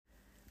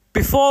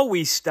Before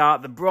we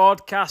start the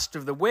broadcast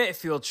of the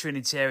Wakefield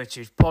Trinity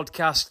Heritage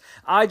podcast,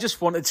 I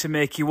just wanted to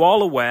make you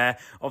all aware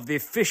of the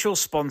official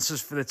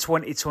sponsors for the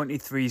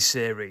 2023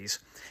 series.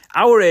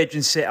 Our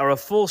agency are a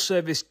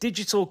full-service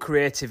digital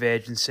creative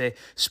agency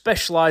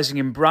specialising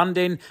in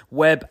branding,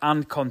 web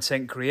and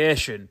content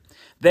creation.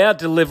 They are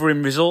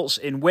delivering results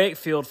in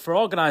Wakefield for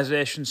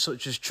organisations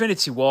such as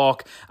Trinity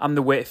Walk and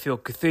the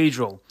Wakefield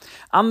Cathedral.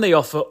 And they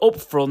offer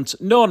upfront,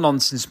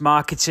 no-nonsense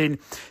marketing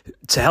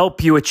to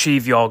help you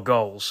achieve your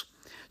goals.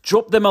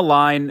 Drop them a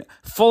line,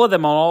 follow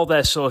them on all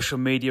their social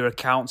media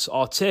accounts,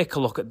 or take a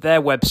look at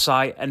their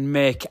website and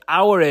make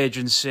our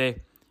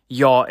agency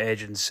your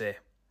agency.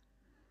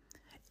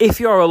 If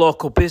you're a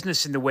local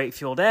business in the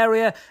Wakefield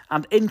area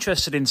and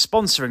interested in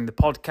sponsoring the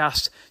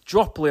podcast,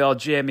 drop Lee or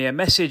Jamie a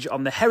message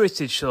on the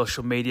Heritage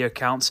social media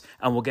accounts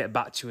and we'll get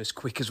back to you as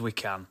quick as we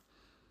can.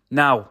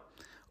 Now,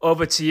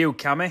 over to you,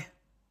 Cammy.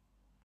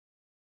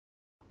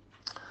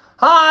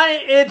 Hi,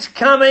 it's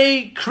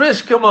Cammy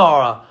Chris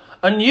Kamara,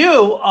 and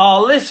you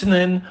are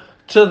listening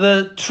to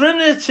the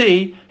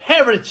Trinity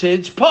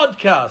Heritage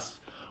Podcast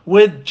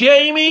with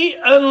Jamie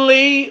and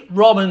Lee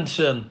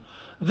Robinson.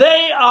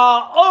 They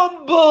are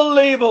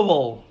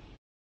unbelievable.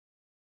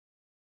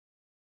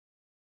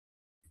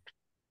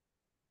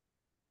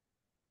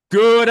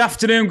 Good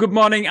afternoon, good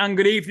morning and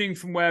good evening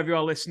from wherever you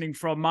are listening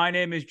from. My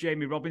name is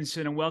Jamie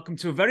Robinson and welcome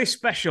to a very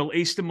special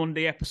Easter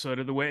Monday episode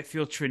of the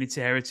Wakefield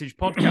Trinity Heritage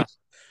Podcast.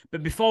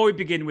 But before we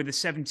begin with the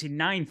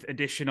 79th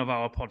edition of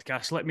our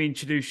podcast, let me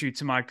introduce you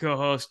to my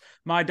co-host,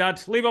 my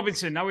dad, Lee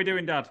Robinson. How are we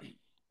doing, Dad?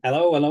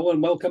 Hello,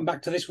 and welcome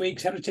back to this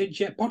week's Heritage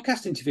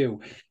podcast interview.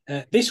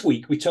 This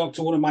week, we talked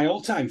to one of my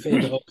all-time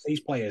favourite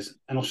overseas players,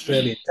 an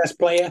Australian Test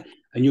player,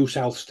 a New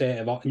South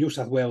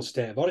Wales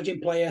State of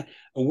Origin player,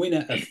 a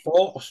winner of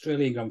 4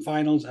 Australian Grand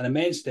Finals, and a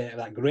mainstay of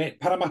that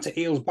great Parramatta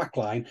Eels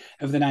backline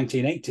of the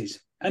 1980s.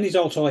 And he's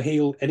also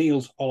an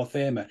Eels Hall of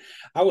Famer.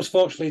 I was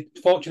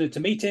fortunate to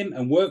meet him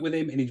and work with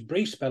him in his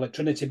brief spell at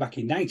Trinity back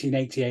in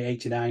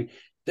 1988-89.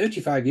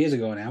 35 years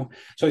ago now.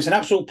 So it's an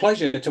absolute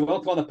pleasure to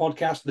welcome on the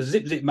podcast the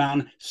Zip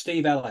man,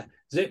 Steve Eller.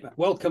 Zip,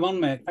 welcome on,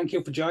 mate. Thank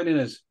you for joining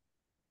us.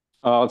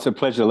 Oh, it's a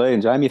pleasure, Lee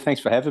and Jamie. Thanks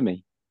for having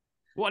me.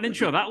 What an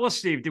intro that was,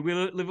 Steve. Did we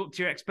live up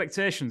to your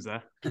expectations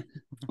there?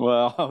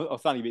 Well, I was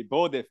starting to be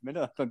bored there for a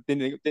minute. I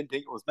didn't think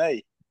it was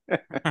me.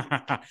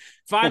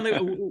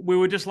 Finally, we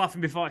were just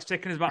laughing before. It's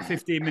taken us about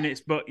 15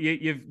 minutes, but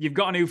you've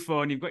got a new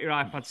phone, you've got your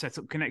iPad set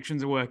up,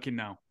 connections are working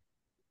now.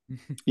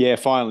 Yeah,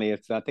 finally,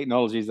 it's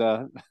technology's.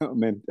 I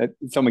mean,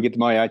 someone get to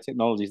my age,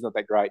 technology's not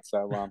that great,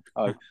 so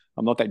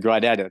I'm not that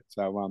great at it.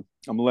 So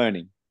I'm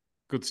learning.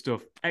 Good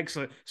stuff.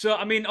 Excellent. So,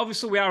 I mean,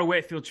 obviously, we are a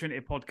Wakefield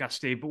Trinity podcast,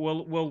 Steve, but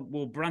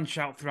we'll branch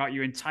out throughout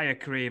your entire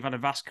career. You've had a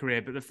vast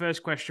career, but the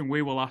first question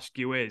we will ask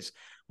you is,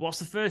 what's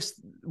the first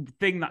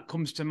thing that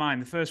comes to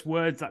mind? The first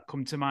words that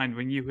come to mind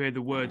when you hear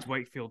the words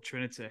Wakefield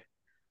Trinity?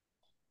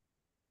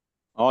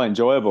 Oh,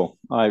 enjoyable.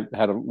 I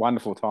had a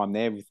wonderful time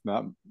there with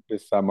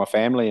my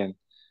family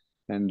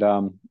and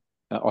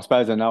I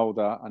suppose an old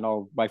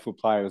Wakefield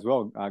player as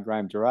well,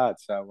 Graham Gerard.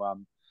 So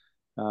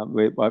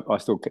I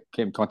still keep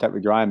in contact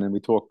with Graham, and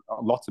we talk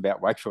lots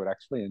about Wakefield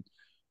actually.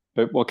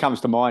 But what comes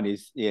to mind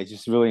is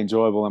just really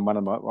enjoyable and one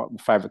of my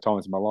favourite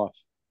times in my life.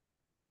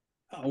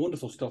 Oh,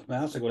 wonderful stuff, mate.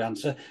 That's a good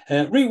answer.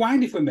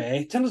 Rewind, if we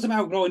may. Tell us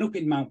about growing up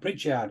in Mount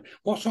Pritchard.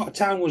 What sort of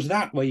town was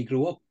that where you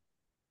grew up?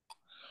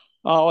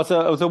 Oh, it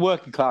was a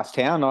working class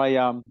town.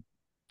 I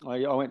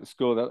went to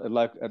school at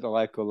the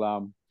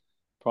local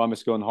primary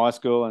school and high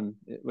school, and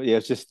it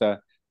was just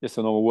a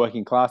normal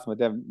working class. My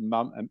dad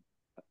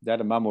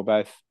and mum were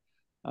both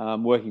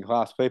working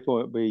class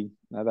people. They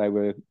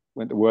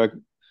went to work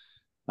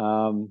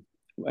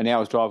an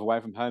hour's drive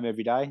away from home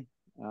every day.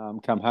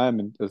 Come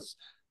home, and it was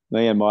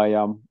me and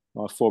my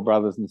 4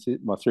 brothers and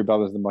my 3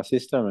 brothers and my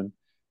sister, and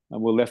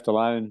we're left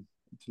alone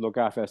to look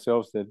after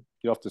ourselves, to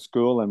get off to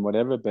school and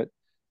whatever. But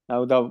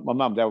my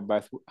mum and dad were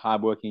both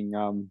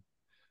hardworking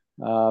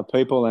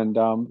people, and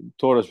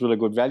taught us really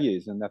good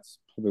values, and that's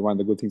probably one of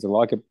the good things I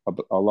like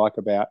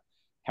about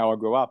how I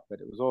grew up. But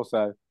it was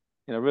also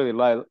really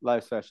low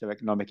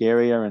socioeconomic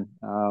area, and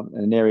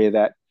an area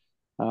that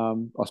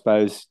I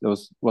suppose there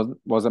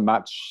wasn't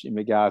much in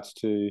regards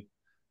to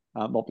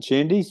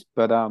opportunities,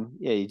 but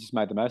you just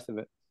made the most of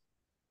it.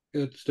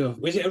 Good stuff.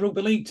 Was it a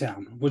rugby league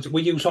town? Were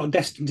you sort of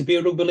destined to be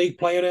a rugby league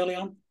player early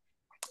on?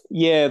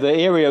 Yeah, the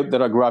area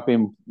that I grew up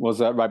in was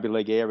a rugby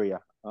league area.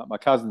 My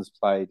cousins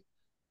played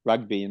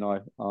rugby, and I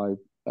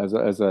as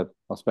a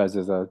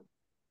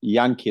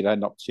young kid, I had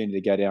an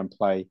opportunity to go down and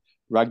play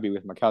rugby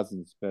with my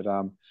cousins. But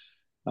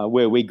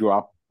where we grew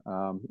up,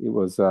 it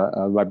was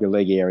a rugby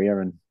league area,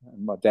 and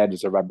my dad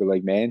was a rugby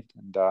league man,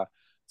 and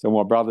so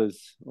my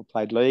brothers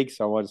played league.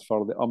 So I just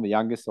followed. I'm the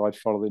youngest, so I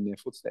followed in their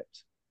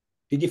footsteps.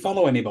 Did you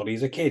follow anybody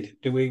as a kid?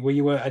 Were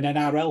you an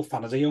NRL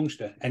fan as a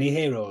youngster? Any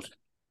heroes?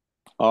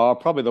 Oh,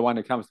 probably the one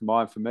that comes to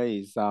mind for me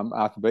is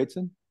Arthur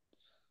Beetson.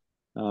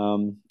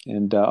 I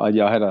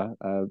had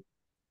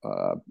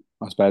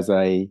I suppose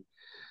a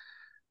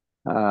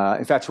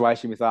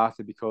infatuation with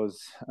Arthur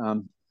because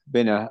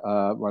being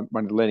one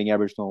of the leading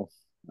Aboriginal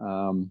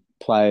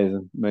players,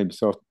 and me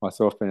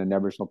myself being an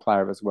Aboriginal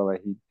player as well.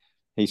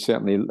 He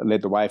certainly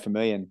led the way for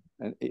me, and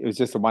it was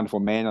just a wonderful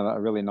man and a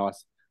really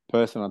nice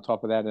person on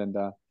top of that, and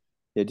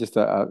yeah, just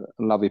a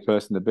lovely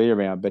person to be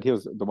around. But he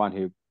was the one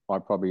who I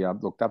probably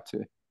looked up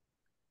to.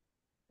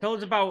 Tell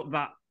us about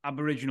that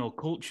Aboriginal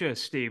culture,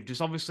 Steve.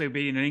 Just obviously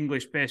being an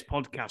English-based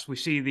podcast, we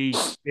see the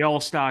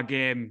All-Star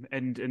game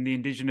and the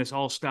Indigenous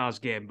All-Stars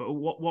game. But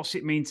what's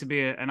it mean to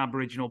be an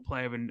Aboriginal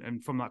player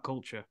and from that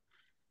culture?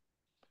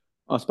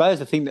 I suppose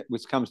the thing that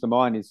which comes to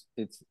mind is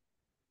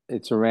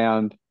it's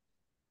around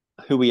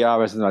who we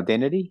are as an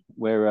identity.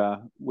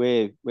 We're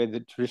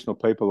the traditional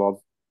people of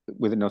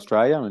within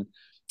Australia, and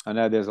I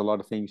know there's a lot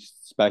of things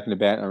spoken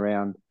about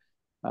around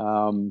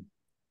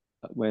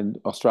when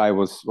Australia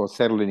was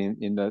settled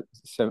in the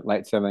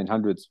late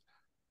 1700s.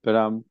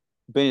 But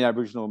being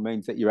Aboriginal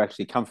means that you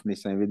actually come from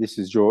this area. This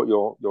is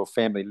your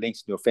family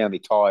links and your family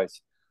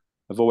ties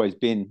have always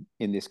been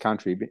in this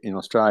country, in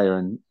Australia,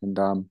 and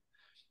a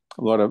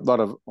lot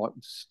of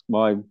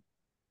my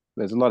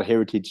there's a lot of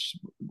heritage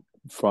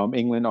from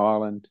England,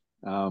 Ireland,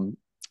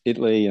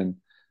 Italy, and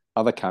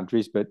other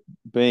countries. But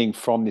being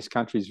from this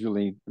country is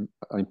really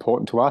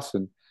important to us,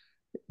 and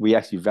we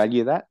actually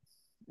value that.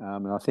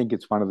 And I think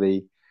it's one of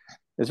the.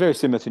 It's very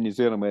similar to New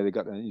Zealand, where they've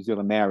got the New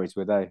Zealand Maoris,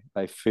 where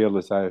they feel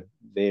as though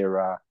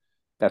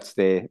that's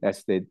their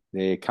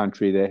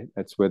country.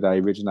 That's where they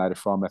originated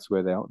from. That's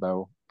where they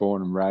were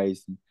born and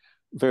raised. And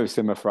very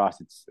similar for us.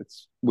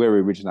 It's where we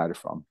originated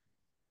from.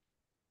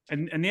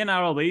 And the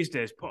NRL these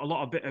days put a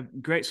lot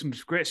of some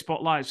great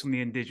spotlights on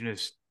the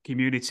Indigenous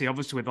community,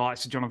 obviously with the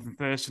likes of Jonathan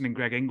Thurston and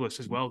Greg Inglis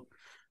as well,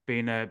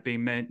 being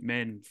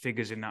main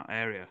figures in that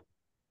area.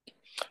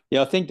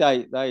 Yeah, I think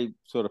they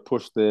sort of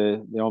pushed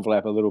the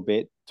envelope a little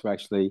bit to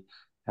actually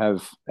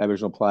have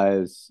Aboriginal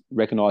players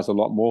recognised a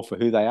lot more for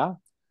who they are.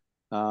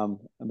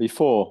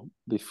 Before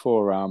they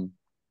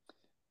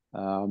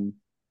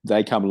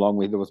come along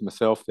with, there was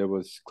myself, there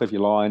was Cliffy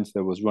Lyons,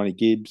 there was Ronnie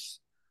Gibbs.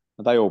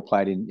 They all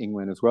played in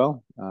England as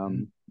well.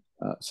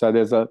 So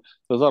there's a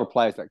lot of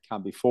players that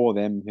come before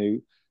them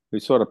who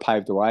sort of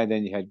paved the way.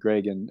 Then you had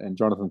Greg and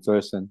Jonathan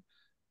Thurston,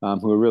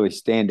 who were really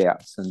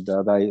standouts, and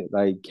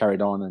they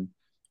carried on. And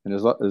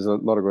there's a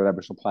lot of good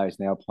Aboriginal players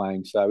now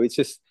playing. So it's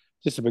just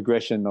a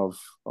progression of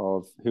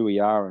who we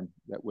are, and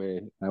that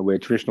we're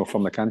traditional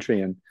from the country,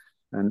 and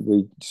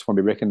we just want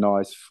to be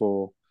recognised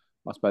for,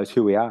 I suppose,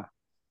 who we are.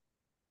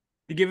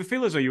 Did you ever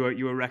feel as though you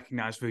were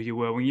recognised for who you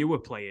were when you were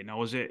playing, or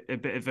was it a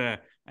bit of an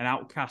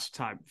outcast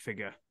type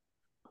figure?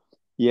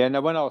 Yeah, no.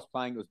 When I was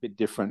playing, it was a bit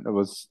different.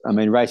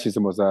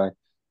 Racism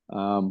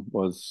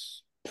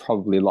was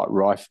probably a lot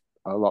rife,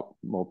 a lot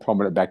more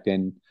prominent back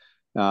then.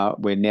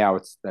 Where now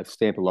they've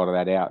stamped a lot of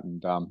that out,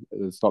 and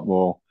there's a lot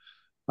more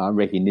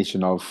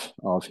recognition of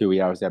who we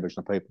are as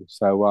Aboriginal people.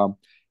 So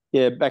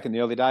yeah, back in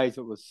the early days,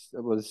 it was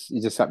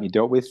just something you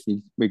dealt with.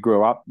 We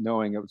grew up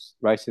knowing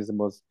racism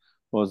was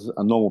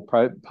a normal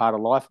part of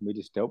life, and we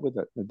just dealt with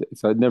it.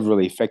 So it never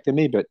really affected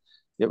me, but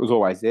it was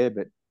always there.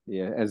 But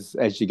yeah,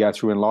 as you go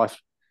through in life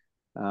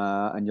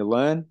and you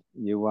learn,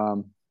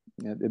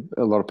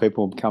 a lot of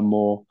people become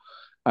more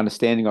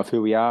understanding of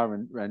who we are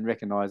and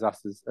recognise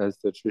us as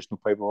the traditional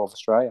people of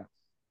Australia.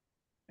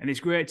 And it's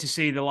great to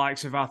see the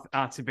likes of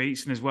Arthur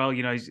Beetson as well.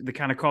 You know, they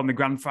kind of call him the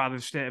grandfather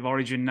of state of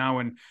origin now,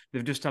 and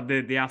they've just had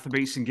the Arthur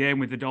Beetson game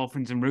with the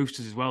Dolphins and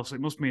Roosters as well. So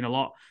it must mean a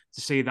lot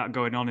to see that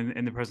going on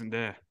in the present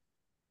day.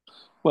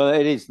 Well,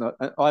 it is.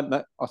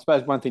 I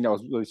suppose one thing that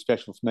was really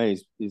special for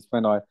me is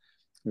when I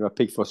got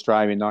picked for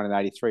Australia in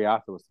 1983.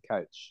 Arthur was the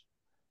coach,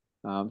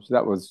 so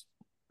that was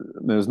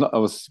it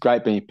was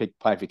great being picked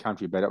to play for your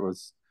country, but it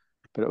was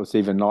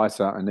even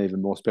nicer and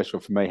even more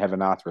special for me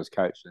having Arthur as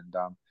coach. And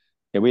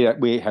yeah,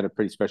 we had a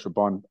pretty special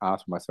bond,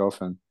 Arthur and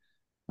myself, and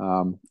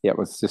yeah, it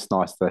was just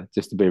nice to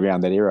be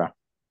around that era.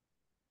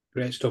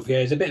 Great stuff.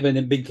 Yeah, he's a bit of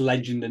a big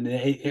legend, and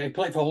he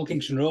played for Hull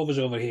Kingston Rovers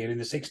over here in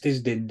the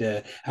 60s, did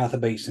Arthur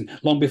Beetson,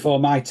 long before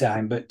my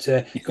time, but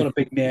got a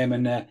big name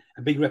and a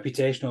big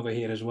reputation over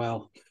here as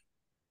well.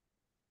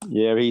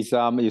 Yeah, he's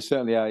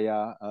certainly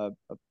a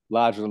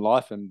larger than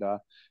life, and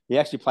he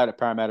actually played at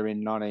Parramatta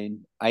in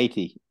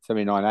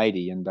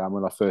 1979-80, and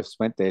when I first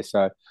went there,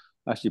 so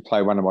I actually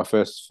played one of my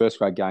first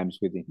grade games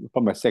with him,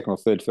 probably my second or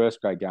third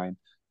first grade game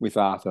with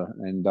Arthur,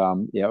 and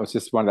yeah, it was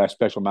just one of those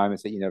special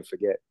moments that you never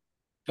forget.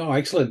 Oh,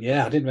 excellent.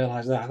 Yeah, I didn't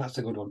realise that. That's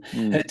a good one.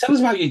 Tell us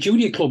about your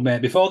junior club,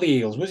 mate, before the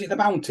Eels. Was it the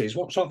Mounties?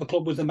 What sort of a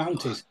club was the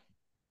Mounties?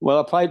 Well,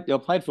 I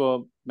played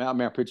for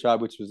Mount Pritchard,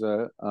 which was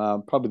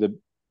probably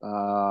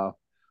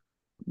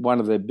one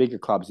of the bigger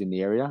clubs in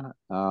the area.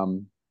 But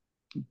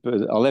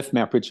I left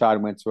Mount Pritchard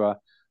and went to a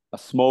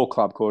small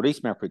club called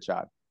East Mount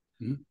Pritchard.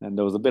 Mm-hmm. And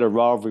there was a bit of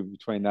rivalry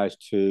between those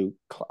two,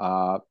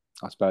 I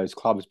suppose,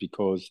 clubs,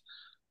 because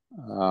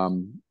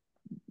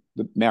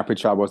the Mount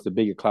Pritchard was the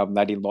bigger club, and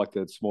they didn't like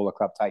the smaller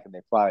club taking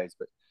their players.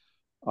 But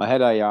they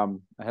had a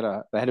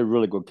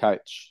really good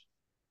coach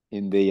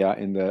in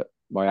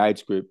my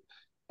age group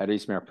at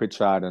East Mount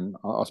Pritchard, and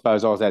I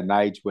suppose I was at an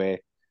age where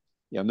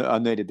I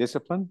needed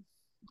discipline.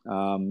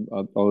 I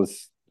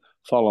was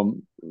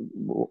following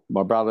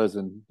my brothers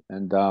and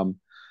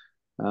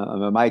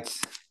and my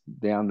mates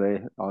down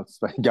there, I was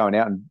going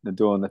out and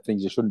doing the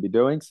things you shouldn't be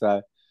doing.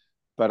 So,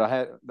 but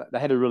they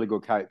had a really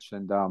good coach,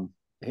 and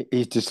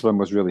his discipline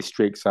was really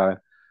strict. So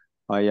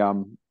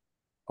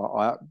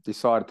I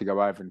decided to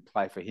go over and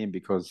play for him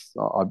because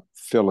I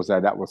feel as though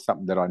that was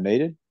something that I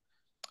needed.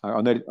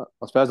 I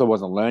suppose I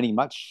wasn't learning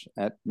much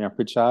at Mount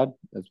Pritchard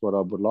as what I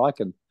would like,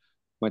 and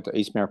went to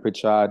East Mount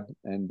Pritchard,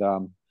 and I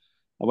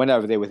went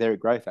over there with Eric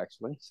Graith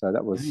actually. So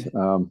that was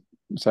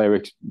so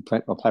I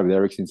played with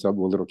Eric since we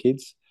were little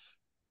kids,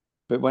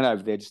 but went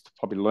over there just to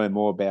probably learn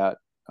more about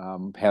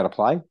how to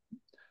play.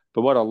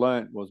 But what I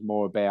learned was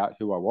more about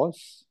who I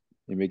was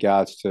in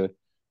regards to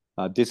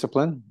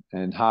discipline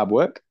and hard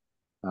work,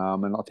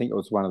 and I think it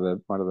was one of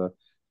the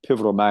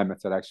pivotal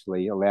moments that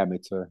actually allowed me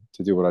to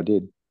do what I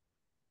did.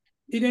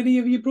 Did any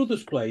of your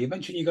brothers play? You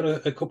mentioned you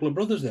got a couple of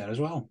brothers there as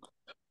well.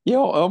 Yeah,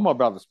 all my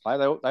brothers play.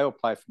 They all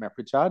play for Mount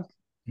Pritchard,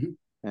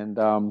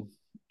 and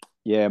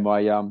yeah,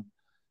 my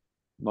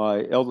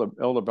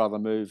elder brother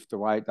moved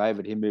away.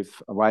 David, he moved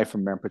away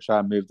from Mount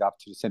Pritchard, moved up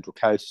to the Central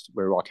Coast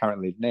where I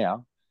currently live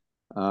now.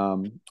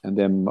 And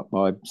then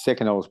my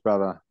second oldest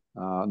brother,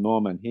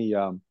 Norman, he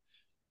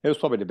was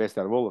probably the best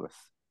out of all of us.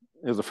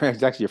 He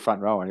was actually a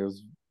front row, and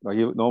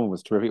Norman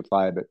was a terrific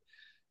player, but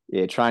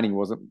yeah, training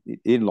wasn't. He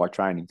didn't like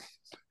training.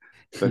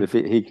 But if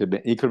he could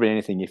be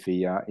anything if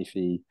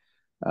he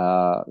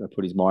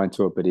put his mind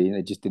to it, but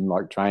he just didn't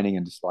like training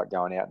and just like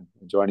going out and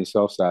enjoying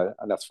himself. So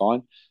that's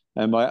fine.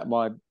 And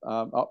my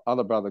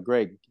other brother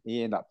Greg,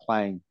 he ended up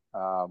playing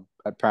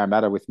at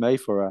Parramatta with me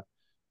for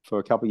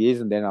a couple of years,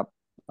 and then I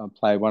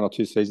played 1 or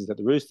 2 seasons at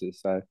the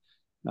Roosters. So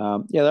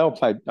yeah, they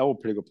all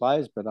pretty good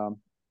players, but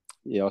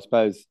yeah, I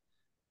suppose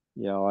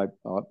I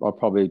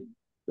probably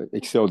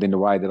excelled in the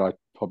way that I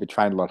probably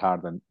trained a lot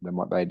harder than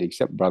what they did,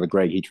 except brother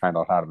Greg, he trained a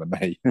lot harder than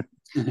me.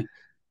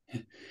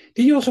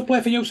 Did you also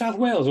play for New South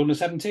Wales under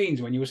 17s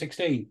when you were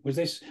 16? Was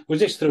this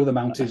through the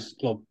Mounties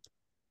club,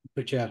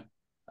 Pritchard?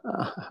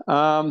 Yeah,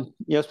 I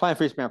was playing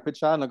for East Mount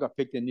Pritchard, and I got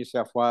picked in New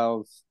South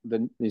Wales.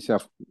 The state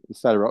of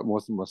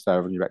wasn't state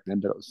of back then,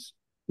 but it was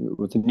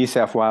the New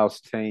South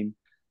Wales team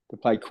to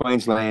play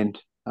Queensland.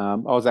 I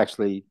was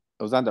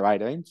under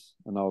 18s,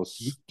 and I was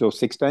still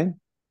 16.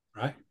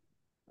 Right.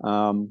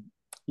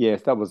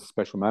 Yes, that was a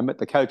special moment.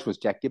 The coach was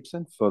Jack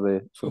Gibson for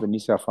the New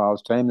South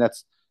Wales team.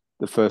 That's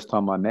the first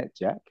time I met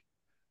Jack.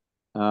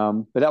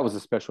 But that was a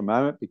special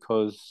moment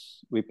because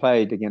we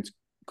played against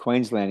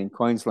Queensland in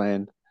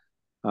Queensland,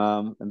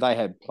 and they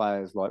had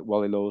players like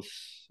Wally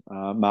Lewis,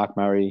 Mark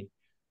Murray,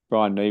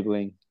 Brian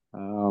Niebling,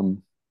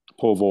 Paul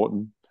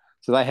Vorton.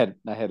 So they had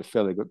a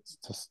fairly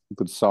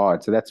good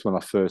side. So that's when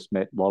I first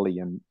met Wally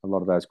and a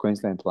lot of those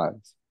Queensland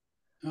players.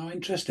 Oh,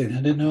 interesting.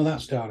 I didn't know that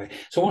story.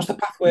 So what's the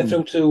pathway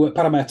through to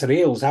Parramatta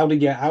Eels? How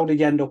did you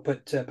end up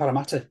at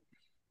Parramatta?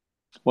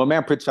 Well,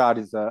 Mount Pritchard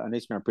is an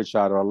East Mount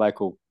Pritchard, or a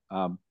local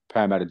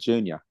Parramatta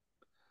junior.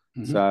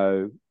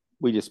 So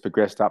we just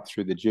progressed up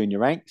through the junior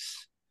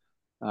ranks,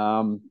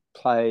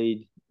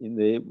 played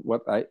in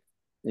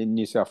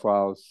New South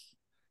Wales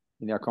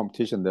in our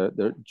competition.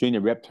 The junior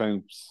rep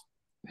teams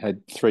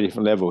had 3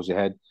 different levels. You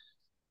had,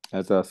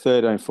 as a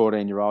 13,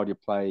 14-year-old, you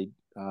played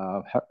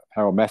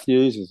Harold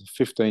Matthews. As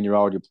a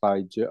 15-year-old, you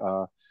played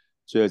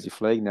Jersey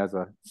Flegg, and as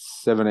a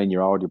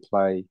 17-year-old, you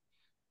play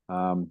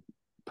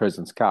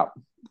President's Cup.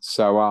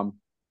 So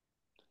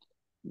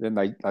then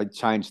they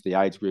changed the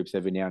age groups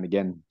every now and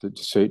again to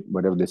suit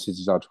whatever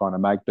decisions they were trying to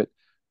make. But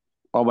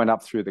I went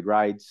up through the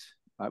grades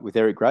with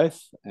Eric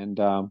Graith, and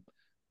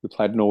we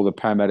played in all the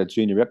Parramatta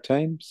junior rep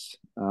teams.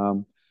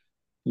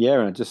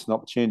 Yeah, and just an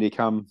opportunity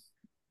come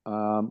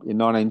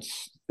in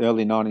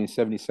early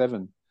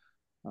 1977.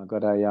 I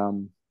got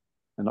an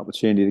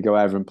opportunity to go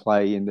over and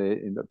play in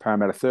the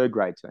Parramatta third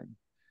grade team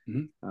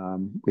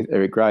with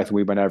Eric Graith.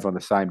 We went over on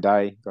the same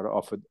day, got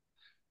offered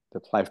to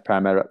play for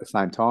Parramatta at the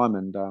same time,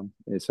 and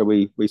so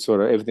we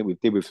sort of, everything we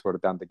did, we've sort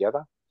of done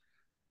together.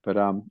 But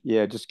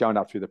yeah, just going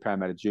up through the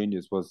Parramatta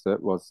juniors was the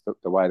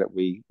way that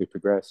we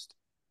progressed.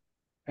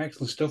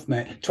 Excellent stuff,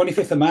 mate.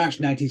 25th of March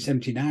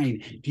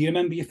 1979. Do you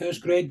remember your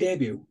first grade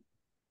debut?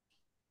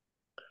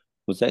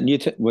 Was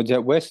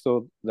that West,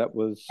 or that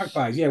was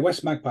Magpies? Yeah,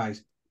 West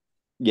Magpies.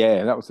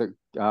 Yeah, that was at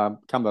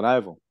Cumberland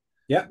Oval.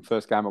 Yeah,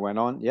 first game I went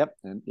on. Yep,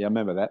 and yeah, I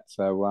remember that.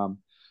 So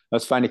it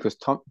was funny because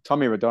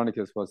Tommy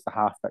Radonicus was the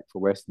halfback for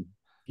Western.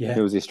 Yeah,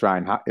 he was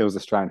Australian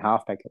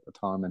halfback at the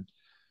time,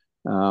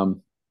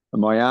 and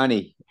my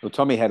auntie, well,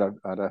 Tommy had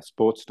a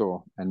sports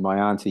store, and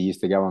my auntie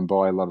used to go and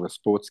buy a lot of the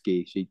sports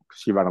gear. She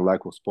ran a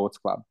local sports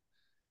club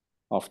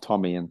off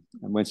Tommy, and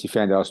when she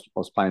found out I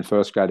was playing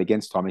first grade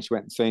against Tommy, she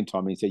went and seen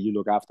Tommy and said, "You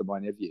look after my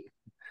nephew."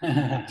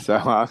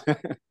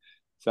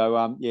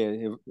 So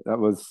yeah, that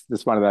was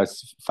just one of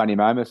those funny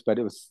moments, but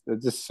it was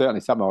just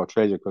certainly something I would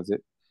treasure because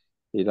it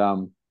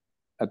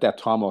at that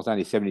time I was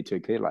only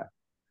 72 kilo,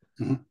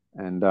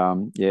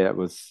 and yeah, it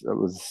was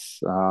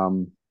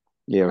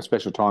yeah, a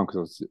special time because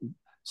I was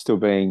still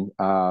being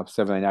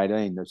 17,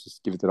 18. It was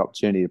just given that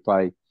opportunity to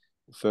play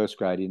first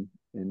grade in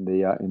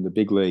the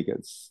big league.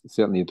 It's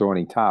certainly a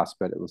daunting task,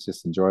 but it was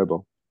just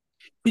enjoyable.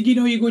 Did you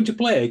know you were going to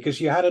play? Because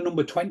you had a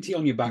number 20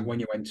 on your back when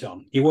you went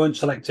on. You weren't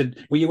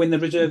selected. Were you in the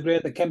reserve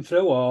grade that came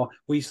through, or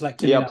were you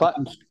selected Yeah, in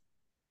advance?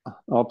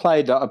 I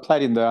played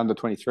in the under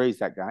 23s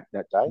that day,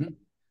 Mhm.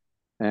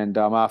 and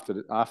after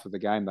the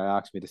game they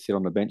asked me to sit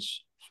on the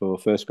bench for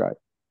first grade.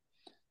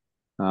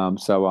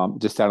 So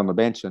just sat on the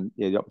bench, and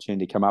yeah, the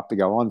opportunity came up to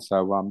go on.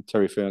 So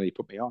Terry Fernley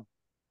put me on.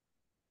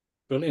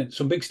 Brilliant.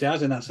 Some big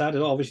stars in that side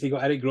as well. Obviously, you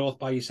got Eric Groth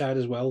by your side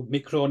as well.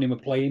 Mick Cronin were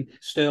playing.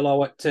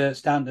 Sterlo at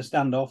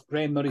stand off.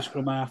 Graham Murray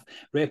scrum half.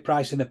 Ray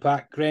Price in the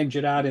pack. Graham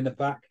Gerrard in the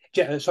pack.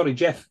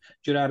 Jeff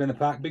Gerrard in the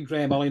pack. Big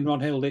Graham Ollie and Ron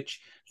Hilditch.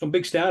 Some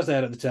big stars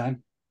there at the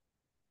time.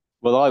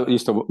 Well, I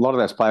used to a lot of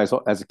those players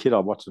as a kid. I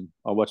watch them.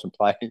 I watch them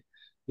play,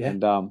 Yeah.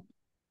 and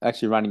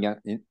actually running out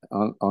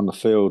on the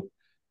field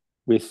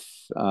with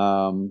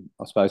I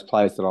suppose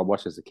players that I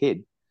watched as a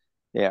kid.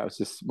 Yeah, it was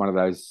just one of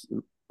those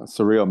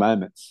surreal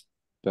moments.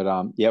 But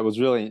yeah, it was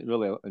really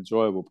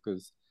enjoyable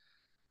because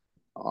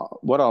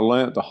what I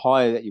learned, the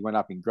higher that you went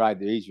up in grade,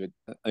 the easier.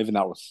 Even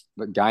though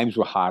the games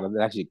were harder,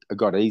 it actually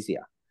got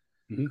easier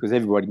Mhm. because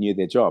everybody knew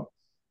their job,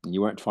 and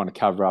you weren't trying to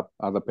cover up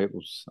other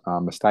people's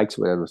mistakes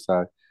or whatever.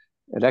 So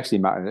it actually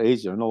made it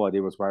easier, and all I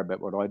did was worry about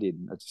what I did,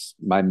 and it just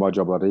made my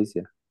job a lot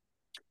easier.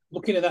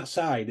 Looking at that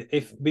side,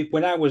 if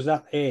when I was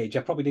that age,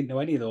 I probably didn't know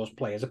any of those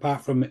players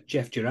apart from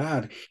Jeff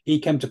Gerrard. He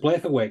came to play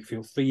for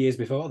Wakefield 3 years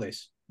before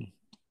this.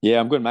 Yeah,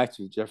 I'm good mates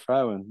with Jeff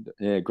Rowe and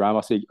yeah, Graham.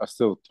 I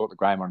still talk to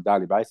Graham on a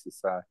daily basis.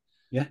 So,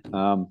 Yeah.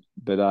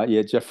 but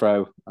yeah, Jeff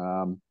Rowe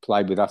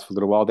played with us for a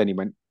little while. Then he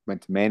went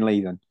to Manly,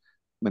 then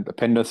went to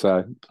Penrith.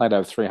 So played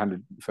over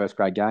 300 first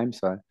grade games.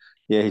 So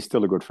yeah, he's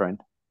still a good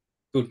friend.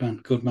 Good man,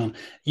 good man.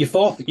 Your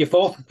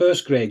fourth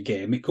first grade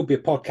game, it could be a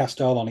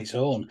podcast all on its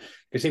own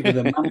because it was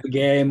a monthly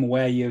game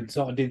where you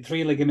sort of did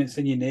 3 ligaments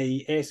in your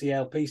knee,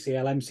 ACL,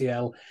 PCL,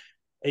 MCL.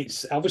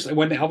 It's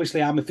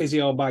obviously I'm a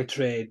physio by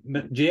trade.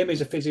 Jamie's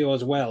a physio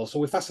as well, so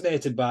we're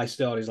fascinated by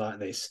stories like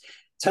this.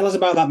 Tell us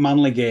about that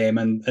Manly game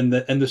and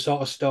the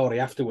sort of story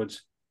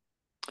afterwards.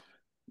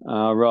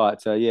 Right.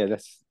 So yeah,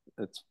 that's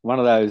one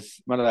of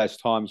those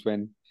times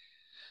when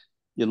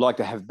you'd like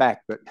to have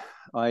back, but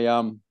I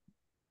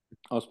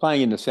was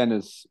playing in the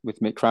centres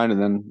with Mick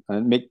Cronin,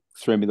 and Mick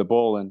threw me the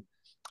ball, and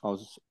I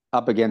was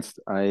up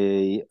against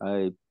a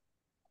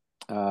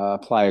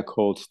player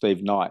called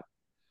Steve Knight.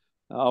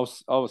 I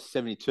was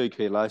 72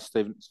 kilos.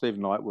 Steve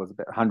Knight was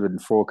about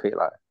 104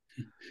 kilo.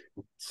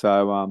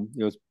 So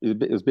it was a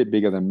bit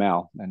bigger than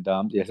Mal,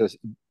 and yes,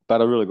 but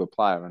a really good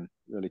player and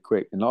really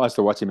quick. And I used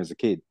to watch him as a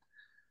kid.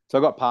 So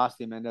I got past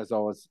him, and as I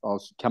was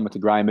coming to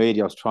Graham Eady,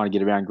 I was trying to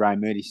get around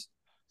Graham Eady.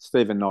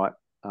 Stephen Knight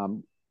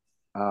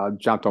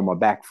jumped on my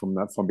back from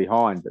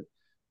behind, but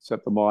so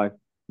my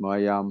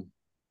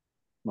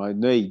my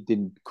knee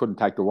couldn't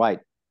take the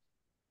weight.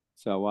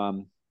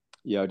 So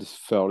yeah, I just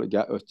felt it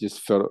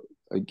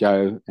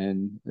go.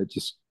 And it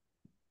just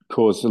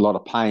caused a lot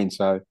of pain.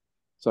 So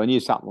I knew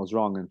something was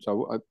wrong, and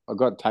so I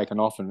got taken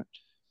off. And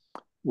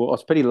well, I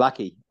was pretty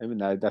lucky, even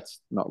though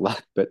that's not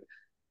luck, but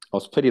I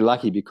was pretty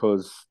lucky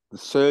because the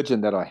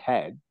surgeon that I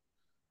had,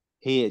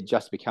 he had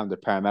just become the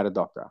Parramatta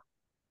doctor,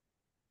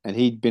 and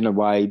he'd been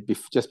away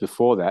just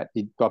before that.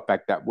 He got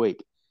back that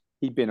week.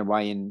 He'd been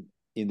away in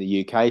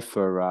the UK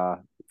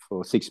for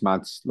 6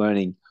 months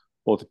learning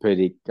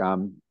orthopedic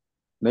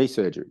knee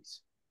surgeries.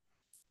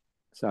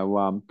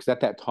 So because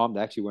at that time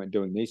they actually weren't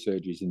doing knee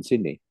surgeries in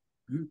Sydney.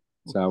 Mm.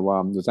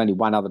 So there's only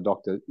one other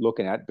doctor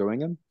looking at doing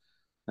them,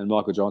 and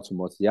Michael Johnson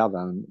was the other.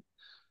 And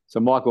so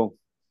Michael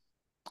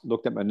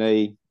looked at my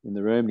knee in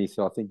the room and he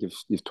said, "I think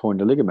you've torn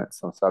your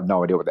ligaments." I said, "I have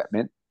no idea what that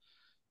meant."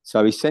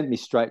 So he sent me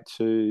straight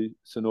to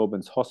St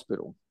Albans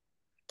Hospital.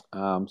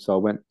 So I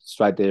went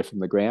straight there from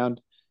the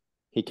ground.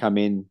 He come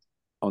in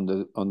on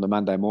the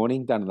Monday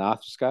morning, done an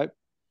arthroscope,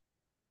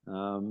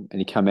 and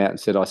he come out and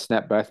said, "I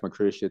snapped both my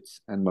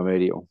cruciates and my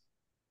medial,"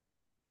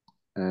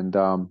 and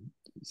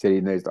he said he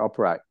needs to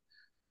operate.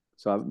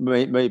 So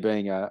me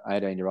being a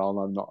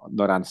 18-year-old, I'm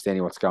not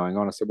understanding what's going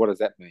on. I said, "What does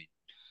that mean?"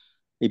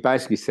 He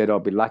basically said, "I'll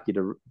be lucky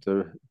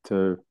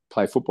to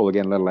play football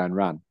again, let alone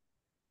run,"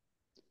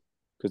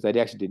 because they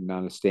actually didn't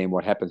understand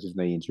what happens with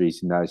knee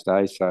injuries in those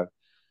days. So,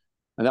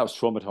 and that was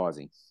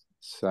traumatizing.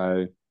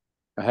 So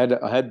I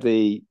had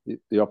the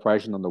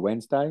operation on the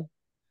Wednesday.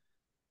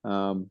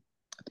 Cut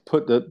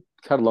a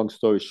long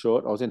story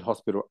short, I was in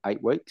hospital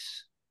 8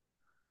 weeks.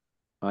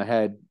 I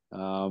had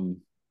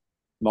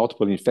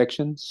multiple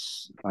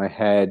infections. I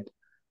had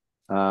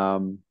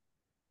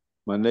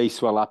my knee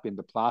swell up in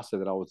the plaster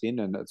that I was in,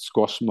 and it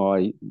squashed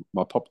my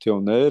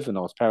popliteal nerve, and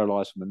I was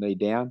paralysed from the knee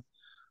down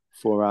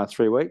for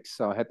 3 weeks.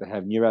 So I had to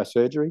have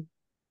neurosurgery.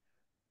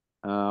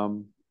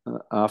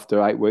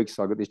 After 8 weeks,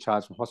 I got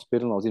discharged from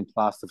hospital. I was in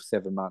plaster for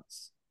 7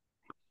 months.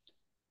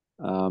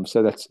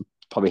 So that's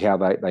probably how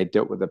they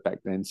dealt with it back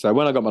then. So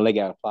when I got my leg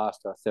out of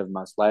plaster 7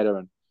 months later,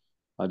 and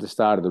I just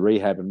started the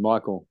rehab, and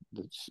Michael,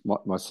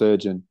 my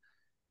surgeon,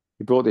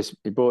 he brought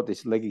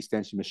this leg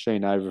extension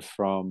machine over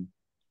from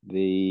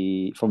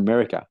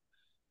America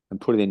and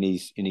put it in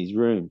his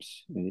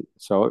rooms. And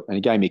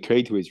he gave me a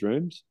key to his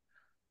rooms.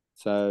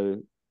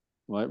 So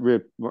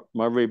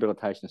my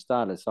rehabilitation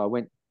started. So I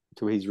went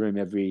to his room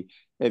every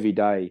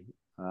day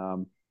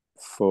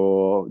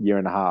for a year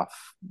and a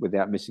half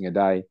without missing a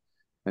day,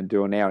 and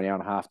do an hour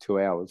and a half, 2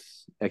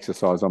 hours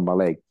exercise on my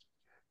leg,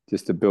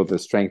 just to build the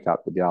strength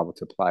up to be able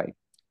to play.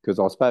 Because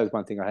I suppose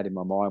one thing I had in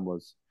my mind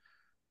was,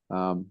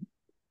 no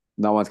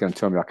one's going to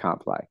tell me I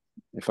can't play.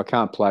 If I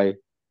can't play,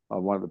 I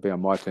want it to be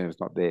on my terms,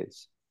 not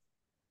theirs.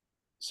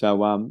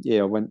 So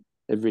I went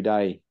every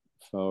day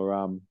for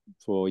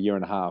a year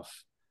and a half,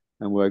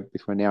 and worked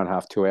between an hour and a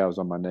half, 2 hours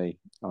on my knee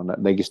on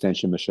that leg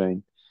extension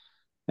machine.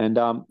 And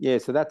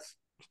so that's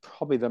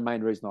probably the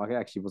main reason I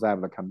actually was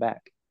able to come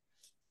back.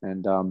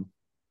 And I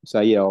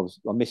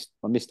missed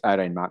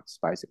 18 months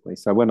basically.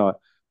 So when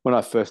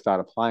I first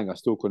started playing, I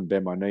still couldn't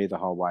bend my knee the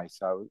whole way.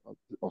 So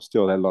I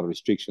still had a lot of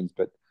restrictions,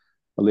 but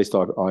at least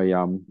I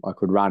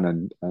could run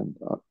and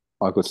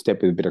I could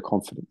step with a bit of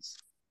confidence.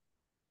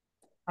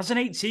 As an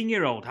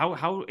 18-year-old,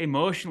 how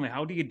emotionally,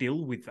 how do you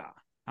deal with that?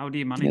 How do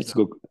you manage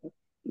that?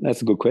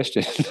 That's a good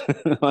question.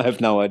 I have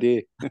no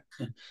idea.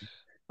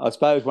 I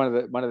suppose one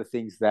of the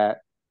things that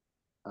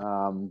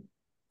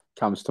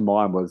comes to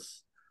mind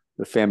was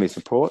the family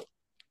support.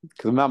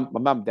 Because my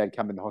mum and dad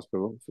come in the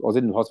hospital. I was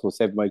in the hospital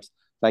 7 weeks.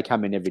 They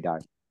come in every day.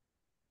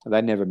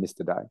 They never missed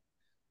a day.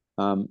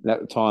 At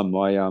the time,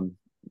 my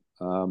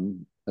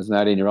as an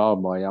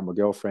 18-year-old, my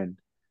girlfriend,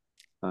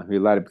 who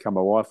later became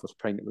my wife, was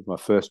pregnant with my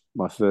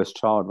first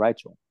child,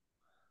 Rachel.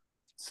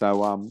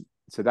 So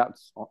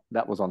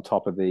that was on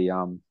top of the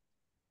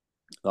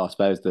I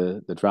suppose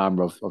the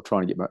drama of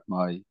trying to get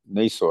my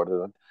knee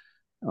sorted.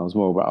 I was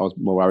more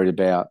worried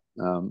about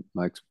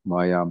my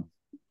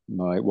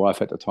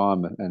wife at the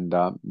time and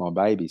my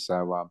baby.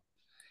 So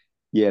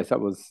yes,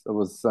 that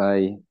was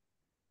I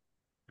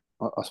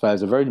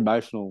suppose a very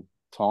emotional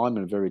time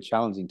and a very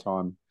challenging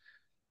time.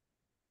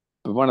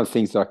 But one of the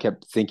things that I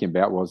kept thinking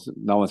about was,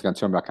 no one's going to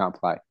tell me I can't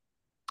play.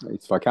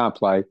 If I can't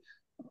play,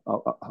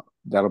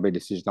 that'll be a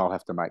decision I'll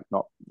have to make.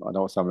 I don't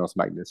want someone else to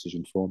make the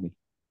decision for me.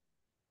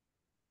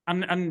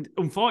 And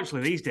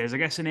unfortunately, these days, I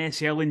guess an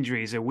ACL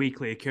injury is a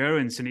weekly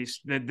occurrence, and it's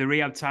the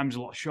rehab time's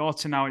a lot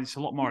shorter now. It's a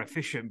lot more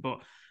efficient.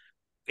 But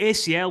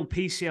ACL,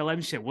 PCL,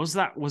 MCL, was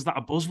that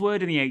a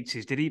buzzword in the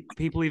 80s? Did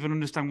people even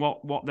understand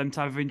what them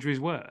type of injuries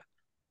were?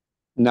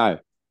 No.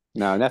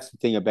 And that's the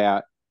thing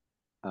about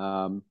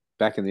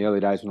back in the early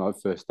days when I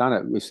first done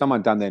it. If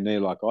someone done their knee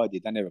like I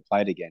did, they never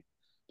played again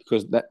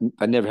because they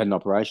never had an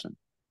operation.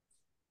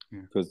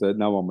 Yeah. Because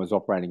no one was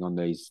operating on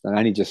these. They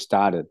only just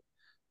started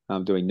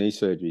doing knee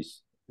surgeries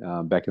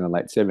back in the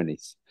late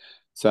 70s.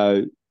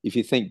 So if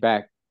you think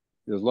back,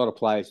 there's a lot of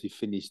players who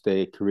finished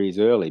their careers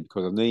early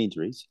because of knee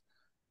injuries.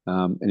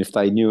 And if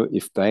they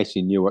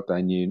actually knew what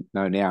they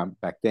know now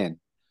back then,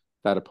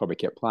 they'd have probably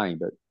kept playing.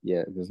 But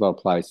yeah, there's a lot of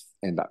players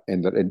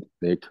ended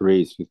their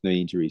careers with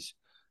knee injuries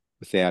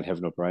without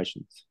having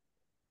operations.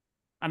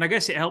 And I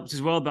guess it helped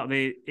as well that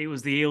it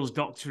was the Eels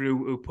doctor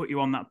who put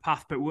you on that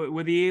path. But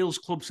were the Eels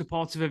club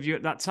supportive of you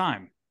at that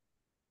time?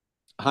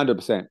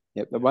 100%.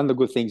 Yeah. One of the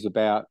good things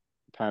about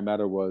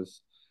Parramatta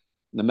was,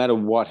 no matter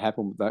what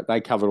happened,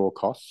 they covered all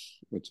costs,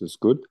 which was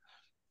good.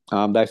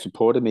 They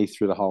supported me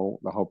through the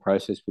whole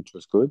process, which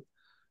was good.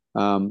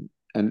 And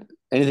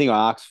anything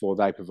I asked for,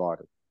 they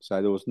provided.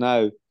 So there was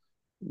no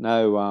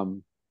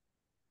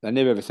they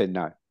never ever said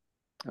no.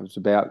 It was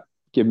about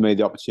giving me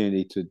the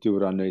opportunity to do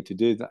what I need to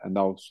do, and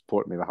they'll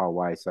support me the whole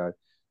way. So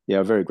yeah,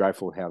 I'm very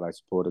grateful how they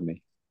supported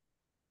me.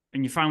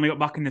 And you finally got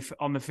back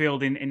on the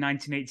field in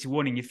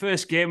 1981. And your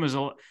first game was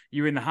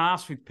you were in the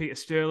halves with Peter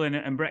Sterling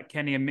and Brett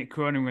Kenny and Mick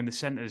Cronin were in the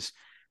centres.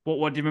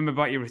 What do you remember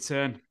about your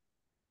return?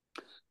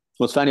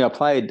 Well, it's funny. I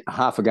played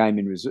half a game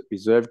in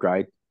reserve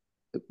grade,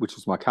 which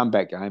was my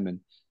comeback game,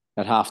 and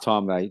at half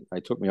time they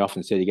took me off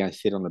and said you're going to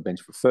sit on the bench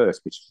for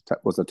first, which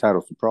was a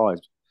total surprise.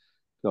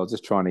 So I was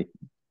just trying to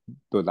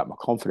build up my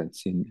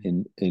confidence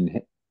in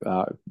being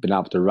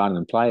able to run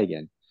and play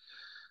again.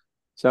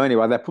 So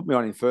anyway, they put me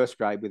on in first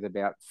grade with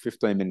about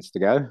 15 minutes to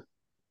go.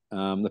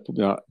 They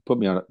put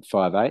me on at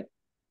 5'8",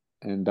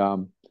 and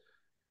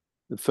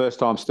the first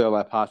time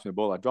Sterlo passed me the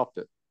ball, I dropped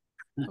it.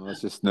 I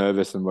was just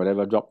nervous and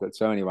whatever. I dropped it.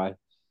 So anyway,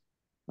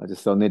 I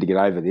just thought I need to get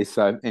over this.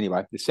 So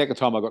anyway, the second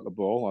time I got the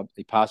ball,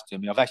 he passed to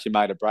me. I've actually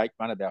made a break,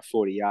 run about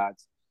 40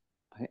 yards,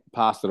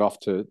 passed it off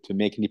to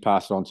Mick, and he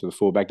passed it on to the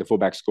fullback. The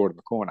fullback scored in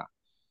the corner.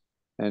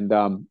 And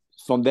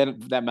from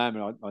that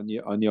moment, I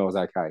knew I was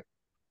okay.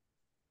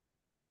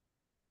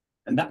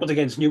 And that was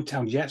against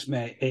Newtown Jets,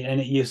 mate.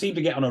 And you seemed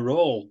to get on a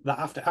roll. That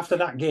after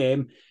that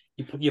game,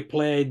 you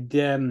played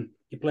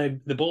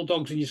the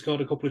Bulldogs and you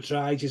scored a couple of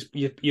tries.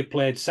 You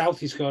played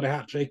South, you scored a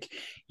hat trick.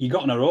 You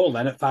got on a roll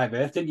then at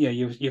 5/8, didn't you?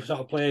 You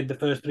sort of played the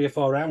first 3 or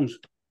 4 rounds.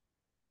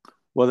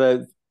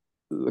 Well,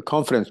 the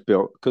confidence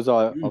built because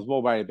I was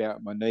more worried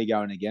about my knee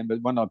going again. But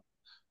when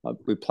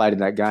we played in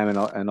that game and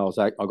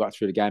I got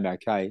through the game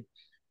okay,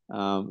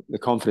 the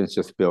confidence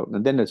just built,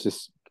 and then it's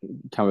just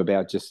come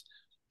about just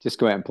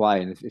go out and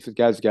play, and if it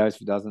goes,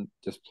 if it doesn't,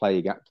 just play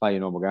your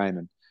normal game.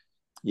 And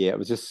yeah, it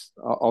was just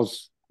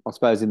I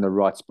suppose in the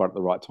right spot at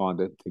the right time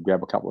to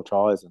grab a couple of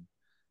tries,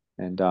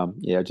 and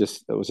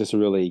it was just a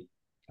really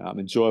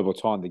enjoyable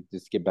time to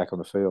just get back on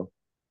the field.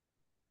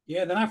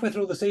 Yeah, then halfway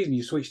through the season,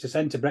 you switched to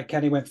centre. Brett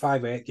Kenny went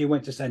 5'8", you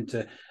went to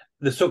centre.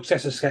 The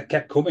successes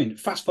kept coming.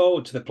 Fast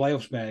forward to the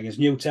playoffs, mate, against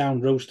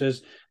Newtown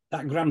Roosters,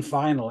 that grand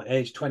final at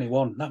age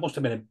 21. That must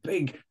have been a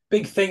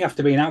big thing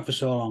after being out for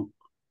so long.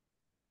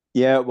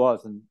 Yeah, it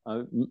was. And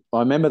I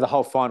remember the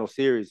whole final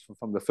series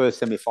from the first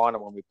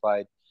semi-final when we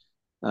played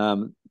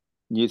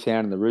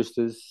Newtown and the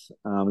Roosters.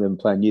 Then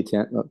played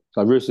Newtown,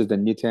 so Roosters,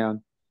 then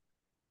Newtown.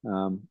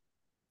 But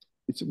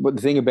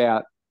the thing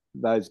about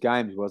those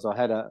games was I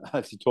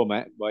actually tore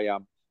my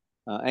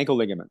ankle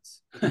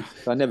ligaments.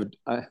 So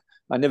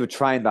I never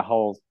trained the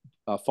whole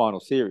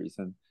final series,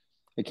 and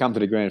it come to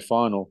the grand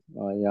final.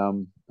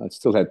 I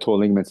still had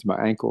torn ligaments in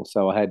my ankle,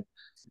 so I had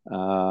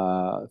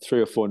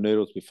 3 or 4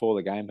 needles before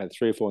the game. Had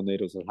 3 or 4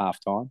 needles at half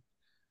time.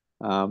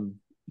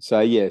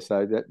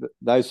 So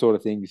those sort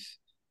of things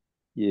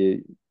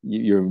you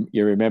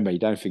remember. You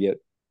don't forget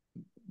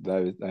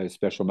those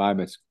special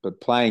moments. But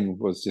playing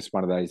was just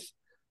one of those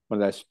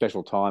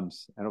special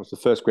times, and it was the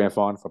first grand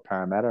final for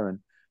Parramatta,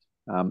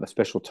 and a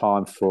special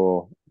time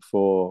for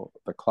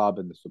the club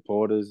and the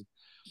supporters.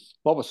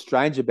 What was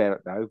strange about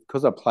it though,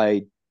 because I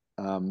played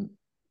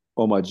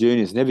all my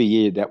juniors, and every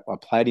year that I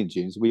played in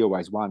juniors, we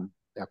always won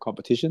our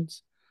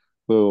competitions.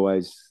 We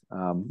always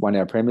won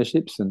our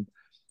premierships, and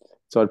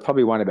so I'd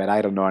probably won about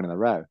 8 or 9 in a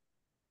row.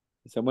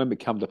 So when we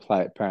come to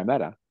play at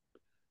Parramatta,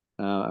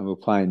 and we're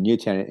playing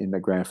Newtown in the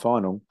grand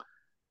final,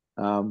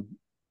 our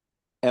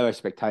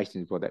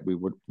expectations were that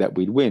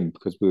we'd win,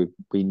 because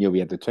we knew we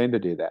had the team to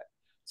do that.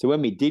 So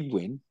when we did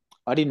win,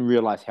 I didn't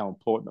realise how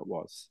important it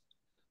was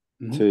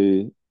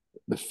to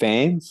the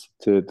fans,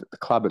 to the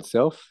club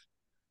itself,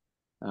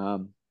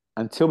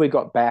 until we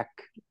got back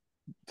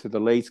to the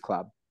Leeds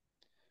club,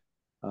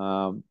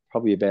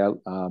 probably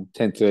about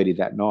 10:30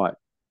 that night,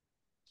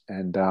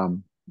 and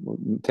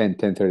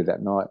 10:30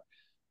 that night.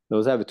 There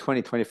was over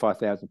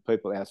 25,000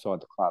 people outside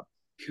the club.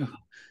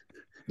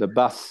 The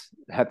bus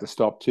had to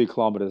stop 2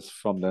 kilometres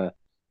from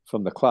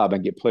the club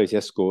and get police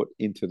escort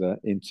into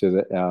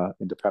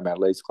Parramatta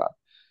Leeds Club.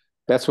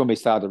 That's when we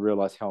started to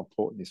realise how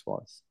important this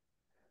was.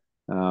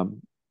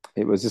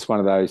 It was just one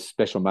of those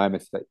special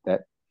moments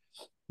that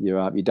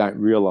you don't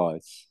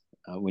realise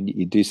when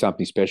you do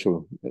something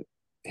special,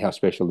 how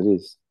special it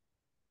is.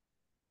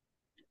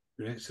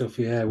 Great stuff,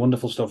 yeah,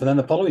 wonderful stuff. And then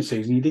the following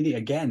season, you did it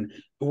again.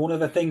 But one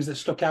of the things that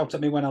stuck out at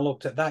me when I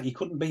looked at that, you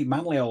couldn't beat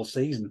Manly all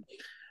season.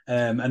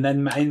 And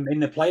then in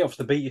the playoffs,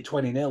 they beat you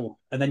 20-0,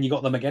 and then you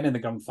got them again in the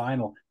grand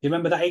final. You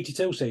remember that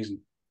 82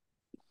 season?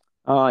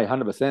 Oh,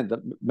 100%.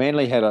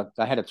 Manly had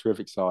a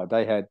terrific side.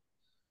 They had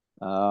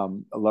a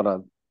lot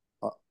of,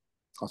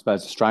 I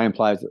suppose, Australian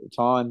players at the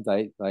time.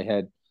 They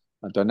had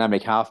a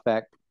dynamic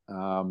halfback,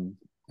 and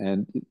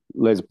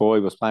Les Boy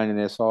was playing in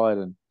their side,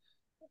 and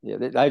yeah,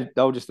 they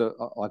were just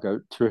like a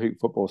terrific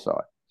football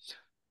side.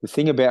 The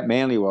thing about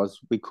Manly was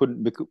we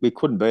couldn't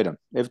beat them.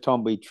 Every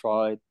time we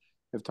tried,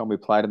 every time we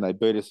played them, they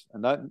beat us,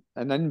 and they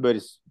didn't beat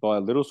us by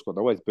a little score. They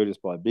always beat us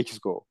by a big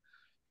score.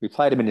 We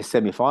played them in the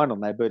semi-final,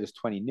 and they beat us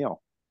 20-0.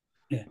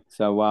 Yeah.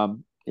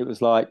 So it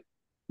was like,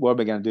 what are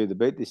we going to do to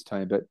beat this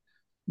team? But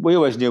we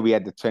always knew we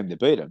had the team to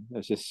beat them.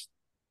 It's just,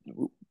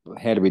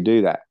 how do we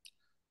do that?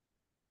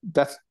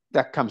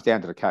 That comes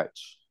down to the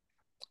coach.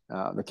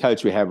 The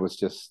coach we have was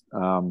just,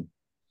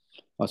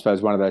 I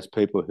suppose, one of those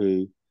people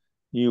who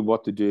knew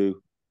what to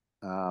do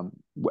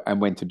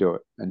and when to do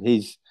it. And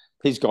his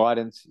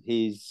guidance,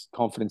 his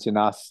confidence in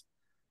us.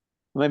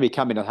 I remember he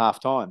come in at half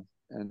time,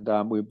 and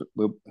we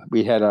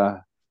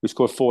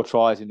scored 4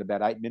 tries in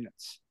about 8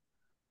 minutes,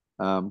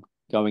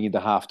 going into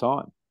half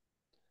time.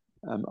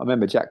 I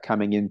remember Jack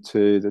coming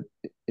into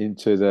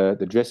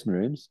the dressing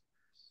rooms.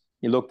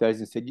 He looked at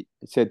us and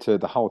said to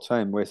the whole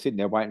team, we're sitting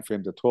there waiting for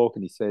him to talk,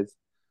 and he says,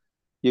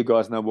 "You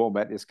guys know more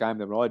about this game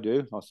than I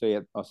do. I'll see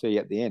you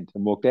at the end,"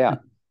 and walked out.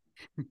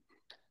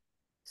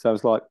 So I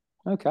was like,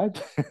 okay.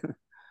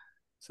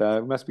 So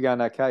it must be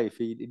going okay if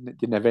he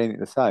didn't have anything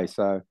to say.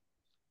 So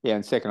yeah,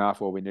 in second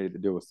half, all we needed to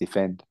do was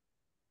defend.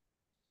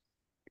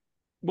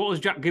 What was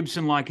Jack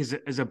Gibson like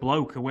as a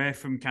bloke, away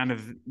from kind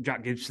of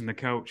Jack Gibson, the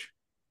coach?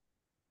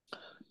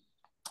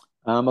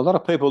 A lot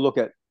of people look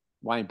at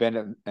Wayne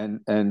Bennett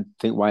and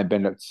think Wayne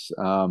Bennett's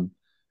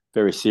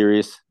very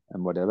serious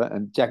and whatever.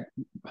 And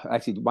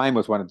Wayne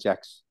was one of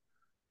Jack's.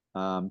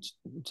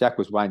 Jack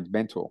was Wayne's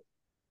mentor.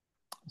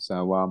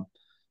 So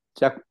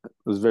Jack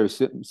was very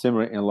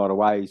similar in a lot of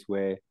ways,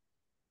 where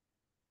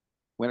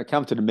when it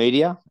comes to the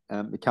media,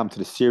 it comes to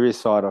the serious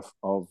side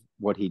of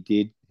what he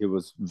did, he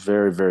was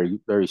very, very,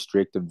 very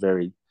strict and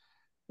very,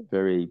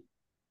 very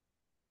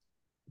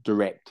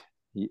direct.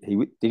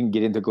 He didn't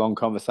get into long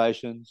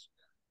conversations,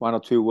 1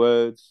 or 2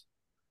 words,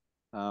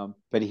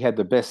 but he had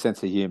the best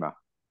sense of humour.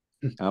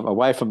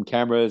 Away from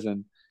cameras,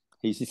 and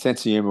his sense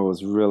of humour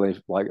was really,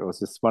 like, it was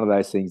just one of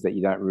those things that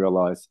you don't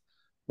realise.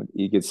 When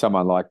you get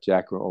someone like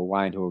Jack or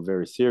Wayne who are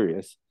very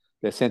serious,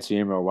 their sense of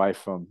humour away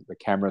from the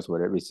cameras,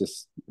 whatever, is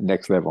just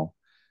next level.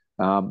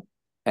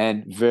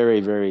 And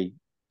very, very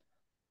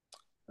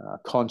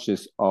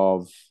conscious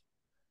of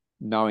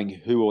knowing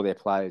who all their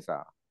players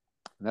are.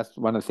 And that's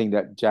one of the things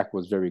that Jack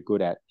was very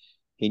good at.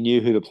 He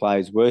knew who the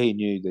players were. He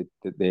knew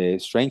that their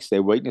strengths,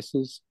 their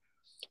weaknesses,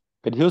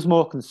 but he was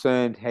more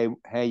concerned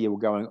how you were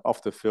going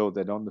off the field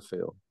than on the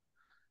field,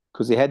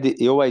 because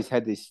he always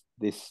had this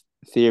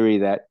theory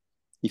that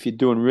if you're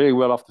doing really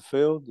well off the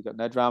field, you've got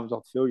no dramas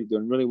off the field, you're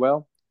doing really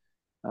well,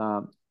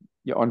 um,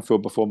 your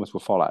on-field performance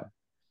will follow.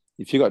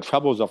 If you've got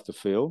troubles off the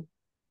field,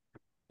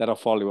 that'll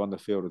follow you on the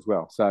field as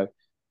well. So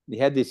he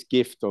had this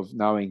gift of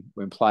knowing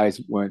when players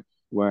weren't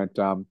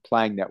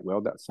playing that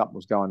well, that something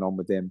was going on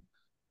with them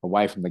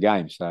away from the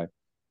game. So,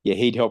 yeah,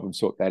 he'd help them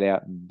sort that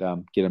out and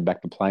get them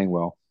back to playing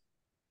well.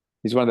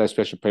 He's one of those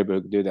special people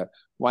who can do that.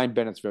 Wayne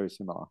Bennett's very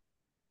similar.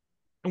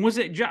 And was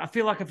it Jack? I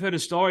feel like I've heard a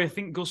story. I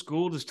think Gus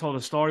Gould has told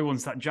a story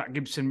once that Jack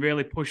Gibson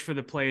really pushed for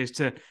the players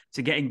to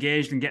get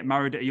engaged and get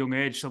married at a young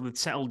age, so they'd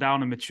settle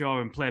down and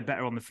mature and play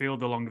better on the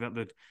field the longer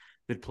that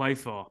they'd play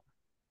for.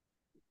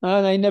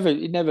 No, he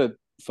never.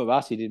 For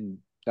us, he didn't.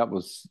 That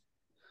was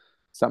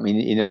something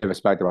he never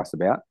spoke to us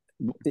about.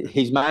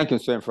 His main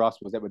concern for us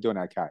was that we're doing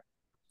okay.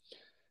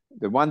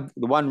 The one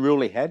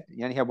rule he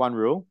only had one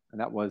rule,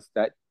 and that was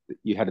that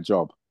you had a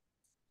job.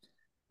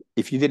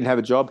 If you didn't have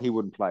a job, he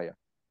wouldn't play you.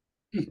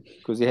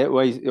 Because he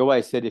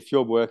always said, if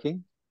you're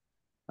working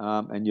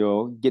and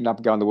you're getting up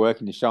and going to work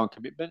and you're showing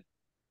commitment,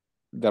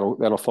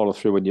 that'll follow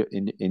through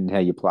in how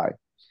you play.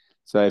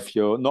 So if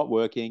you're not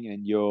working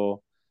and you're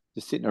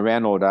just sitting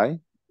around all day,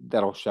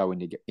 that'll show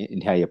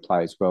in how you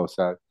play as well.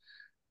 So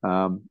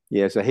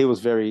so he was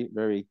very,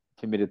 very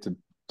committed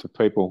to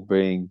people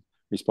being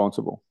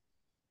responsible.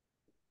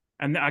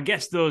 And I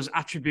guess those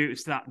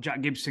attributes that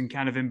Jack Gibson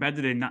kind of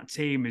embedded in that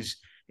team is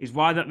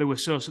why that they were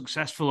so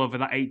successful over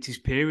that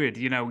 80s period.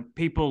 You know,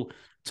 people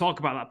talk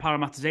about that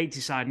Parramatta's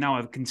 80s side now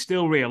and can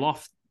still reel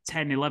off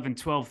 10, 11,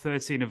 12,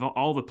 13 of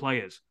all the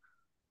players.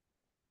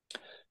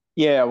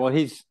 Yeah, well,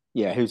 he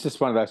was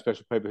just one of those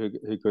special people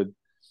who could,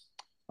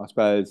 I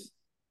suppose,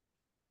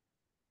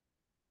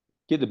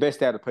 get the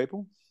best out of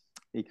people.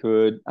 He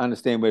could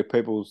understand where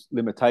people's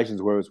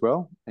limitations were as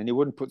well. And he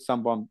wouldn't put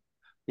someone,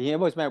 he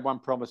always made one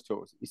promise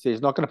to us. He said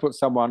he's not going to put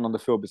someone on the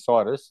field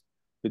beside us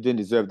who didn't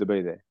deserve to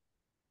be there.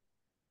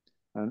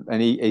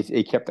 And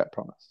he kept that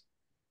promise.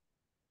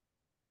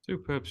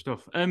 Superb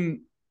stuff.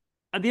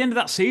 At the end of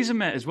that season,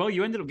 mate, as well,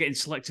 you ended up getting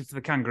selected for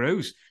the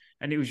Kangaroos,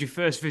 and it was your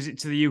first visit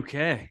to the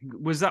UK.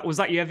 Was that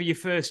ever your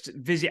first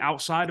visit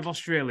outside of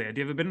Australia? Had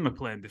you ever been on a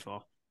plane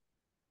before?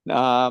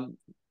 Well,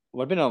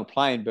 I've been on a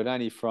plane, but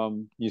only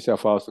from New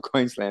South Wales to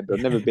Queensland. But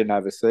I've never been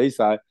overseas,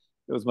 so it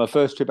was my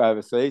first trip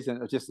overseas, and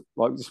it was just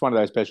one of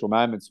those special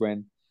moments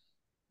when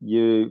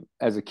you,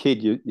 as a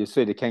kid, you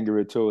see the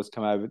kangaroo tours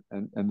come over,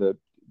 and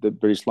the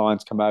British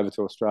Lions come over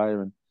to Australia,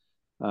 and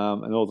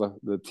all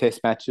the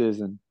test matches,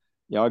 and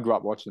I grew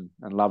up watching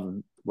and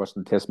loving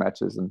watching the test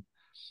matches, and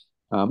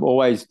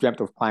always dreamt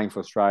of playing for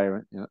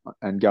Australia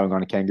and going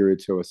on a kangaroo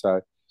tour.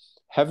 So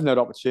having that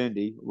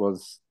opportunity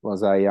was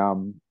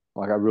a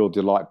real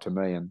delight to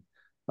me, and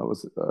it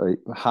was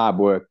hard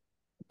work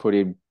put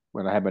in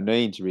when I had my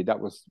knee injury. That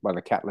was one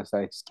of the catalysts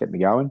that kept me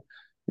going,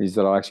 is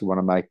that I actually want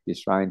to make the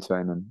Australian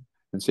team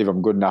and see if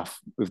I'm good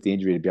enough with the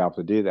injury to be able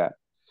to do that.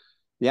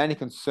 The only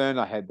concern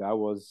I had, though,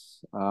 was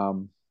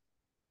my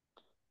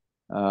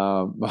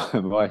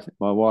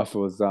wife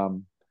was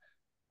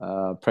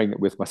pregnant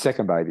with my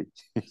second baby,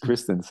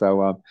 Kristen.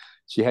 So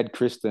she had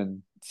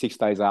Kristen 6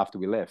 days after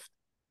we left.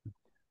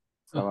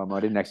 So I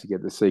didn't actually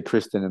get to see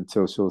Kristen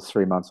until she was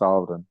 3 months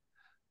old. And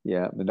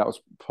that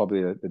was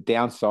probably the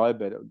downside.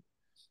 But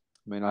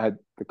I had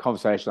the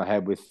conversation I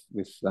had with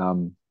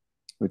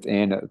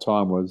Anne at the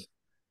time was,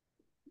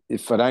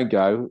 if I don't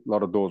go, a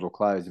lot of doors will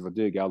close. If I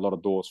do go, a lot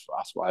of doors for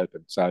us will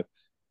open. So,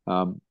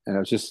 and it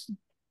was just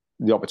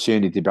the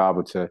opportunity to be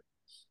able to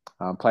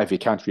play for your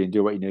country and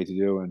do what you need to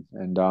do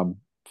and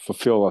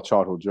fulfill a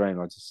childhood dream.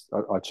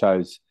 I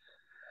chose,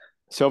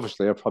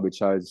 selfishly, I probably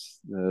chose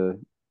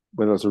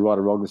whether it was a right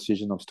or wrong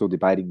decision. I'm still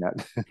debating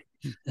that.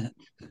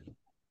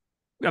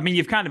 I mean,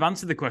 you've kind of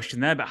answered the question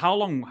there, but how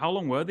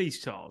long were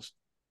these tours?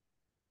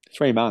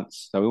 3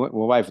 months. So we were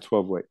away for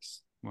 12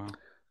 weeks. Wow.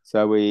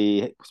 So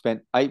we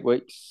spent 8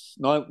 weeks,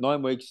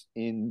 9 weeks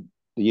in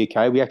the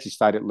UK. We actually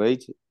stayed at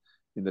Leeds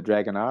in the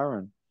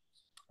Dragonara,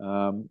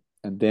 and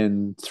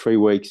then 3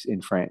 weeks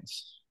in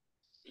France.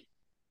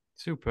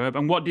 Superb.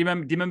 And what do you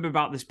remember? Do you remember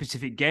about the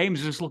specific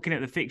games? Just looking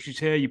at the fixtures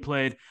here, you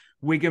played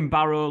Wigan,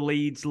 Barrow,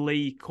 Leeds,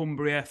 Leigh,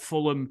 Cumbria,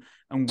 Fulham,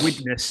 and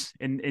Widnes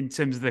in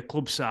terms of the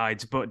club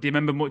sides. But do you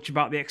remember much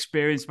about the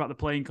experience, about the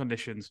playing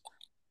conditions?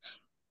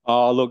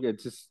 Oh, look,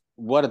 it's just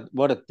what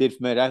it did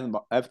for me. It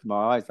opened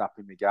my eyes up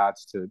in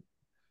regards to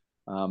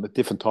a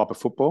different type of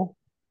football.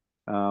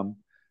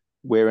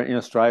 Where in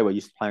Australia, we're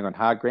used to playing on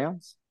hard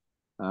grounds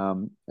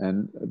and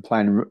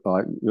playing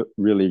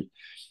really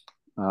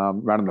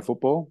running the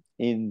football.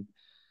 In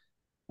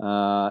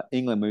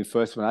England, when we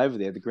first went over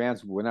there, the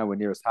grounds were nowhere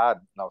near as hard.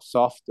 They were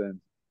soft,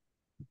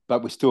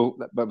 but we still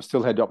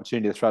had the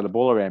opportunity to throw the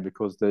ball around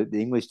because the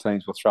English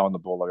teams were throwing the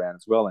ball around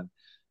as well. And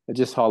it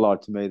just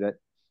highlighted to me that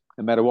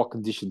no matter what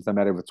conditions, no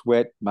matter if it's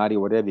wet, muddy, or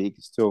whatever, you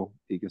can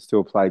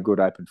still play good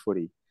open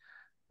footy.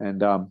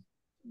 And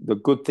the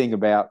good thing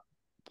about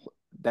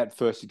that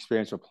first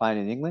experience of playing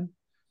in England,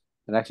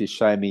 it actually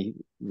showed me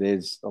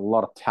there's a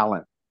lot of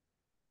talent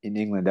in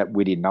England that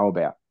we didn't know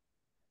about.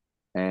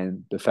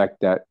 And the fact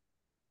that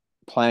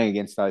playing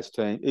against those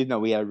teams, even though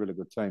we had a really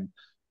good team,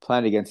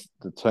 playing against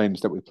the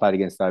teams that we played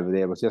against over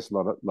there was just a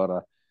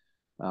lot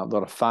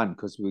of fun,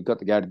 because we got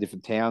to go to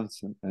different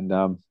towns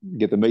and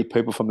get to meet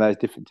people from those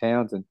different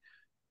towns,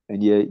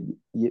 and you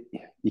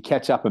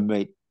catch up and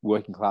meet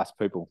working class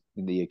people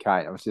in the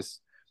UK. It was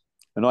just,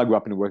 and I grew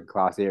up in a working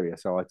class area,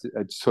 so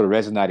it sort of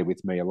resonated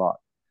with me a lot.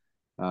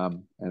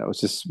 And it was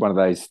just one of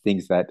those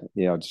things that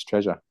I just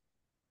treasure.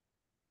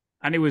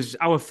 And it was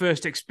our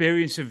first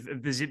experience of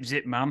the Zip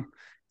Zip Man.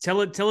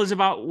 Tell us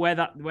about where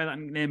that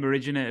name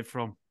originated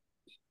from.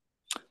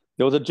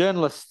 There was a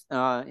journalist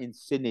in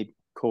Sydney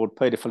called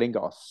Peter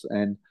Flingos,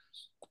 and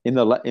in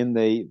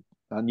the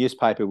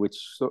newspaper,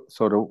 which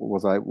sort of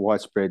was a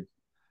widespread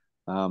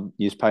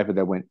newspaper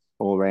that went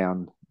all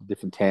around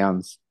different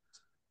towns,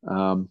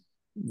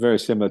 very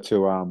similar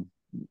to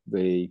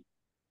the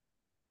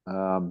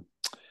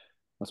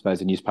I suppose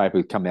the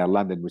newspaper coming out of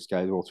London, which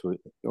goes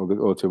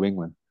all through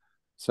England.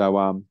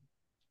 So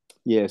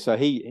so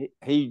he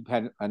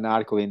had an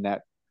article in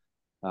that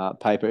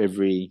paper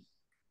every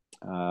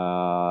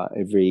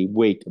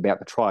week about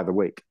the try of the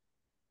week.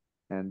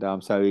 And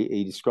so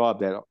he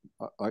described that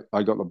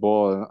I got the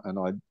ball and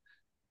I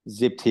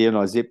zipped here and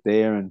I zipped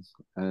there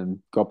and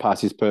got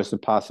past this person,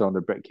 passed it on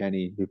to Brett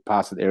Kenny, who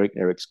passed it to Eric.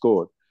 Eric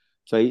scored.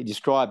 So he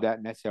described that,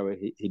 and that's how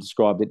he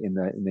described it in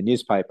the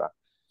newspaper.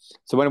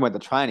 So when I went to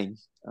training,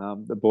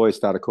 the boys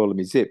started calling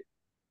me Zip,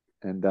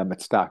 and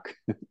it stuck.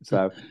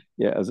 So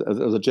yeah, as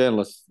a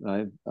journalist,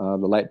 the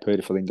late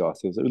Peter Flingos,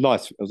 it was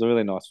nice. It was a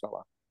really nice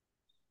fella.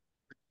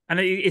 And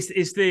I guess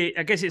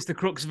it's the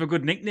crux of a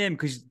good nickname,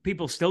 because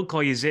people still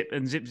call you Zip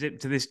and Zip Zip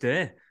to this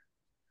day.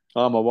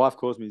 Oh, my wife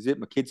calls me Zip.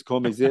 My kids call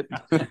me Zip.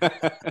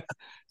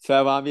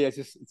 So yeah,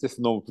 it's just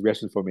a normal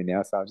progression for me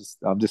now. So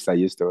I'm just so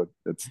used to it.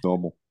 It's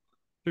normal.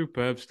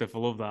 Superb stuff. I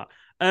love that.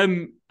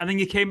 And then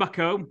you came back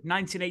home,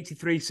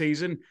 1983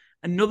 season,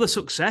 another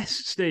success,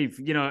 Steve.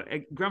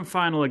 A grand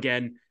final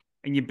again,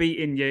 and you're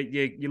beating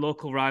your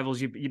local rivals,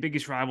 your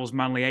biggest rivals,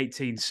 Manly,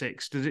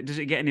 18-6. Does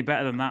it get any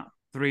better than that?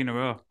 3 in a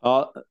row.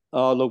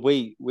 Look,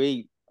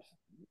 we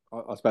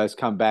I suppose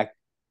come back,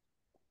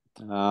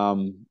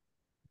 and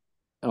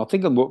I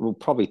think we're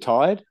probably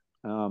tired.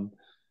 And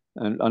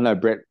I know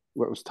Brett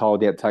was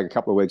told he had to take a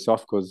couple of weeks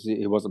off because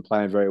he wasn't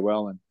playing very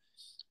well, and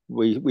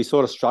we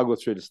sort of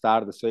struggled through the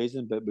start of the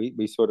season, but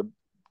we sort of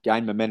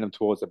gained momentum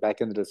towards the back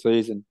end of the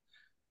season,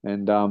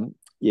 and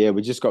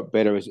we just got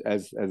better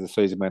as the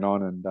season went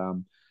on,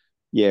 and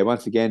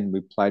once again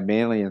we played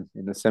Manly in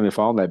the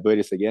semi-final. They beat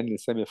us again in the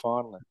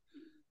semi-final,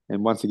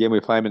 and once again we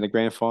played them in the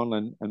grand final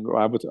and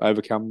were able to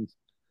overcome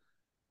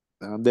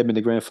them in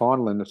the grand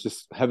final. And it's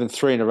just having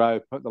 3 in a row,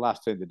 the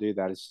last team to do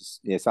that is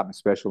just something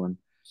special.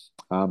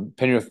 And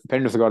Penrith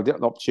have got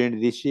an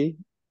opportunity this year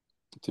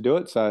to do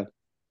it, so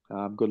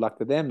good luck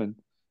to them. And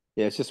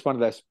it's just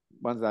one of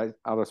those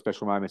other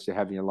special moments you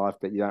have in your life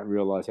that you don't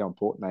realise how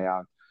important they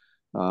are.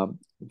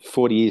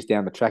 40 years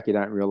down the track, you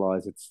don't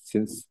realise it's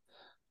since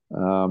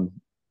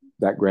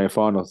that grand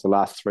final. It's the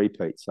last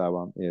three-peat.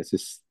 So it's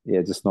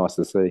just nice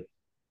to see.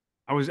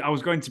 I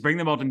was going to bring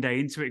the modern day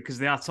into it because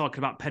they are talking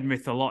about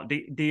Penrith a lot. Do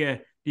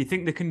you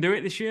think they can do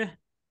it this year?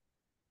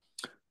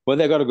 Well,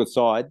 they've got a good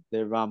side.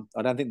 They're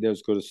I don't think they're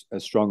as good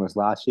as strong as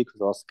last year because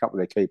they lost a couple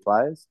of their key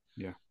players.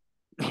 Yeah,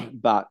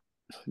 but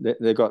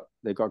they've got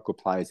good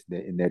players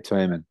in their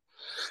team,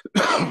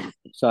 and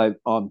so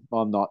I'm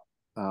not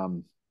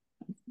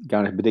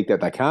going to predict that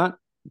they can't,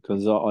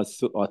 because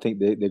I think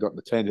they've got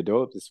the team to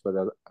do it. Just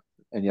whether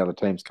any other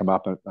teams come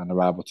up and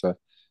are able to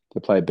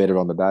play better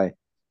on the day.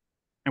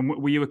 And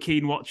were you a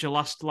keen watcher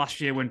last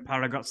year when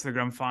Para got to the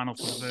grand final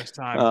for the first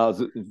time? Oh,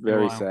 it was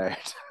very sad.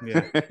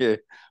 Yeah. Yeah.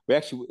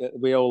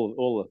 We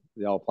all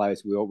the old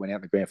players, we all went out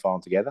in the grand final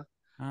together.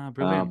 Ah,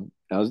 brilliant.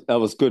 That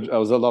was good. It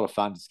was a lot of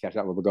fun to catch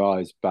up with the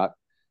guys, but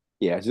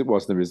it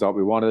wasn't the result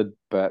we wanted.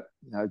 But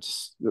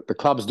just the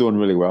club's doing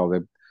really well.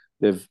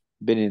 They've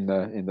been in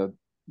the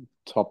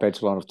top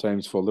echelon of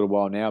teams for a little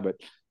while now, but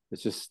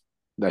it's just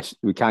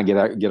we can't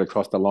get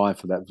across the line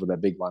for that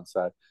big one.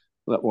 So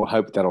we'll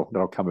hope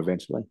that'll come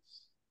eventually.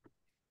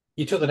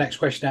 You took the next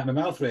question out of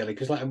my mouth, really,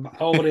 because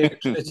over here at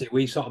Trinity,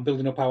 we sort of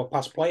building up our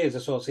past players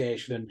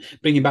association and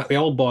bringing back the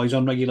old boys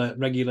on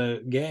regular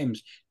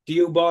games. Do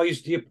you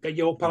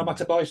your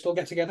Parramatta boys still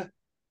get together?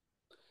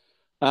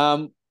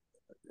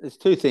 There's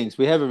two things.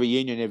 We have a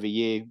reunion every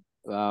year,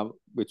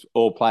 which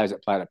all players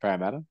that played at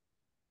Parramatta.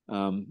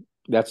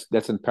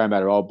 That's in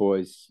Parramatta Old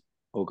Boys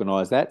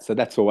organise that, so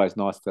that's always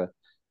nice to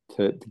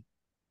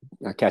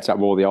catch up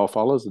with all the old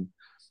fellas and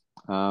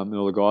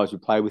all the guys you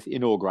play with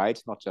in all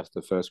grades, not just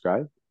the first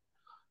grade.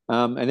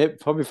 And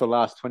probably for the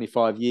last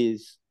 25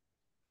 years,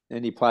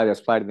 any player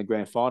that's played in the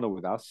grand final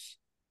with us,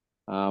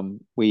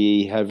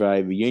 we have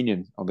a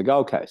reunion on the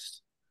Gold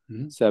Coast.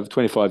 Mm-hmm. So for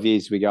 25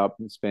 years, we go up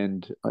and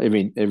spend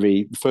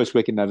every first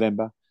week in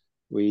November.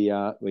 We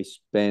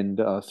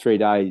spend 3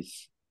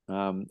 days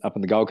up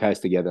on the Gold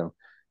Coast together.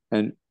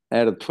 And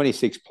out of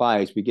 26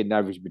 players, we get an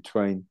average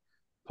between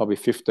probably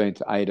 15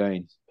 to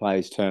 18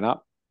 players turn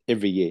up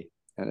every year.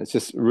 And it's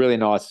just really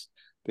nice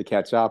to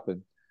catch up.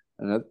 And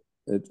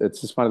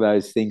it's just one of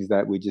those things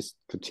that we just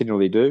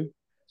continually do.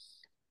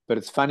 But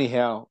it's funny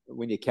how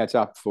when you catch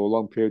up for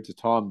long periods of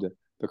time,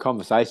 the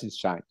conversations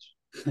change.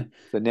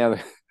 So now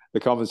the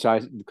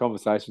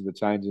conversations are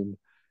changing.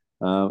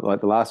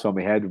 Like the last one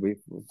we had,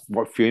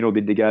 what funeral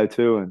did you go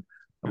to, and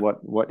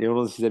what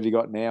illnesses have you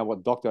got now?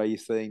 What doctor are you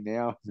seeing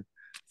now?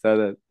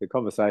 So the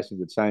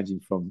conversations are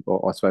changing from,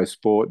 I suppose,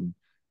 sport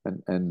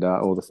and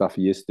all the stuff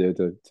you used to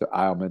do to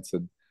ailments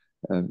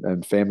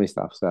and family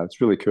stuff. So it's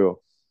really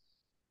cool.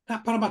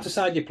 That Parramatta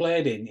side you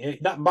played in,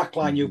 that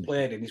backline you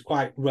played in is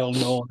quite well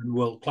known and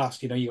world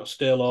class. You know, you got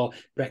Sturlaw,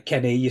 Brett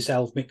Kenny,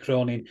 yourself, Mick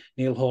Cronin,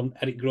 Neil Hunt,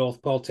 Eric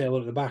Groth, Paul Taylor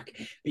at the back.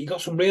 But you got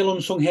some real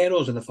unsung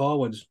heroes in the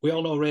forwards. We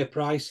all know Ray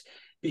Price,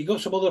 but you got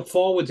some other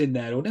forwards in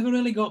there who never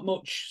really got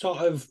much sort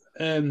of.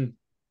 They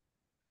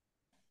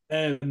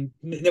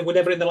were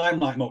never in the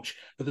limelight much,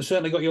 but they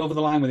certainly got you over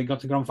the line when they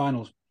got to grand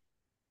finals.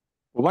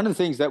 Well, one of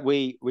the things that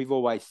we've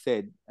always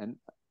said and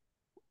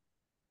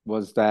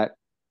was that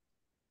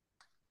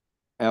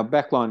our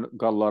backline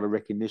got a lot of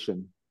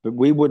recognition, but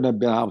we wouldn't have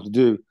been able to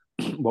do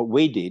what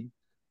we did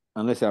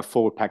unless our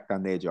forward pack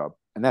done their job.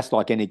 And that's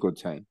like any good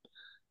team.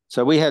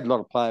 So we had a lot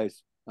of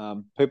players,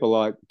 people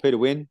like Peter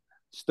Wynn,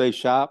 Steve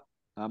Sharp,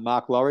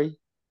 Mark Laurie,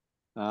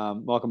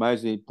 Michael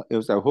Mosley, it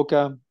was our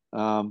hooker,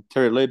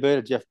 Terry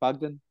Lieberter, Jeff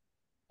Bugden,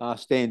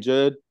 Stan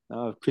Jerd,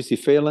 Chrissy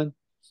Phelan.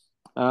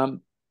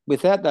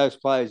 Without those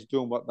players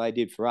doing what they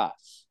did for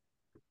us,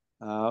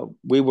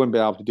 we wouldn't be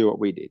able to do what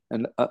we did.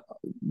 And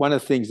one of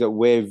the things that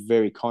we're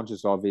very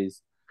conscious of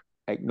is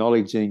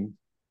acknowledging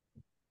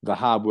the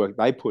hard work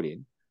they put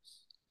in.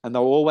 And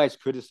they're always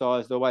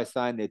criticised, they're always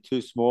saying they're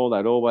too small.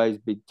 They'd always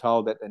be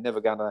told that they're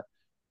never going to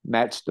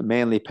match the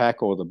Manly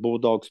pack or the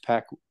Bulldogs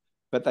pack,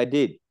 but they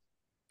did.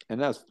 And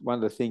that's one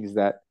of the things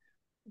that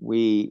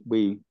we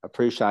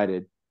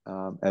appreciated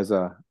as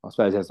a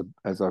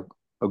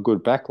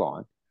good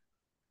backline,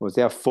 was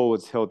our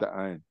forwards held their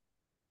own.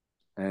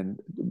 And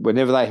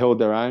whenever they held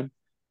their own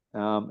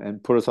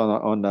and put us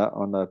on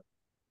the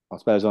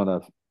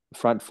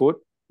front foot,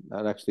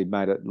 that actually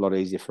made it a lot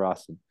easier for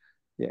us. And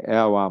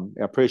yeah, our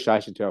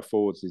appreciation to our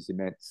forwards is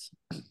immense.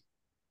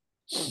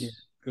 Yeah,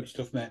 good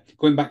stuff, mate.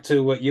 Going back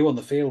to you on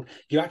the field,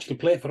 you actually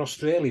played for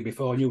Australia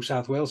before New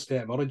South Wales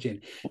State of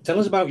Origin. Tell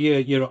us about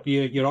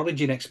your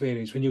Origin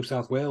experience with New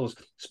South Wales,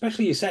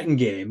 especially your second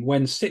game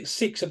when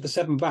six of the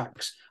 7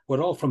 backs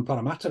were all from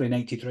Parramatta in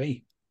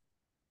 '83.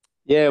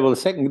 Yeah, well,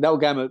 that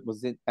game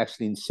was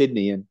actually in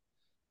Sydney,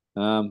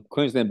 and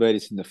Queensland beat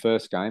us in the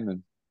first game,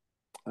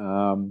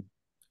 and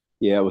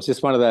yeah, it was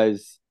just one of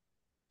those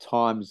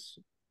times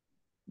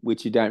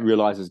which you don't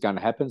realise is going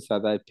to happen. So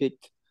they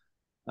picked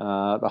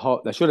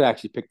They should have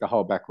actually picked the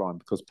whole back line,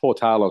 because Paul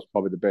Taylor was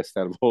probably the best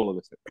out of all of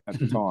us at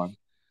the time,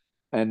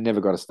 and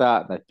never got a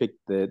start. They picked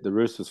the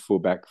Roosters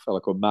fullback, a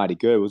fella called Marty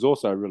Gurr, who was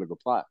also a really good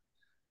player.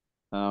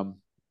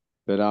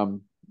 But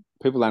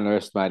people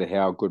underestimated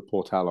how good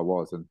Paul Taylor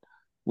was, and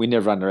we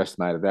never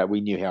underestimated that.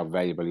 We knew how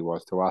valuable he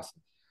was to us.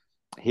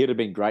 He would have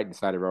been great in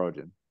State of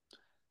Origin.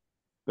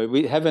 But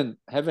we having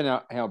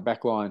our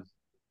back line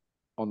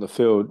on the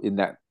field in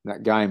that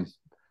game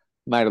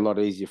made it a lot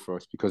easier for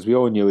us, because we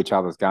all knew each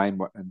other's game,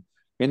 and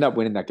we ended up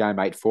winning that game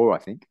 8-4, I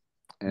think.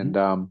 And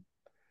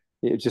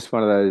it was just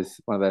one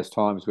of those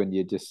times when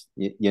you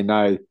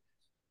know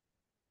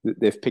that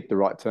they've picked the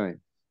right team,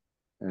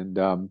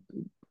 and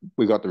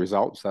we got the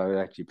result, so it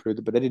actually proved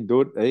it. But they didn't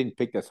do it. They didn't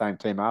pick the same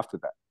team after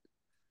that.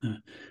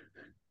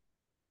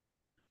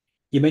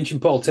 You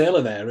mentioned Paul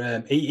Taylor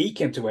there. He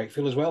came to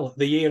Wakefield as well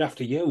the year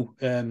after you.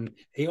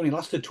 He only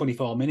lasted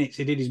 24 minutes.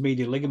 He did his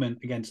medial ligament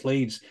against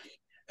Leeds,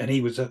 and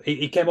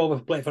he came over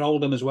to play for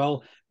Oldham as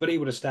well. But he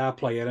was a star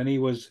player, and he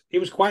was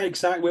quite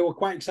excited. We were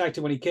quite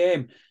excited when he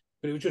came,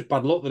 but it was just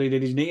bad luck that he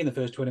did his knee in the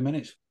first 20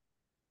 minutes.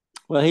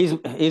 Well, he's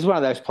one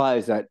of those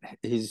players that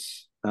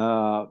he's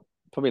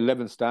probably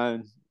 11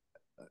 stone,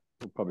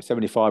 probably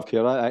 75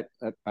 kilo,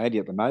 80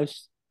 at the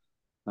most,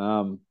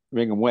 ring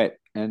and wet,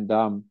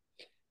 and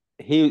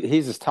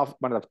he's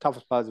one of the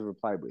toughest players I've ever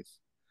played with.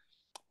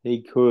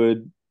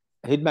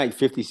 He'd make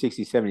 50,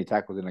 60, 70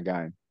 tackles in a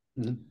game.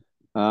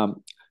 Mm-hmm.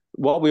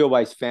 What we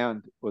always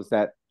found was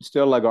that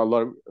Sterlo got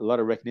a lot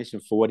of recognition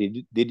for what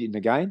he did in the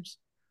games.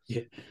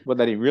 Yeah. What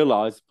they didn't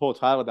realise, Paul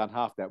Taylor done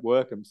half that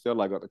work, and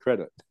Sterlo got the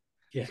credit.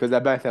 Yeah. Because they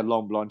both had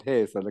long blonde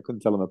hair, so they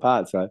couldn't tell them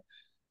apart. So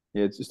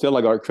yeah,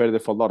 Sterlo got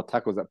credited for a lot of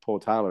tackles that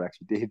Paul Taylor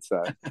actually did.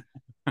 So,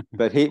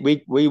 but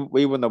we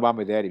wouldn't have won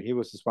without him. He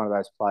was just one of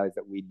those players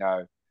that we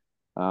know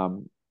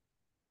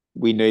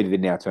we needed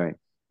in our team.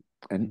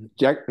 And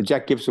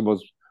Jack Gibson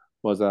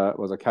was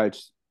a coach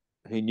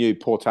who knew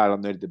Paul Taylor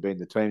needed to be in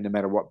the team no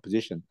matter what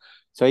position.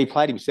 So he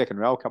played him second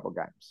row a couple of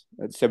games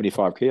at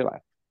 75 kilo.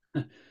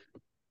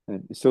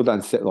 And still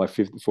done like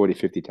 40,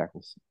 50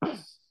 tackles.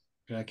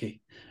 Okay.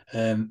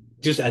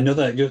 Just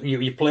another,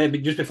 you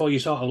played just before you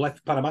sort of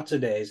left Parramatta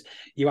days.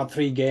 You had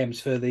 3 games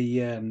for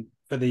the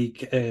for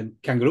the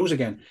Kangaroos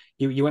again.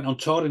 You went on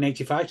tour in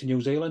 '85 to New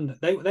Zealand.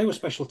 They were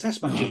special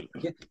test matches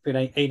in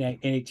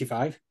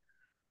 '85.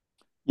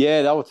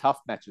 Yeah, they were tough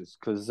matches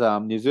because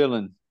New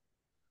Zealand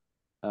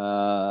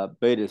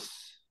beat us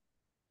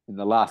in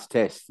the last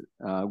test.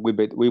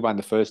 We won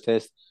the first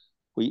test.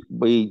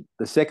 The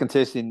second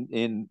test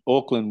in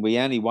Auckland, we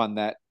only won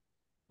that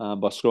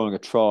by scoring a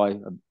try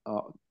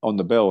on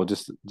the bell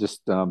just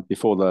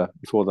before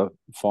the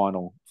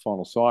final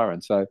siren.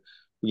 So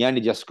we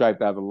only just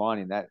scraped over the line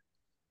in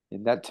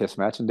that test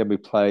match, and then we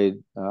played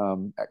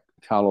at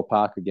Carlaw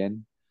Park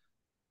again.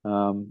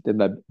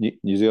 Then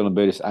New Zealand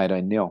beat us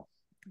 18-0.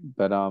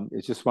 But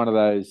it's just one of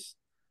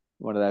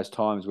those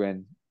times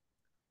when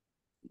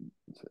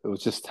it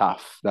was just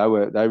tough. They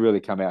really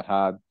come out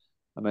hard.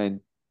 I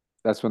mean,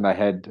 that's when they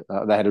had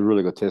a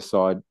really good test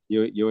side.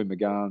 Ewan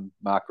McGowan,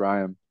 Mark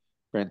Graham,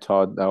 Brent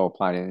Todd, they were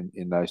playing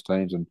in those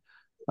teams, and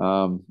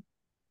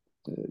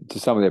to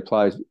some of their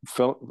players,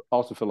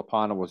 also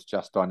Filipano was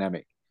just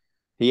dynamic.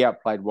 He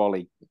outplayed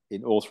Wally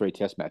in all three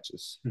test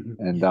matches,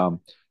 and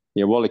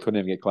Wally couldn't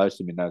even get close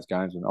to him in those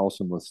games. And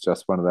Olsen was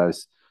just one of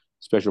those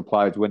special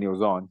players. When he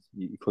was on,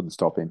 you couldn't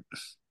stop him.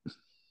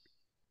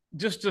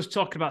 Just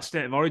talking about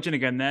State of Origin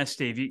again there,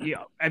 Steve.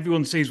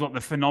 Everyone sees what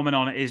the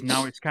phenomenon it is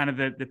now. It's kind of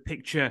the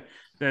picture,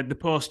 the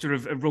poster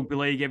of Rugby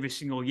League every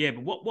single year.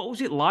 But what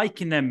was it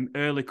like in them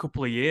early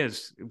couple of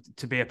years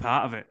to be a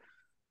part of it?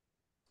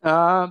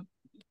 I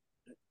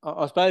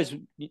suppose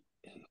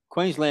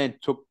Queensland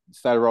took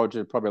State of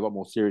Origin probably a lot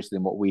more seriously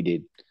than what we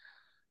did.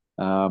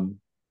 We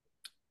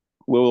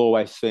were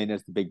always seen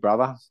as the big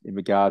brother in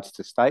regards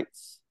to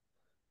states,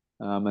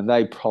 and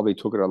they probably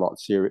took it a lot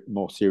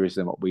more serious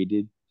than what we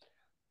did.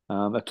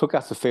 It took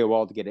us a fair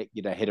while to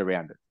get our head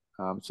around it.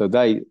 So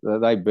they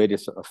beat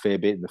us a fair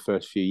bit in the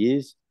first few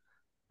years,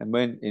 and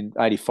when in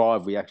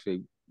 '85 we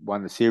actually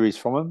won the series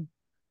from them.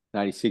 In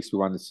 '86 we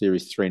won the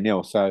series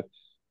 3-0. So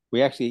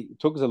it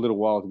took us a little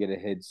while to get our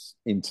heads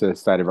into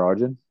State of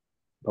Origin,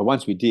 but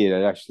once we did,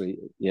 it actually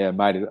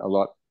made it a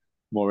lot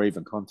more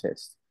even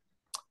contest.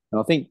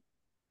 And I think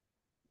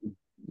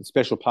the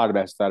special part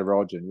about State of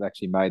Origin is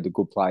actually made the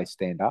good players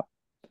stand up.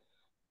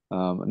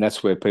 And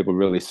that's where people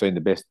really seen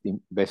the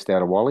best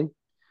out of Wally.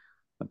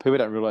 And people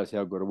don't realise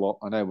how good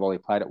I know Wally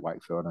played at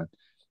Wakefield, and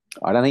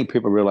I don't think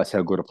people realise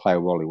how good a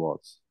player Wally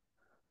was.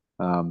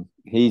 I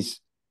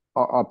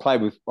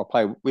played with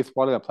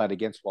Wally, I played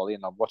against Wally,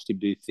 and I've watched him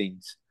do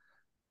things.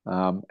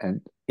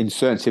 And in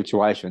certain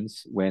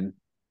situations, when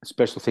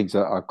special things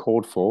are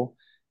called for,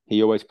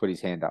 he always put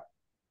his hand up.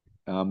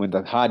 When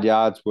the hard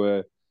yards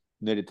were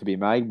needed to be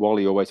made,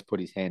 Wally always put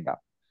his hand up.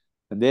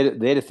 And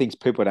they're the things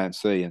people don't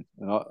see. And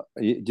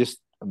it just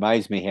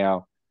amazed me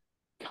how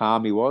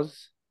calm he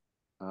was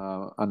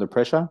under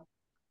pressure.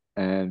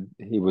 And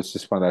he was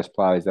just one of those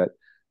players that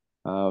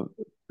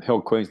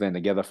held Queensland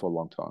together for a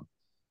long time.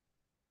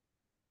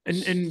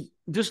 And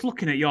just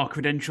looking at your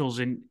credentials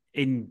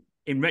in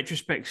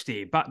retrospect,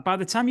 Steve, by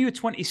the time you were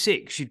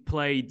 26,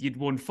 you'd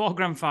won 4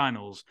 grand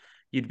finals,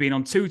 you'd been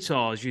on 2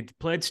 tours, you'd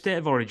played State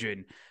of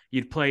Origin,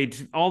 you'd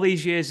played all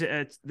these years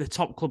at the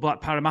top club like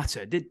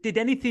Parramatta. Did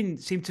anything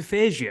seem to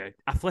faze you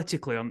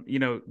athletically?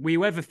 Were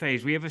you ever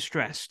fazed? Were you ever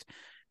stressed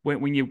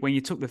when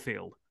you took the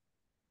field?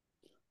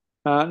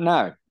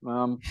 No,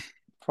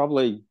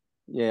 probably,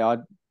 yeah.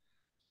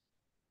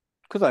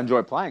 Because I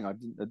enjoy playing,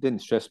 it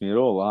didn't stress me at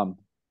all. I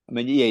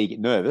mean, yeah, you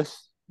get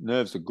nervous.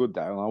 Nerves are good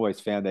though, and I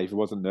always found that if I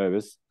wasn't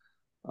nervous,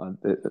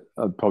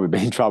 I'd probably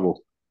be in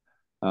trouble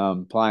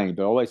playing.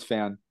 But I always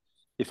found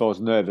if I was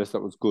nervous, that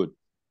was good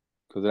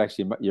because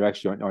you're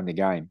actually on the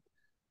game.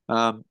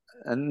 And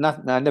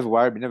nothing, no, never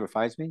worried me, never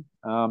fazed me.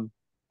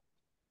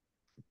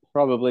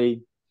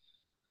 Probably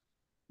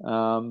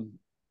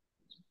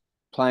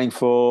playing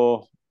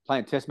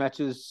test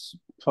matches.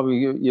 Probably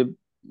you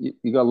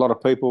got a lot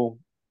of people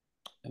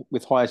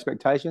with high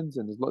expectations,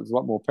 and there's a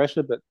lot more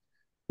pressure. But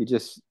you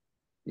just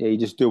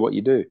do what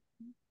you do.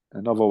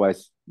 And I've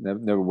always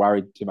never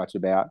worried too much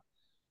about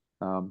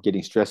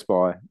getting stressed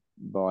by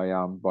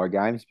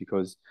games,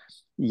 because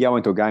you go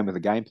into a game with a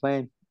game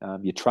plan,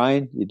 you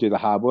train, you do the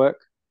hard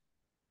work,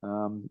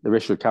 the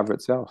rest should cover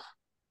itself.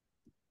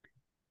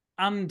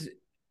 And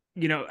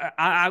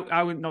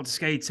I went, not to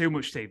scare you too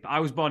much, Steve, but I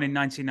was born in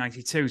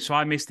 1992, so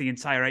I missed the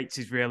entire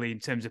 80s really in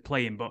terms of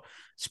playing. But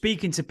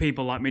speaking to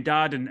people like my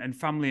dad and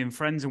family and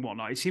friends and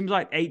whatnot, it seems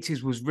like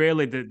 80s was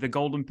really the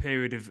golden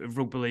period of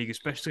rugby league,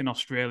 especially in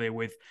Australia,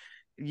 with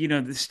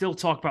they still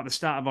talk about the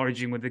start of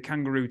Origin with the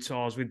Kangaroo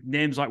tours, with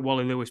names like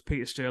Wally Lewis,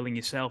 Peter Sterling,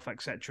 yourself,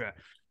 etc.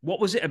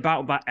 What was it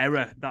about that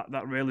era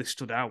that really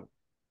stood out?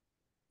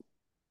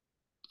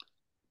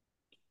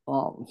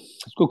 Oh,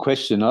 it's a good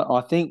question.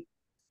 I think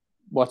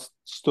what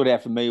stood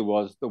out for me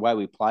was the way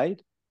we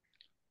played.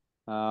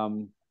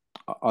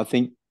 I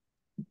think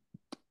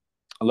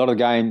a lot of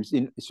games,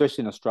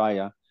 especially in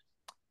Australia,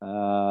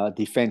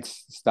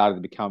 defence started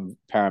to become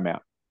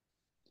paramount.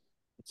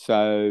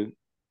 So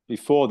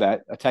before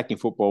that, attacking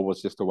football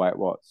was just the way it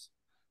was,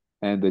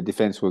 and the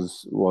defence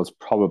was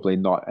probably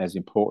not as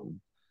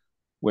important.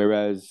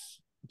 Whereas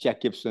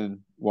Jack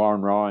Gibson,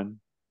 Warren Ryan,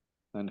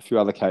 and a few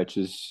other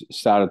coaches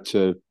started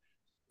to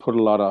put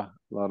a lot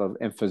of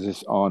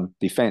emphasis on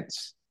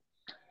defence.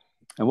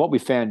 And what we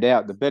found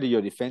out, the better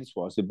your defence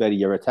was, the better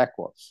your attack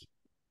was.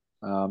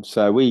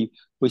 So we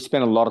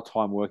spent a lot of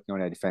time working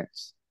on our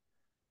defence.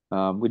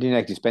 We didn't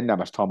actually spend that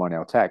much time on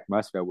our attack.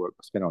 Most of our work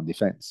was spent on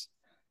defence.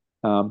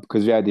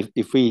 Because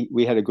if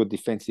we had a good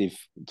defensive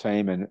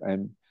team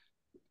and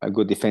a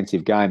good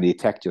defensive game, the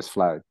attack just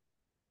flowed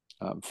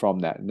from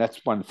that. And that's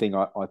one thing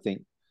I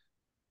think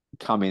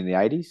come in the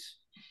 80s.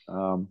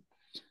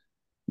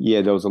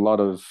 There was a lot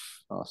of,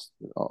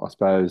 I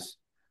suppose,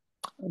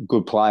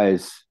 good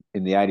players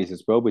in the 80s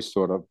as well, which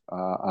sort of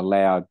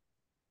allowed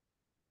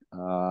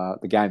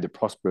the game to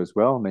prosper as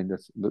well. I mean,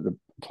 the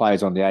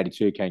players on the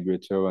 82 Kangaroo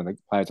Tour and the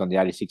players on the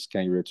 86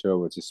 Kangaroo Tour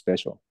was just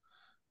special.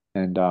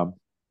 And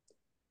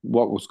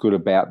what was good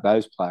about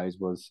those players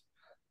was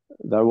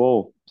they were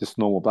all just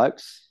normal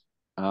blokes,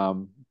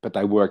 but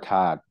they worked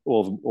hard.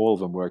 All of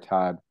them worked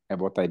hard at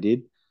what they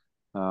did.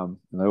 And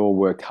they all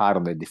worked hard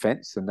on their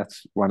defence, and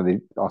that's one of the,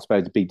 I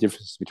suppose, the big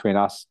differences between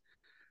us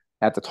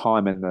at the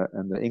time and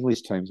the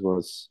English teams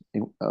was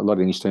a lot of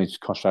English teams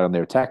concentrated on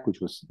their attack,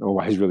 which was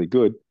always really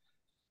good,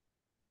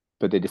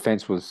 but their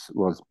defence was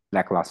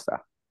lackluster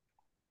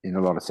in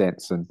a lot of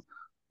sense.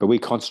 But we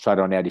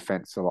concentrated on our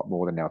defence a lot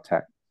more than our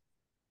attack.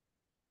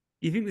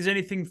 You think there's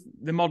anything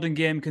the modern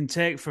game can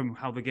take from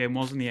how the game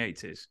was in the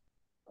 80s?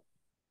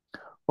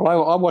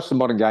 Well, I watch the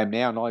modern game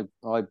now, and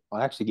I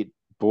actually get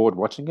bored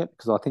watching it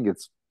because I think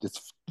it's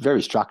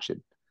very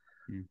structured,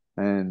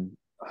 and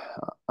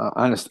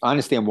I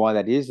understand why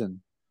that is, and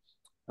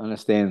I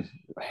understand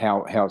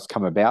how it's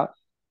come about.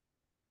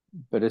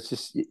 But it's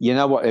just, you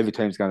know what every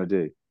team's going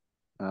to do.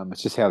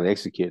 It's just how they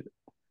execute it.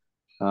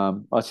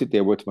 I sit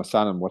there with my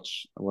son and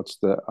watch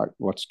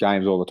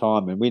games all the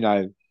time, and we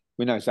know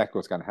exactly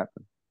what's going to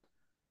happen.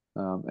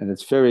 And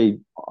it's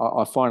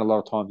I find a lot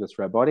of times it's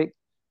robotic.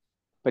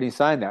 But in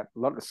saying that, a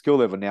lot of the skill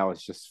level now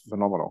is just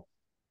phenomenal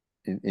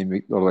in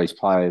a lot of these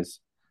players.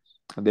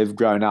 They've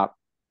grown up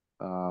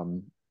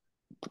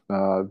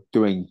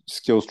doing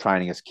skills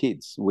training as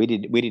kids. We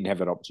didn't have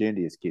that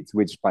opportunity as kids.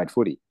 We just played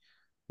footy.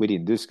 We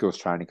didn't do skills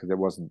training because it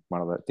wasn't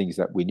one of the things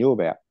that we knew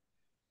about.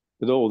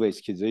 But all these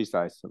kids these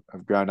days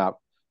have grown up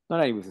not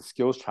only with the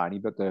skills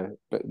training, but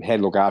how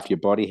to look after your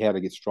body, how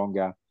to get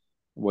stronger,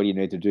 what do you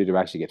need to do to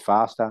actually get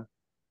faster.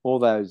 All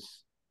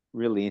those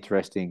really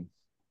interesting,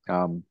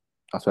 I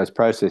suppose,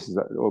 processes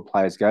that all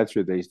players go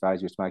through these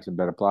days, which makes them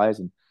better players.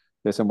 And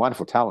there's some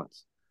wonderful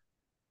talents.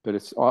 But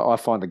I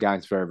find the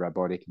game's very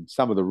robotic, and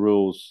some of the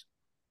rule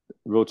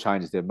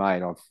changes they've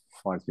made, I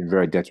find it's been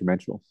very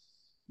detrimental.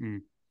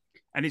 Mm.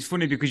 And it's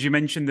funny because you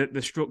mentioned that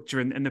the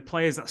structure and the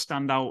players that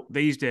stand out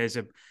these days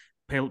are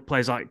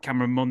players like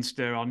Cameron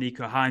Munster or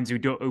Nico Hines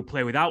who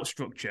play without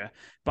structure.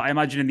 But I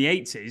imagine in the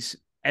 80s,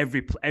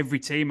 every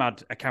team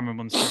had a Cameron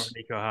Munster or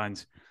Nico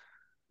Hines.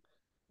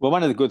 Well,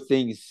 one of the good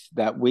things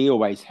that we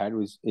always had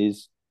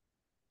is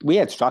we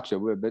had structure,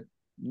 but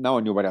no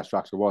one knew what our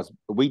structure was.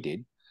 But we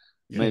did.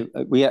 Yeah.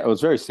 I mean, it was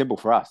very simple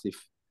for us.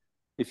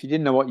 If you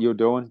didn't know what you were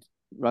doing,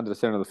 run to the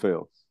centre of the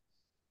field,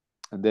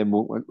 and then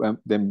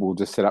we'll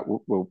just set up.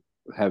 We'll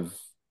have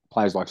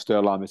players like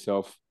Sterling,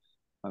 myself,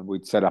 and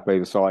we'd set up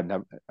either side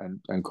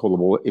and call the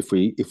ball if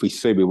we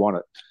see we want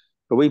it.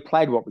 But we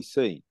played what we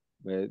see.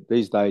 Where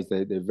these days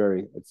they're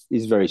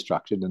very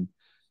structured,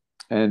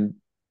 and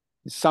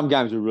some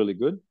games are really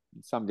good.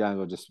 Some games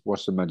I just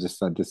watch them and just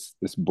think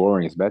this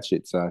boring as bad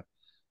shit. So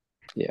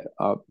yeah,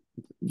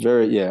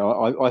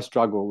 I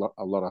struggle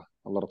a lot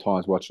of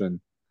times watching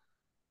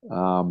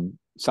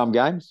some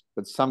games,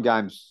 but some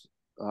games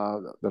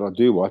that I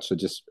do watch are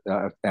just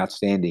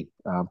outstanding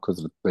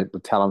because of the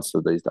talents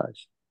of these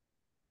days.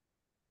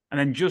 And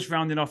then just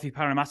rounding off your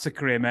Parramatta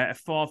career, mate, a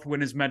fourth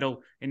winners'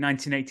 medal in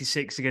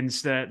 1986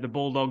 against the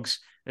Bulldogs.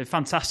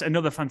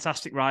 Another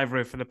fantastic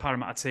rivalry for the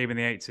Parramatta team in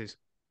the 80s.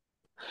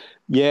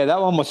 Yeah, that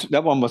one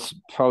was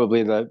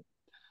probably the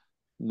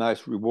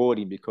most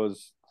rewarding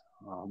because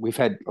we've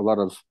had a lot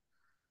of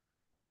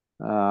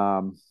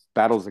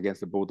battles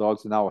against the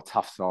Bulldogs, and they were a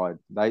tough side.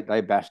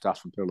 They bashed us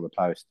from pillar to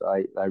post.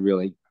 They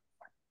really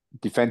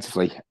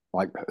defensively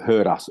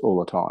hurt us all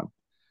the time.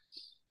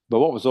 But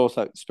what was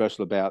also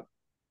special about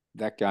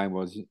that game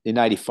was in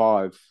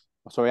 84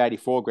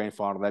 grand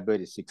final, they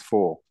beat us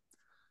 6-4.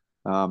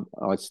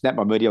 I snapped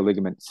my medial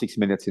ligament 6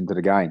 minutes into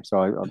the game, so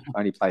I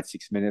only played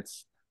 6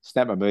 minutes.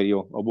 Snapped my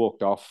medial. I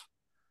walked off.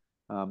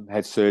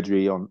 Had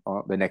surgery on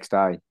the next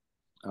day.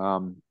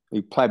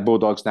 We played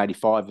Bulldogs in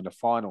 85 in the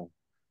final.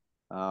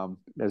 It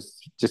was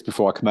just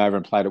before I come over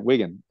and played at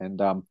Wigan,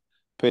 and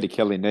Peter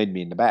Kelly kneed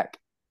me in the back,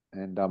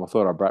 and I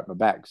thought I broke my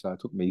back, so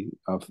it took me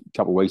a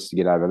couple of weeks to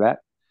get over that.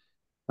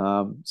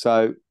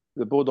 So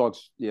the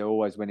Bulldogs,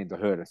 always went in to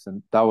hurt us,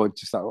 and they were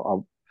just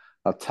a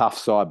tough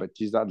side, but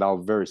geez, they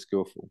were very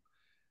skillful.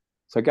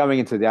 So going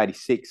into the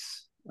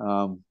 86,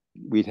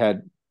 we'd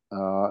had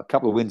a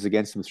couple of wins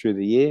against them through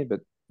the year, but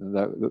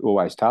they're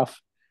always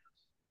tough.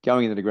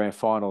 Going into the grand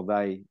final,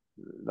 they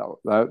were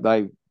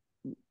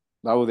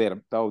there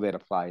to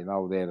play. They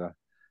were there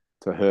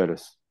to hurt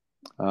us.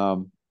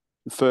 The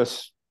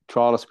first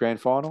trialist grand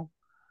final.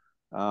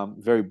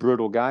 Very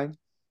brutal game.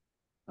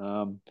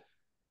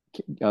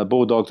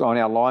 Bulldogs on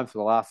our line for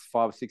the last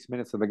 5 or 6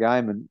 minutes of the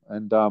game,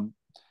 and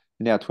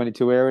in our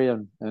 22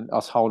 area, and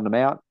us holding them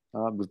out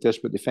with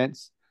desperate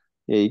defence.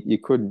 Yeah, you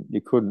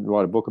couldn't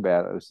write a book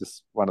about it. It was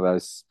just one of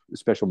those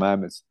special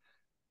moments.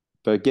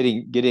 But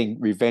getting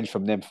revenge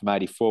from them from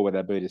 '84, where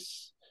they beat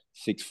us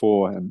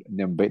 6-4 and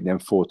then beating them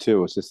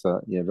 4-2, was just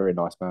a very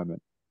nice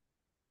moment.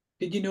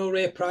 Did you know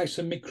Ray Price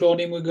and Mick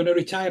Cronin were going to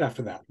retire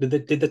after that?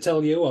 Did they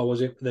tell you, or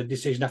was it the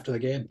decision after the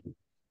game?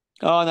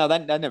 Oh no, they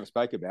never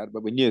spoke about it,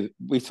 but we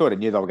sort of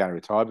knew they were going to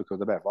retire because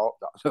they were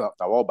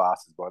old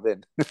bastards by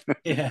then.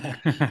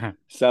 Yeah.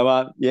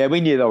 So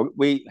we knew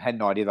we had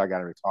no idea they were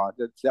going to retire.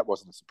 That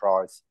wasn't a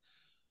surprise.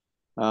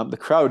 The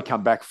Crow had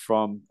come back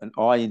from an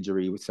eye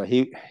injury, so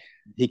he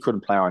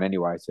couldn't play on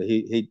anyway. So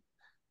he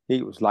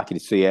was lucky to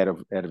see out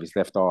of his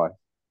left eye.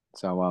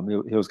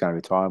 So he was going to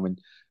retire. When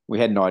we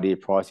had no idea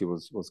Pricey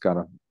was going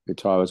to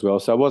retire as well,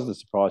 so it wasn't a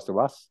surprise to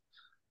us.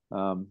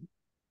 But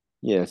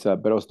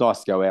it was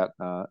nice to go out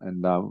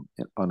and on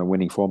a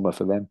winning formula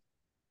for them.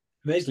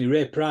 Amazingly,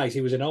 Ray Price,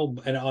 he was an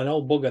old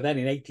bugger then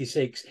in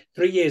 '86.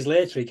 3 years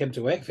later, he came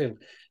to Wakefield.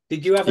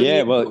 Did you have any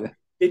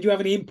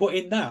input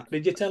in that?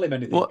 Did you tell him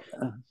anything?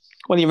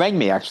 Well, he rang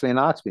me actually and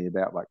asked me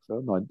about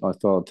Wakefield. I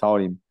thought I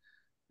told him,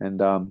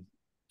 and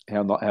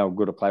how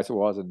good a place it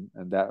was, and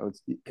that was,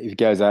 if he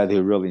goes over,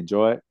 he'll really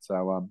enjoy it.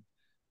 So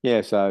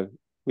so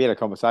we had a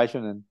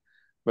conversation, and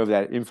whether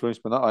that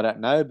influenced me or not, I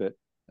don't know, but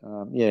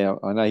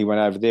I know he went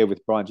over there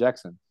with Brian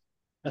Jackson.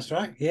 That's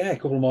right. Yeah, a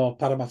couple more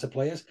Parramatta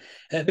players.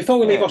 Before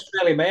we leave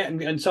Australia,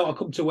 mate, and sort of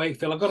come to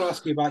Wakefield, I've got to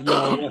ask you about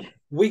your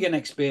Wigan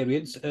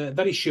experience.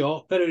 Very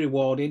short, very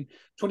rewarding.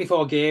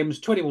 24 games,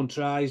 21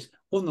 tries,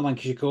 won the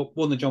Lancashire Cup,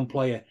 won the John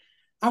Player.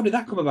 How did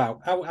that come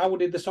about? How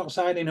did the sort of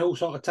signing? Who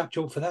sort of tapped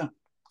you up for that?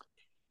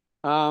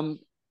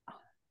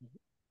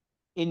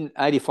 In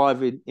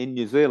 '85 in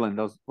New Zealand,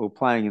 we were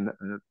playing in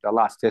the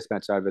last Test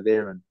match over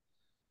there, and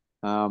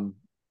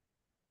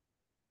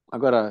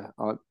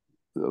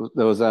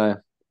there was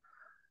a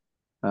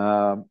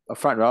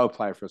front row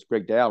player for us,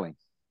 Greg Dowling,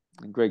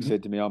 and Greg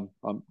said to me, "I'm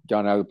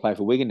going over to play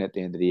for Wigan at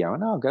the end of the year." I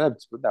went, "Oh, good,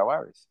 no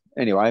worries."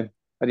 Anyway,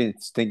 I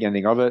didn't think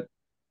anything of it.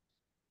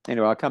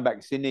 Anyway, I come back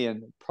to Sydney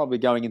and probably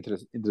going into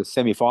the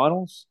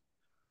semi-finals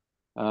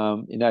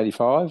in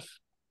 '85.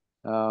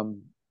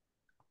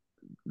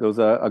 There was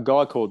a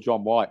guy called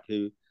John White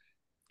who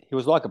he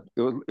was like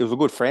he was a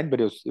good friend,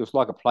 but it was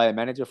like a player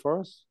manager for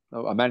us, and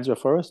he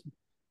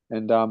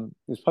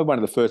was probably one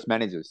of the first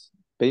managers.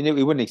 But he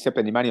wouldn't accept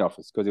any money off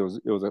us because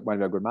he was one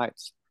of our good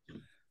mates.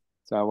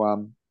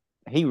 So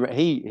he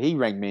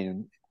rang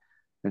me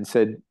and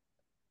said,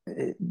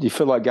 "Do you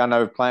feel like going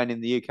over playing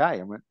in the UK?"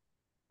 I went,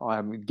 "I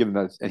haven't given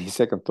those any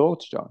second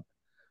thoughts, John,"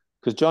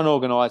 because John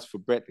organised for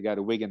Brett to go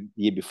to Wigan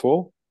the year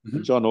before.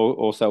 Mm-hmm. John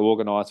also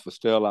organised for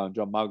Sterlo and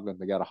John Muglen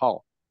to go to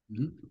Hull.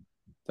 Mm-hmm.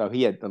 So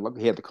he had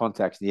the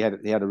contacts, and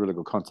he had a really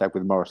good contact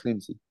with Maurice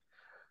Lindsay.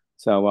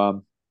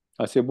 So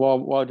I said,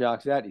 "Why did you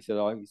ask that?" He said,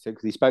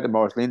 because he spoke to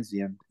Maurice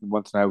Lindsay and he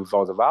wanted to know if I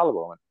was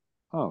available. I went,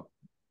 "Oh."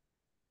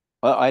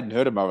 I hadn't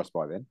heard of Maurice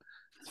by then.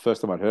 It's the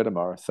first time I'd heard of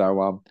Maurice.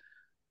 So I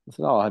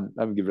said, "Oh, I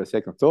haven't given it a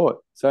second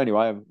thought." So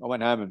anyway, I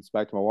went home and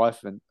spoke to my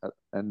wife, and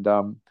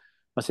I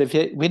said,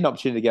 "If we had an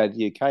opportunity to go to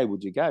the UK,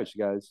 would you go?" She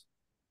goes,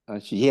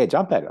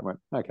 "Jump at it." I went,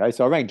 "Okay."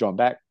 So I rang John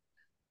back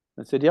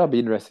and said, "Yeah, I'd be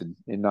interested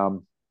in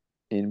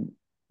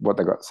what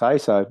they got to say."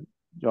 So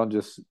John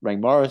just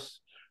rang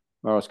Maurice.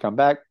 Maurice come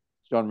back.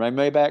 John rang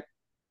me back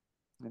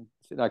and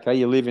said, "Okay,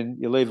 you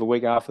leave a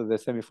week after the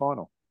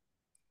semi-final,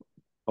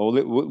 or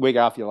a week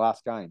after your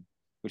last game,"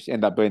 which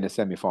ended up being the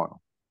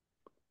semi-final.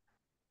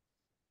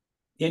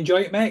 You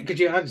enjoy it, mate? Because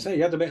you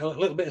had a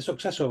little bit of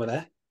success over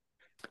there.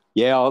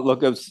 Yeah,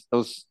 look, it was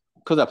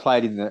because I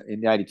played in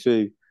the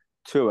 '82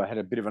 tour. I had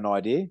a bit of an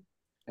idea,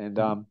 and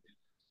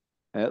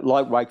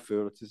like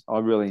Wakefield, I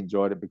really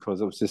enjoyed it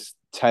because it was just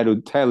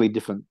totally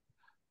different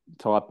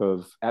type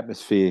of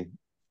atmosphere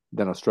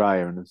than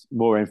Australia, and it's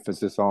more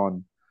emphasis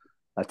on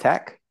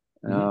attack.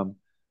 Alan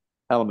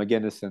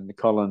McGuinness and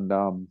Colin,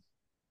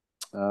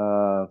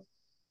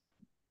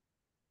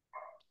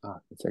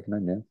 what's second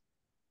name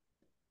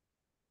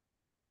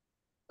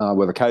now?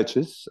 Were the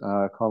coaches,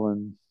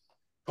 Colin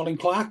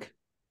Clark.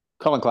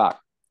 Colin Clark,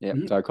 yeah.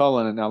 Mm-hmm. So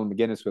Colin and Alan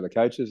McGuinness were the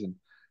coaches, and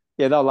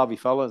yeah, they're lovely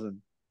fellas,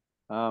 and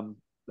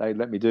they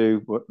let me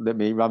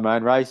run my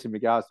own race in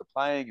regards to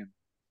playing, and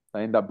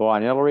they end up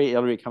buying Ellery.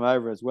 Ellery come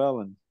over as well,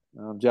 and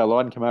Joe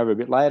Lydon come over a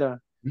bit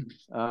later.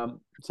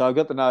 So I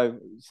got to know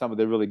some of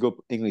the really good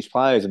English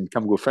players and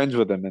become good friends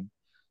with them,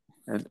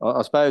 and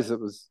I suppose it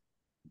was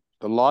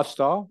the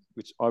lifestyle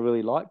which I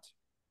really liked.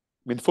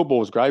 I mean, the football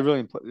was great.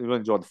 Really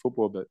enjoyed the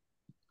football, but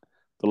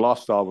the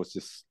lifestyle was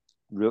just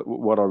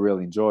what I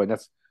really enjoyed. And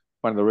that's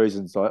one of the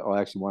reasons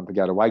I actually wanted to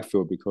go to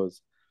Wakefield, because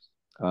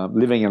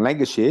living in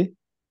Lancashire,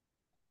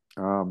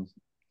 I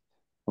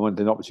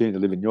wanted an opportunity to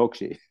live in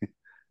Yorkshire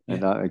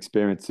and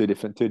experience two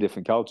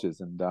different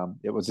cultures. And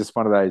it was just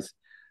one of those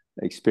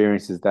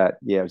experiences that,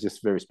 it was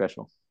just very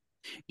special.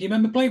 Do you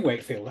remember playing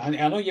Wakefield?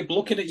 I know you're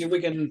looking at your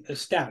Wigan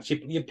stats.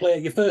 You play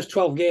your first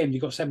 12 games, you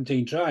got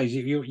 17 tries.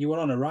 You were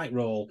on a right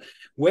roll.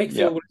 Wakefield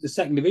Yep. were in the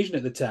second division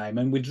at the time,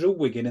 and we drew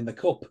Wigan in the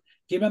cup. Do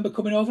you remember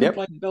coming over and Yep.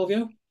 playing at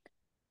Bellevue?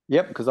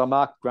 Yep. Because I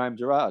marked Graham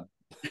Gerrard.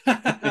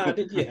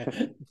 Did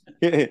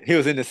you? He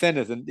was in the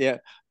centres, and yeah,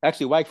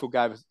 actually Wakefield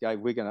gave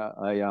Wigan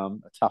a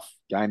tough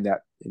game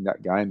in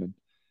that game,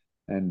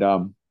 and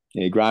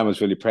yeah, Graham was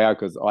really proud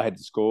because I had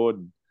scored.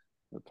 And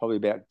probably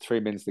about 3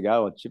 minutes to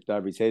go, I chipped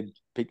over his head,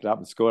 picked it up,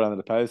 and scored under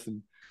the post,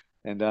 and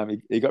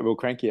he got real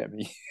cranky at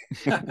me.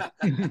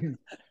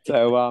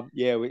 So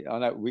yeah, I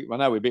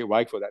know we beat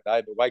Wakefield that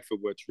day, but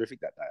Wakefield were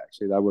terrific that day.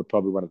 Actually, they were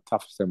probably one of the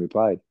toughest teams we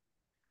played.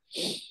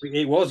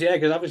 It was, yeah,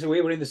 because obviously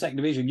we were in the second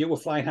division. You were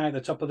flying high at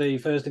the top of the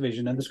first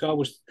division, and the score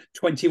was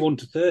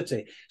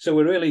 21-30. So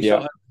we really Yeah,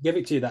 sort of give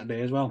it to you that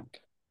day as well.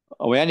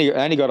 we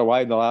only got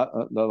away in the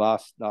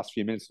last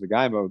few minutes of the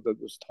game. It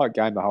was a tight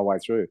game the whole way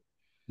through,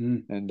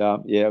 and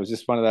yeah, it was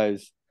just one of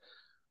those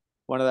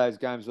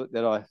games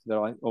that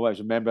I always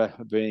remember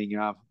being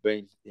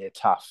yeah,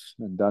 tough.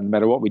 And no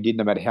matter what we did,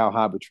 no matter how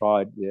hard we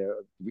tried, yeah,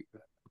 we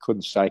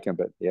couldn't shake them.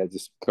 But yeah,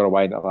 just got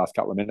away in the last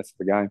couple of minutes of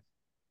the game.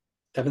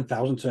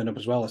 7,000 turned up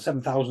as well.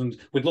 7,000.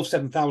 We'd love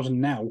 7,000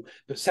 now,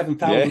 but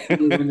 7,000 Yeah.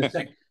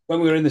 when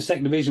we were in the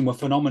second division were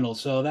phenomenal.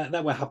 So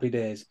that were happy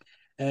days.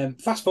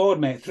 Fast forward,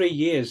 mate, 3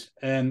 years.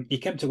 You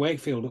came to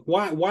Wakefield.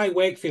 Why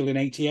Wakefield in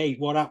 '88?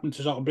 What happened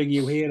to sort of bring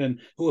you here, and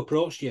who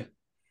approached you?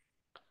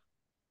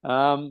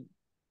 um,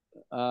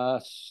 uh,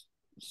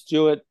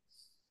 Stuart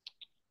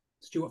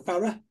Stuart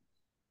Farrer.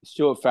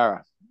 Stuart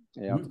Farrer.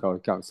 Yeah, I've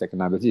got the second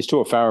name, but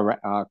Stuart Farrer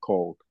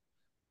called.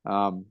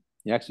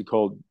 He actually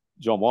called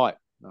John White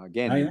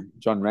again. Oh, yeah.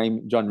 John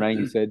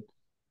Rainey said,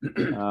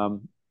 "Did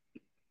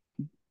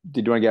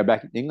you want to go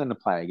back to England and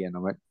play again?" I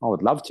went, "I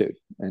would love to."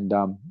 And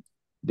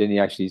then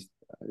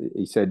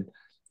he said,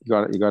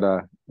 "You got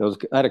a."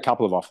 I had a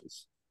couple of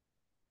offers,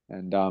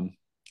 and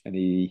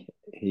he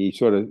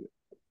sort of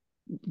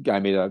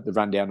gave me the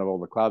rundown of all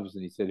the clubs,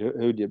 and he said,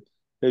 who'd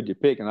you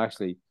pick?" And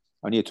actually,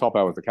 I knew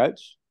Topo was the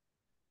coach,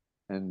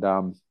 and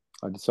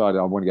I decided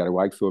I want to go to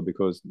Wakefield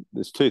because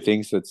there's two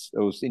things. It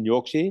was in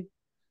Yorkshire,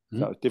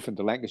 so it was different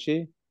to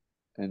Lancashire,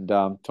 and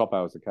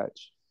Topo was the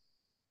coach.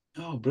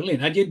 Oh,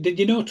 brilliant! Did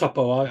you know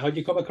Topo? Or had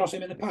you come across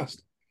him in the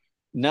past?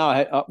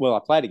 No, well, I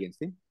played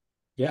against him,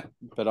 Yeah.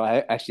 but I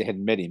actually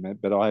hadn't met him.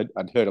 But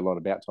I'd heard a lot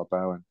about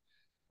Topo, and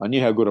I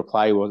knew how good a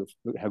player was,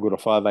 how good a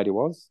 5'8" he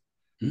was.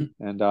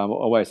 And I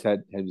always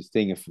had this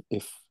thing: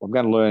 if I'm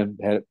going to learn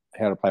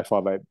how to play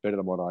 5'8" better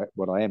than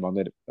what I am, I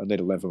need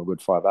to learn from a good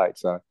 5'8".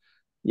 So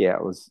yeah,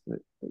 it was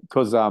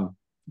because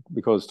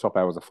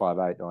Topo was a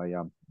 5'8".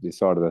 I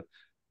decided to,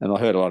 and I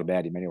heard a lot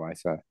about him anyway,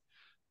 so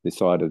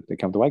decided to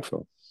come to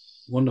Wakefield.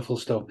 Wonderful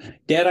stuff.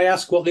 Dare I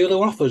ask what the other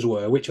offers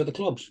were? Which other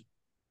clubs?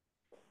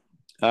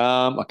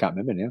 I can't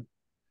remember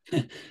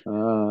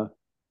now.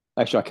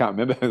 Actually, I can't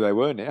remember who they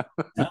were now.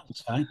 No,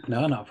 it's fine.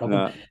 No, not a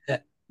problem. No.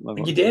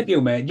 Your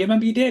debut, mate. Do you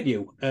remember your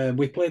debut?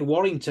 We played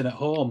Warrington at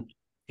home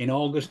in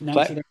August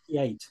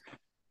 1988.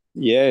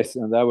 Yes,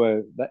 and they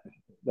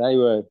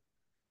were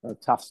a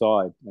tough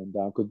side, and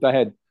because they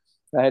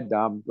had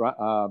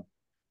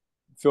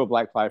Phil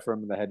Blake play for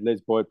him, and they had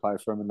Les Boyd play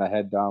for him, and they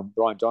had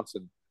Brian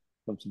Johnson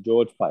from St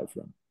George play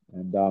for him,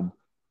 and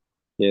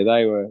yeah,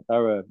 they were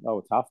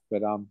tough.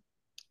 But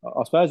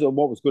I suppose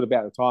what was good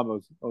about the time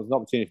was an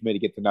opportunity for me to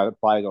get to know the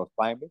players I was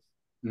playing with,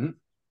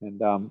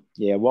 and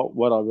yeah,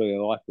 what I really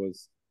liked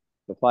was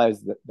the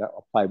players that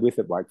I played with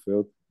at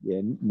Wakefield.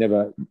 Yeah,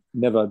 never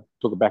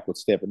took a backward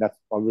step, and that's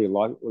I really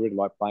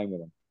like playing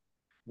with them.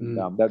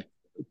 And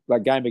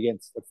that game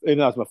against, even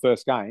though it was my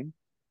first game,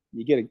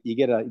 you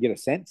get a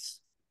sense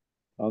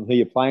on who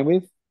you're playing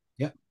with.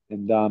 Yeah,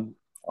 and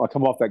I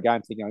come off that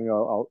game thinking,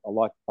 I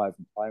like the players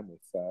I'm playing with,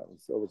 so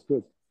it was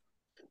good.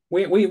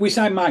 We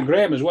signed Mike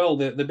Graham as well,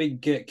 the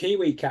big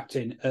Kiwi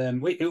captain.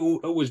 Who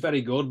was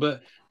very good,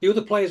 but the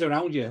other players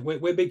around you,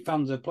 we're big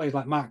fans of players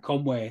like Mark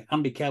Conway,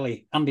 Andy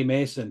Kelly, Andy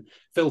Mason,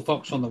 Phil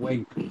Fox on the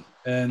wing,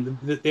 and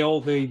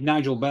the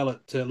Nigel Bell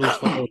at loose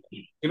forward.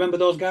 You remember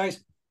those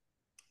guys?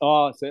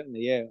 Oh,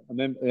 certainly, yeah. I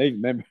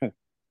remember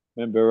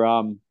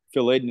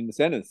Phil Eden in the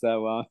centre.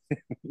 So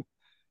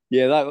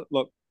yeah,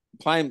 look,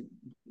 playing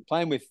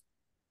with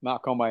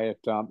Mark Conway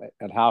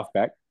at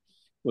halfback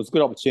was a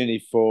good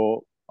opportunity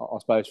for, I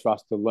suppose, for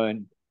us to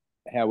learn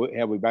how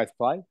we both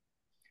play.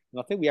 And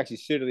I think we actually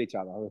suited each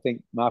other. I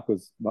think Mark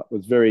was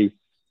very,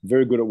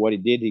 very good at what he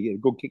did. He had a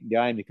good kicking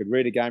game. He could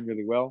read a game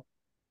really well,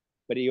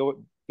 but he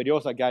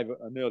also gave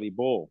an early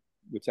ball,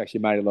 which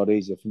actually made it a lot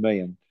easier for me.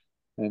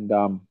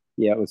 And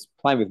yeah, it was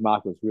playing with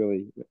Mark was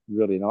really,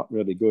 really not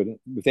really good.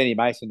 With Andy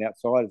Mason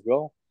outside as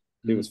well,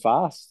 he was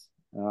fast.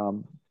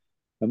 And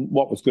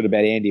what was good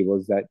about Andy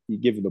was that you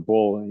give him the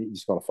ball and you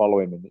just got to follow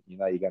him, and you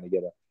know you're going to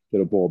get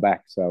a ball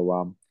back.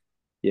 So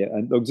yeah,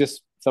 and look,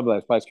 just some of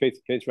those players,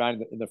 Keith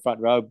Rain in the front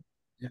row,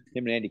 him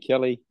and Andy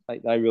Kelly,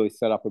 they really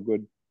set up a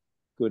good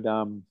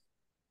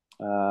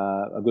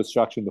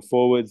structure in the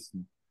forwards.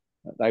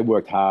 They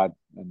worked hard,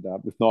 and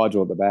with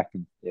Nigel at the back,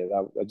 and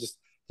yeah, they just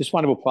just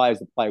wonderful players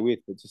to play with,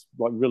 but just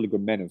like really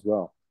good men as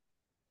well.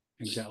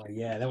 Exactly.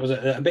 Yeah, that was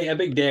a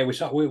big day.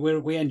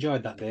 We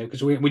enjoyed that day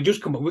because we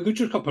just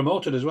got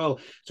promoted as well.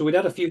 So we'd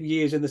had a few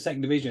years in the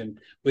second division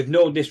with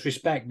no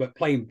disrespect, but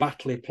playing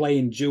Batley,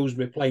 playing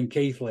Dewsbury, playing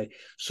Keighley.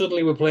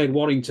 Suddenly we played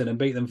Warrington and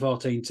beat them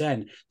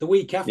 14-10. The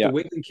week after,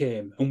 Wigan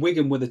came, and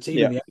Wigan were the team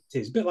in the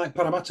 80s, a bit like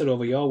Parramatta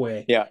over your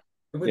way. Yeah.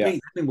 And we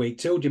beat them in week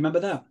 2. Do you remember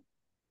that?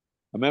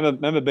 I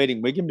remember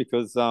beating Wigan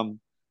because I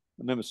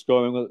remember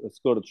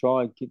scored a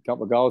try, kicked a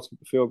couple of goals,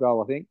 kicked a field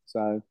goal, I think.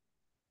 So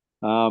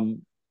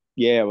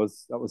it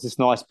was just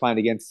nice playing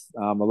against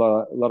a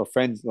lot of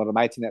friends, a lot of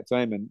mates in that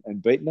team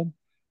and beating them.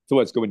 It's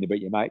always good when you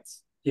beat your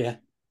mates. Yeah.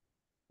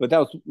 But that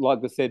was, like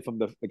I said, from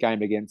the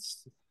game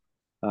against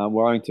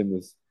Warrington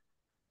was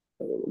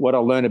what I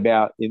learned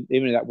about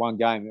even in that one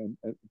game,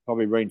 and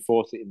probably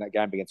reinforced it in that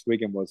game against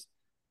Wigan, was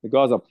the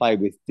guys I played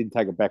with didn't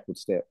take a backward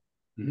step.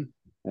 Mm-hmm.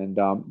 And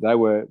they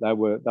were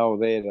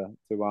there to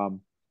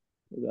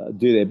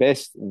do their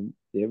best, and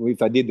if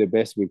they did their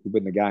best, we could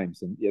win the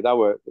games. And they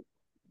were.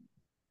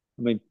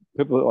 I mean,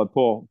 people like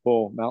Paul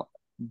Mallon.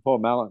 Paul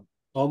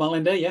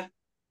Mallon, yeah.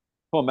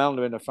 Paul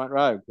Mallon in the front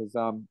row because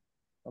I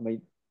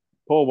mean,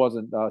 Paul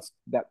wasn't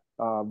that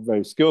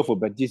very skillful,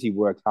 but just he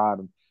worked hard,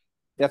 and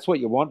that's what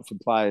you want from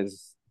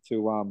players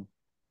to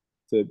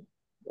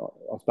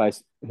I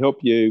suppose help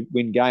you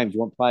win games.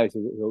 You want players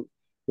who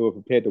are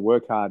prepared to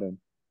work hard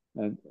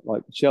and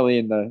like Shelley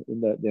in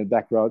the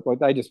back row, like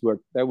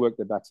they worked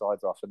their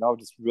backsides off, and they were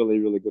just really,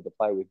 really good to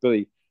play with.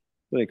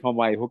 Billy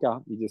Conway, hooker,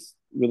 he just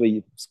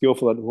really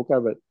skillful at the hooker,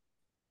 but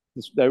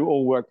they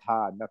all worked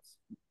hard. That's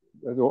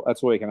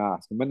all you can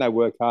ask. And when they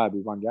worked hard,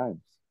 we won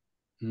games.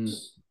 Mm.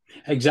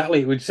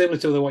 Exactly. It was similar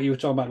to what you were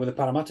talking about with the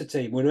Parramatta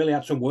team. We really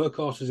had some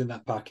workhorses in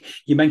that pack.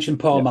 You mentioned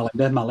Paul Mallon,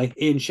 Dave Malley,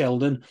 Ian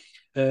Sheldon,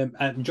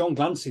 and John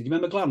Glancy. Do you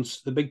remember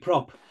Glance, the big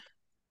prop?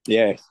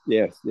 Yes.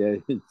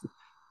 I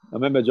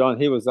remember John.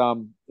 He was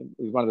one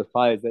of the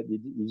players that you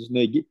just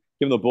need give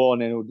him the ball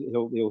and then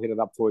he'll hit it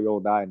up for you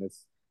all day. And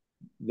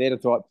they're the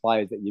type of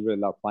players that you really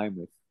love playing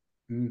with.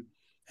 Mm.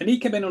 And he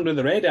came in under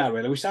the radar,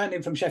 really. We signed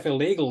him from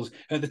Sheffield Eagles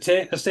at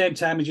the same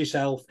time as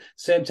yourself,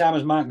 same time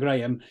as Mark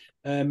Graham.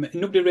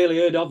 Nobody really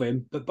heard of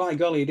him, but by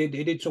golly, he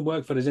did some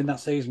work for us in that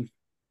season.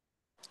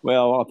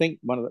 Well, I think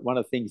one of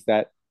the things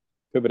that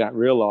people don't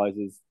realise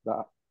is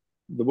that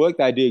the work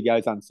they do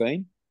goes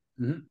unseen,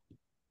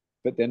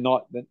 but they're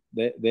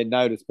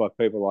noticed by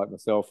people like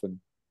myself and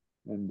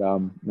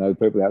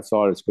people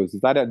outside us, because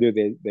if they don't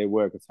do their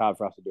work, it's hard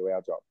for us to do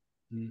our job.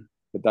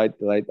 But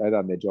they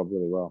done their job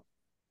really well.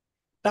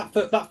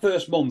 That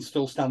first month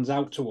still stands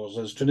out to us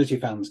as Trinity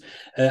fans.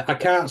 I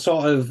can't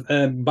sort of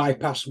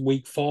bypass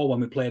week 4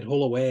 when we played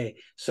Hull away.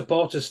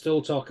 Supporters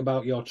still talk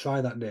about your try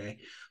that day.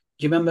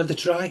 Do you remember the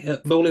try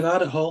at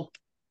Boulevard at Hull?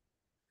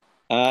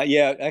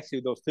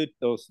 Actually,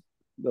 there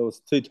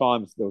was 2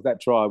 times. There was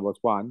that try was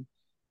one.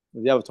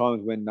 The other time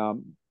was when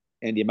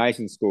Andy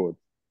Mason scored,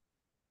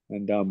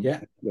 and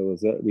there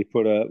was we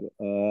put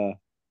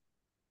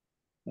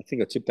I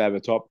think I tipped over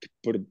the top,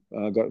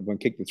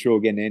 kicked it through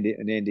again.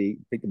 Andy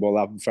picked the ball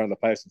up in front of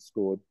the post and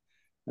scored.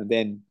 And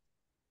then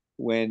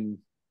when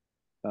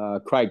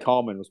Craig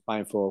Coleman was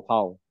playing for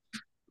Hull,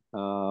 it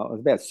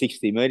was about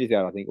 60 metres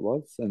out, I think it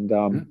was,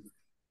 and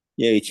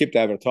he chipped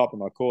over the top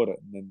and I caught it.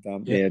 And I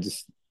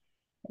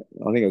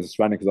think I was just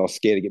running because I was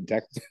scared to get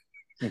tackled.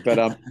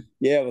 But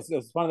it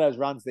was one of those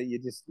runs that you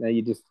just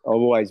I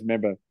always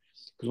remember,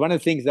 because one of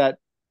the things that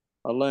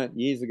I learnt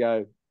years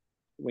ago,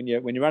 when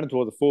you're running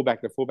towards the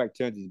fullback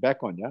turns his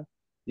back on you.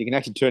 You can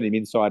actually turn him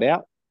inside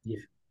out. Yeah.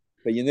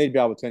 But you need to be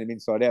able to turn him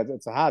inside out.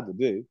 It's hard to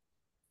do,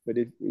 but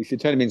if you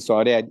turn him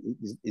inside out,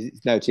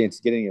 there's no chance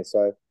of getting it.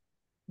 So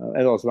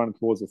as I was running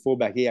towards the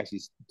fullback, he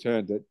actually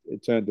turned to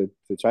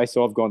chase.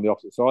 So I've gone the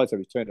opposite side. So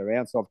he's turned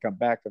around. So I've come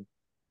back, and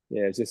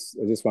it's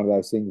just one of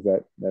those things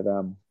that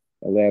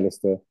allowed us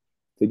to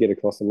get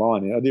across the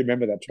line. And I do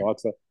remember that try.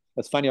 So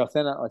it's funny. I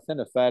sent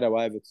a photo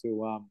over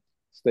to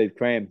Steve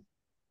Cram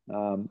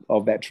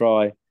of that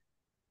try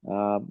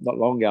not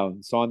long ago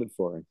and signed it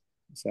for him.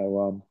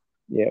 So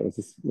it was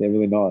just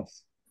really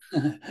nice.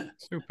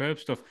 Superb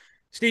stuff.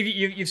 Steve,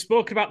 you've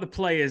spoken about the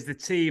players, the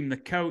team, the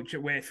coach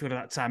at Wakefield at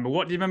that time, but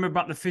what do you remember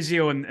about the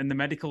physio and the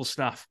medical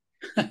staff?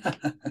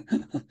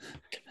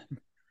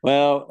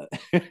 Well,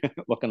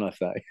 what can I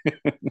say?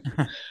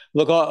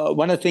 Look,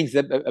 one of the things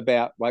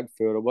about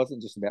Wakefield, it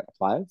wasn't just about the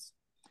players.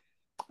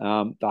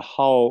 The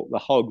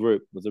whole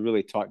group was a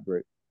really tight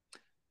group.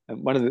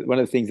 And one of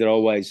the things that I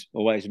always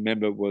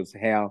remember was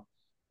how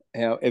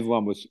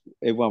everyone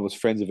was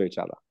friends of each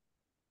other,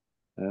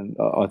 and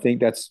I think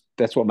that's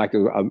what makes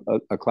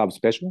a club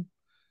special.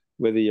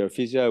 Whether you're a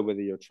physio,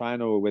 whether you're a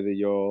trainer, or whether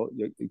you're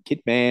a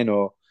kit man,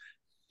 or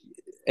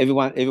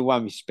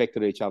everyone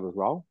respected each other's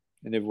role,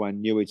 and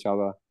everyone knew each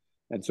other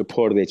and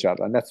supported each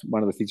other, and that's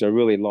one of the things I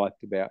really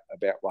liked about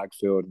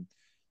Wakefield,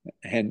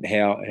 and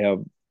how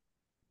no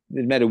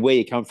matter where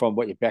you come from,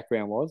 what your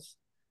background was.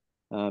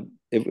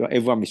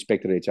 Everyone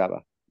respected each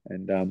other,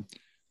 and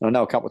I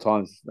know a couple of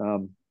times I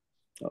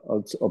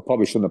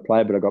probably shouldn't have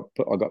played, but I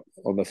got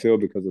on the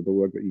field because of the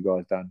work that you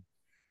guys done.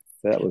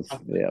 that was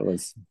it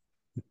was.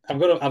 I've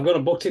got a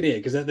butt in here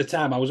because at the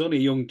time I was only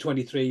a young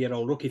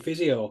 23-year-old rookie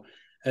physio.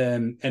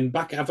 And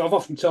back, I've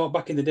often talked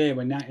back in the day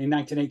when in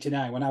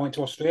 1989 when I went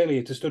to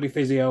Australia to study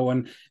physio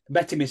and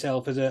betting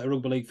myself as a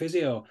rugby league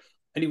physio,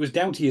 and it was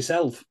down to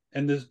yourself.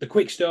 And the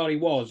quick story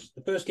was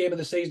the first game of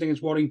the season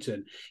against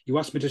Warrington. You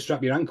asked me to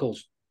strap your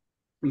ankles,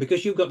 and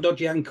because you've got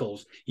dodgy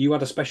ankles, you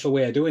had a special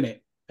way of doing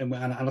it. And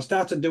I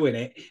started doing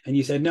it, and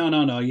you said, no,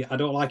 I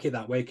don't like it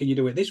that way. Can you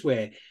do it this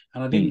way?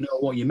 And I didn't know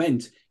what you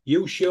meant.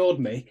 You showed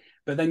me,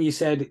 but then you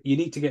said, you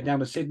need to get down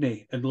to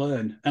Sydney and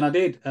learn. And I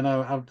did. And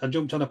I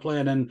jumped on a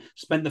plane and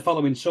spent the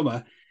following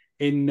summer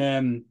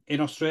in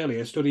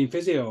Australia studying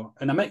physio.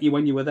 And I met you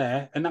when you were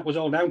there, and that was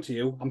all down to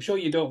you. I'm sure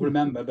you don't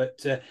remember, but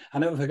I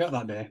never forgot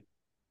that day.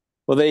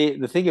 Well,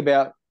 the thing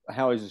about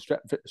how I used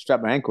to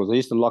strap my ankles, I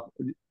used to lock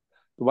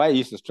the way I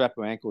used to strap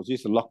my ankles. I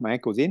used to lock my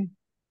ankles in.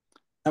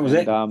 That was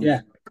it. Yeah.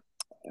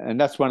 And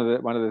that's one of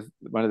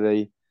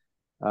the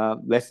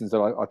lessons that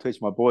I teach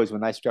my boys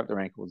when they strap their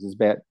ankles is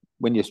about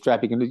when you're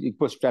strapping, and you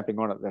put strapping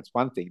on it, that's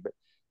one thing.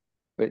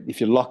 But if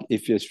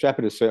you strap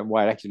it a certain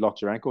way, it actually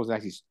locks your ankles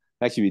and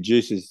actually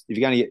reduces. If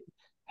you're going to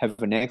have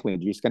an ankle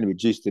injury, it's going to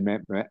reduce the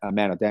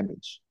amount of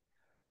damage.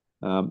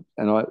 And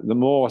the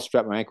more I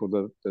strap my ankle,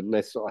 the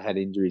less I had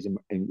injuries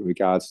in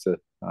regards to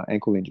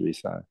ankle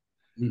injuries.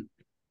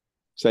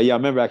 So yeah, I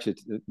remember actually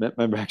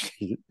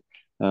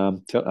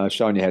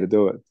showing you how to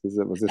do it because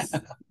it was just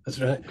that's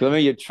right. Because I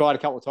mean, you tried a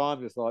couple of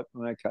times, it's like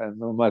okay, I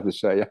might have to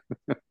show you.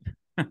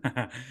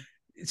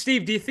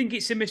 Steve, do you think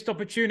it's a missed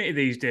opportunity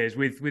these days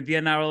with the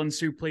NRL and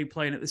Super League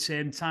playing at the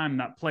same time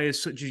that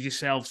players such as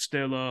yourself,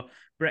 Sturlo,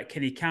 Brett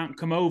Kinney can't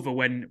come over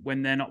when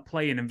they're not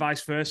playing and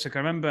vice versa? I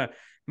remember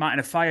Martin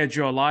Afire,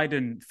 Joe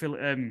Lydon,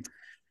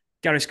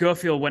 Gary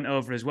Schofield went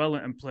over as well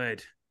and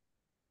played.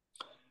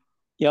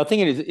 Yeah, I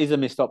think it is a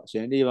missed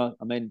opportunity. I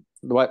mean,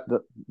 the way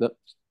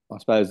I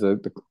suppose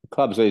the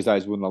clubs these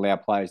days wouldn't allow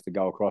players to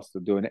go across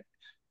to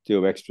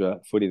do extra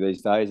footy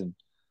these days, and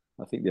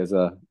I think there's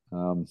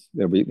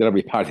that'll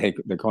be part of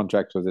the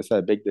contract because they're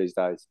so big these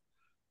days.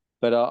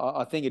 But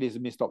I think it is a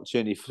missed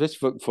opportunity,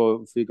 especially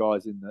for you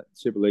guys in the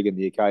Super League in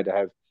the UK to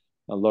have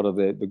a lot of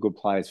the good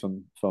players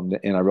from the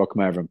NRL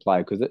come over and play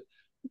because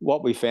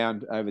what we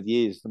found over the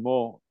years, the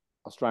more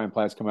Australian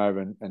players come over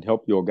and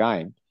help your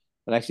game,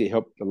 it actually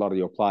helped a lot of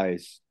your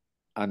players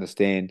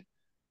understand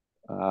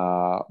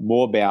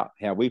more about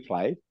how we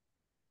play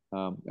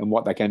and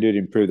what they can do to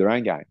improve their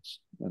own games.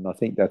 And I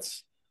think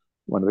that's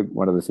one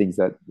of the things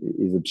that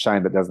is a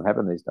shame that doesn't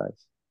happen these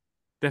days.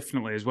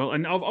 Definitely as well,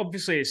 and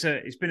obviously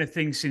it's been a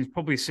thing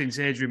since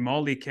Adrian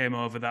Morley came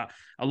over that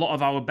a lot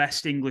of our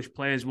best English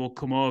players will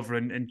come over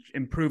and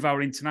improve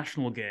our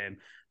international game.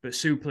 But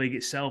Super League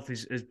itself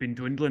has been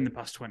dwindling the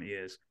past 20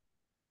 years.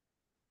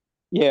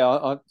 Yeah,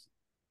 I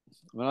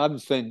haven't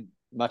seen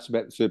much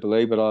about the Super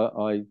League, but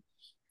I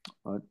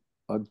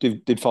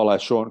did follow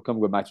Sean. I'm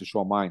good mates with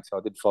Sean Wayne, so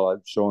I did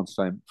follow Sean's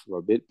team for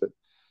a bit. But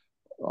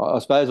I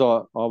suppose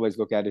I always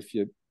look at if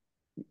you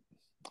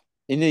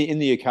in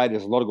the UK,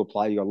 there's a lot of good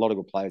players. You got a lot of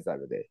good players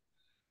over there.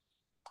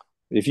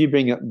 If you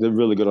bring the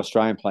really good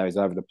Australian players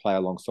over to play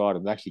alongside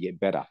them, they actually get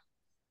better.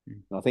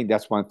 And I think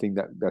that's one thing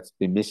that's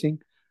been missing.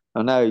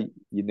 I know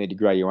you need to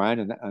grow your own,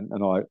 and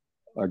I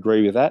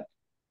agree with that.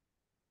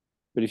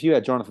 But if you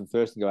had Jonathan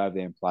Thurston go over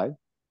there and play,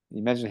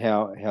 imagine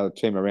how the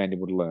team around him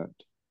would have learned.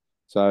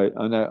 So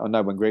I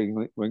know when Greg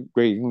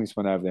Inglis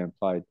went over there and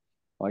played,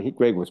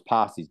 Greg was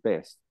past his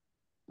best,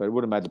 but it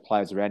would have made the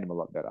players around him a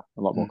lot better,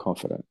 a lot more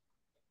confident.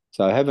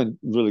 So having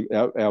really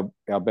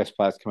our best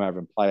players come over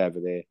and play over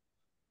there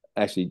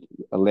actually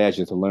allows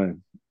you to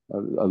learn a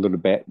little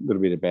bit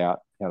about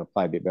how to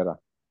play a bit better.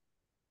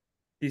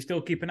 Do you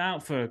still keep an eye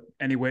out for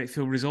any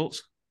Wakefield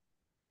results?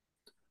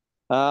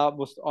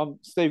 Well, I'm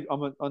Steve.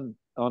 I'm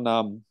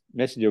on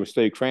Messenger with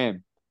Steve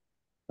Cram.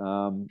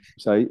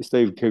 So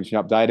Steve keeps me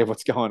updated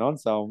what's going on.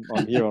 So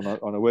I'm here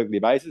on a weekly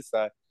basis.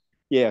 So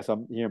yeah, so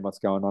I'm hearing what's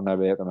going on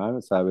over there at the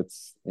moment. So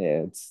it's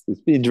been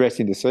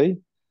interesting to see.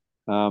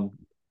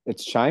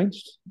 It's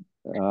changed,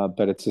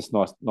 but it's just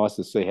nice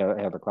to see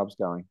how the club's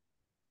going.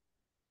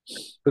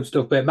 Good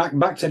stuff. But back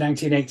to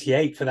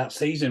 1988 for that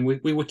season,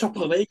 we were top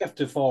of the league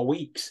after 4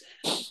 weeks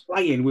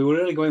playing. We were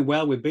really going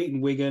well. We'd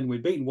beaten Wigan,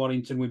 we'd beaten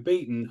Warrington, we'd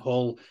beaten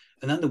Hull,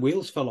 and then the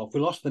wheels fell off. We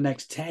lost the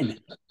next 10.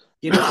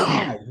 You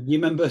know, you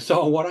remember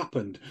sort of what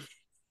happened?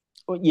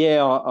 Well,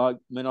 yeah, I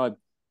mean,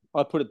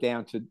 I put it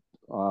down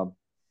to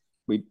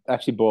we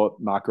actually bought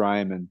Mark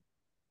Graham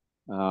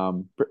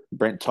and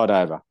Brent Todd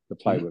over to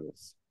play with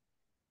us.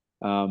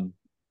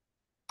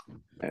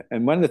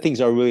 And one of the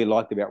things I really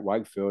liked about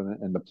Wakefield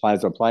and the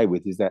players I played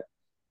with is that,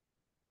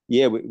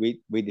 yeah,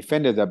 we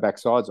defended our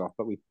backsides off,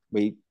 but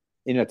we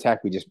in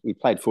attack we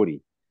played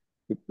footy.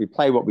 We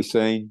played what we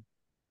seen.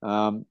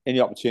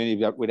 Any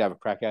opportunity we'd have a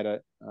crack at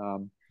it.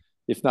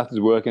 If nothing's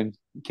working,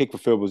 kick for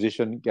field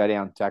position, go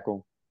down,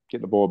 tackle,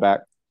 get the ball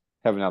back,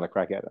 have another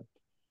crack at it.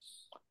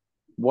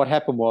 What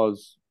happened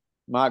was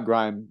Mark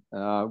Graham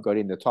got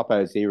in the top of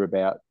his ear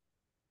about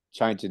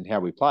changing how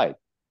we played.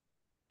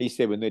 He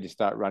said we need to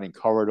start running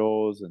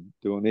corridors and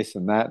doing this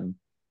and that. And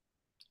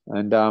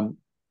and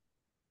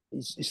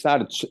he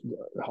started,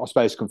 I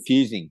suppose,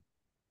 confusing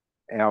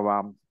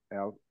our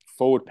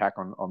forward pack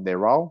on their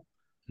role,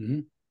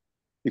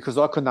 because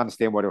I couldn't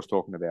understand what he was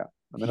talking about.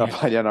 I mean, I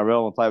played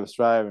NRL and played with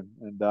Australia,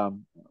 and I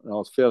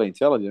was fairly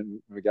intelligent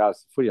in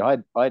regards to footy. I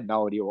had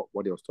no idea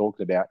what he was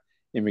talking about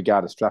in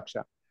regard to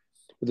structure.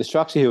 But the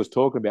structure he was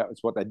talking about was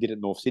what they did at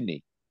North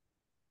Sydney,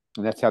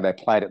 and that's how they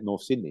played at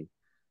North Sydney,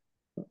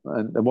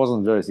 and it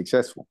wasn't very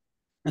successful.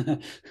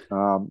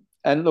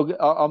 And look,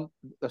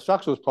 the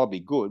structure was probably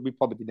good. We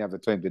probably didn't have the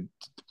team to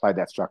play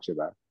that structure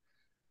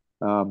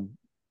though.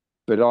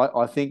 But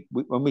I think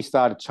when we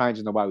started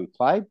changing the way we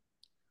played,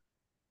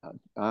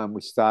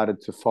 we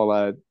started to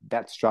follow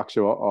that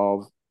structure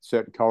of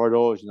certain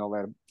corridors.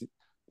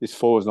 This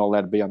forward's not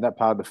allowed to be on that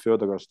part of the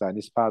field. They've got to stay in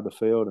this part of the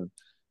field,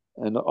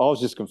 and I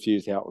was just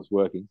confused how it was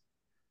working.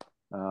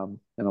 And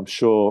I'm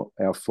sure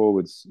our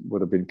forwards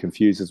would have been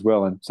confused as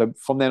well. And so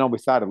from then on, we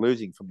started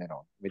losing. From then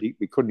on,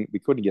 we couldn't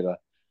get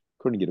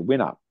a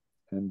win up.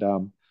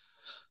 And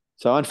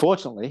so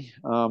unfortunately,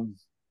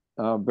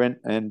 Brent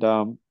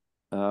and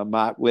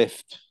Mark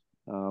left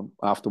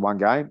after one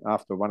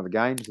of the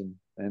games,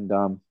 and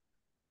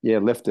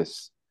left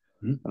us.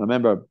 And I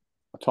remember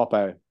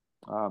Topo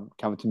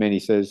coming to me and he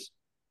says,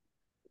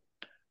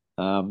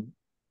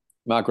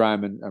 Mark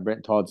Graham and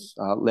Brent Todd's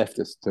left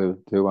us to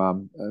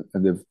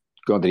and they've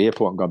gone to the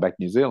airport and gone back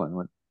to New Zealand. I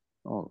went,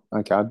 oh,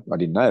 okay, I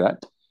didn't know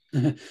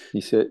that. He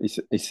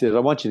said, I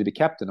want you to be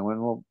captain. I went,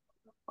 well,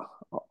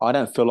 I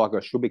don't feel like I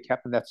should be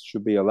captain. That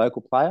should be a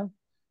local player.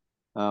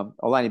 I'll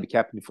only be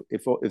captain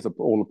if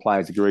all the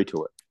players agree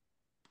to it.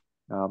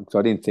 So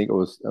I didn't think it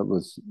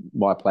was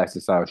my place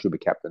to say I should be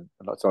captain,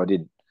 so I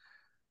didn't.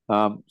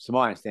 So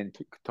my understanding,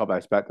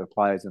 Tobo spoke to the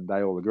players and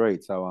they all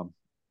agreed. So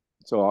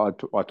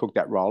I took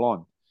that role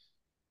on.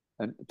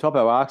 And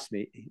Tobo asked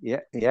me,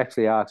 he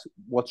actually asked,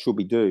 what should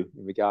we do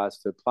in regards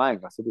to playing?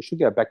 I said, we should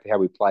go back to how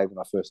we played when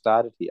I first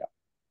started here.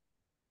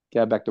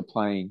 Go back to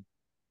playing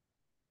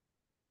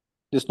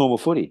just normal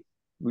footy.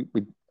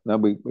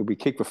 We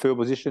kick for field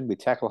position, we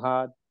tackle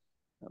hard,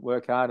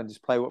 work hard, and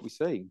just play what we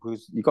see.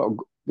 Because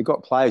you've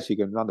got players who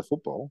can run the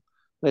football.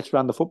 Let's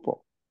run the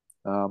football.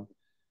 And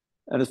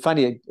it's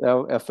funny,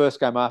 our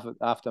first game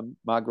after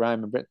Mark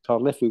Graham and Brett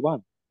Todd left, we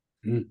won.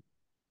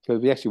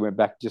 Because we actually went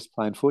back just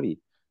playing footy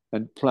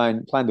and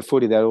playing the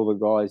footy that all the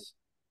guys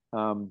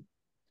from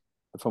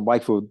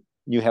Wakefield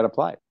knew how to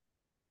play.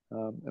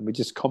 And we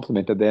just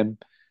complimented them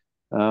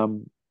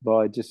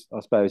by just, I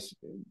suppose,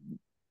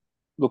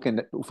 looking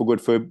for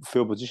good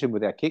field position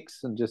with our kicks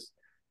and just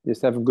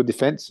having good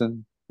defence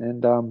and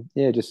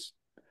just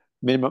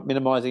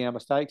minimising our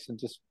mistakes and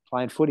just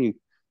playing footy,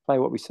 play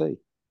what we see.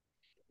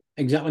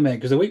 Exactly, mate.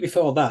 Because the week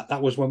before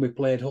that was when we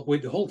played.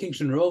 Hull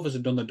Kingston Rovers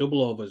had done the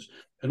double overs,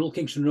 and Hull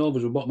Kingston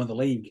Rovers were bottom of the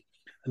league.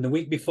 And the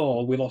week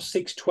before, we lost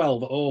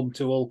 6-12 at home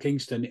to Hull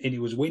Kingston, and it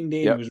was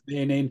windy, It was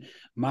raining.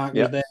 Mark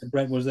was there,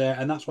 Brent was there,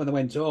 and that's when they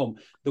went home.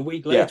 The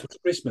week later was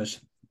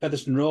Christmas,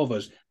 Featherstone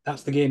Rovers.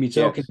 That's the game you're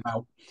talking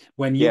about.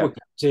 When you were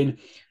captain,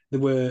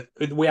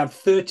 we had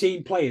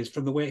 13 players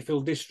from the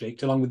Wakefield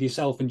district, along with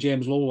yourself and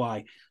James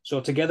Lullby.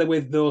 So together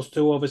with those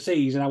two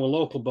overseas and our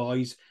local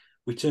boys,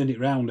 we turned it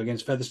round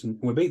against Featherstone,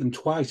 and we beat them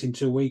twice in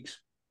 2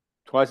 weeks.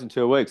 Twice in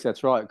 2 weeks,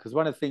 that's right. Because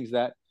one of the things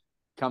that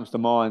comes to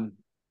mind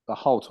the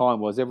whole time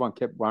was everyone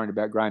kept worrying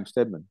about Graham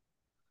Stedman.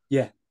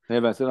 Yeah. And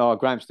everyone said, oh,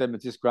 Graham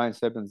Stedman's this, Graham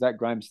Stedman's that,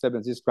 Graham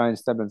Stedman's this, Graham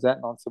Stedman's that.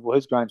 And I said, well,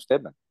 who's Graham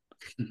Stedman?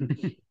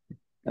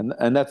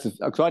 and that's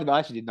because I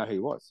actually didn't know who he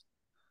was.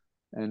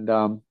 And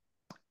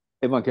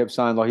everyone kept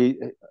saying, like,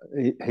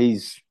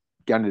 he's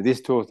going to this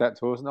tour, that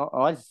tour. And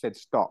I just said,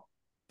 stop.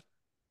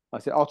 I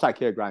said, I'll take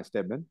care of Graham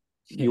Stedman.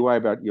 You worry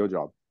about your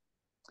job.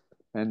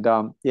 And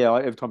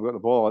every time we got the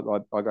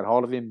ball, I got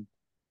hold of him,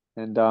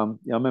 and I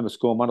remember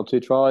scoring 1 or 2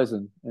 tries,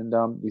 and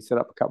we set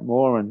up a couple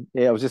more, and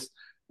it was just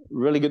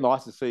really good,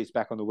 nice to see us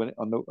back on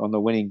the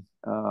winning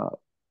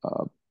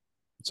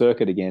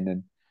circuit again,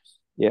 and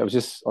it was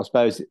just, I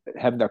suppose,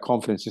 having that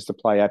confidence just to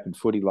play open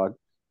footy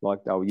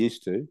like they were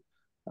used to,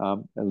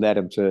 allowed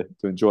them to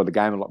enjoy the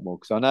game a lot more.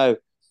 Because I know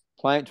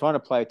trying to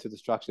play to the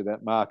structure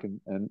that Mark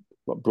and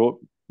what brought,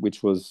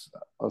 which was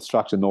a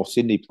structure North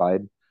Sydney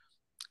played.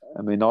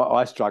 I mean,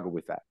 I struggled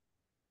with that.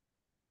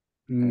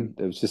 And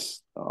it was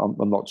just,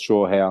 I'm not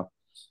sure how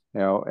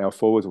our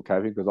forwards were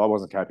coping, because I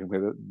wasn't coping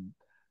with it.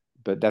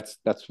 But that's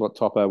what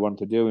Topo wanted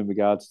to do in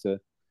regards to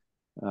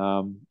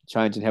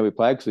changing how we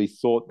played, because he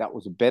thought that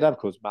was better,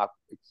 because Mark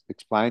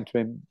explained to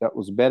him that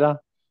was better.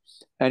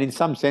 And in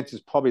some sense,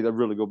 it's probably the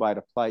really good way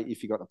to play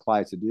if you got the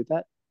players to do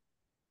that.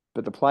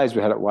 But the players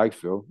we had at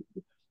Wakefield,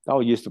 they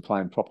were used to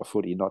playing proper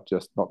footy, not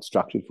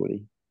structured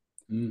footy.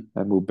 And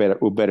we're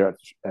better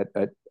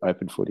at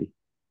open footy.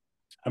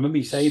 I remember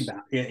you saying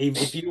that. Yeah,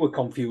 if you were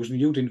confused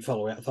and you didn't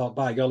follow it, I thought,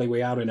 by golly,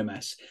 we are in a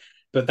mess.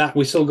 But that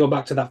we still go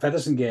back to that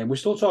Featherstone game. We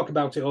still talk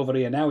about it over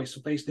here now. It's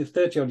basically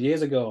 30-odd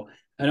years ago.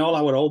 And all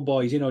our old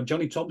boys,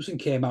 Johnny Thompson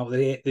came out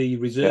with the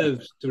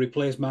reserves to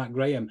replace Mark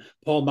Graham.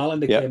 Paul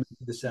Mallender came into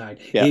the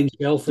side. Ian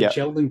Shelford,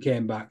 Sheldon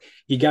came back.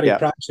 You Gary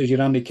Price's,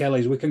 your Andy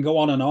Kelly's. We can go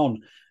on and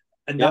on.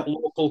 and that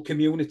local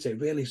community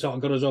really sort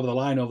of got us over the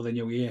line over the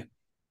new year.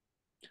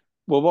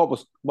 Well,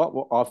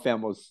 what I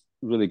found was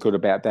really good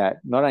about that,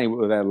 not only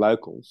were they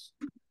locals,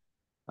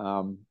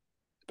 but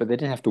they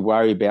didn't have to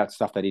worry about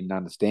stuff they didn't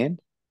understand.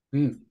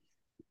 And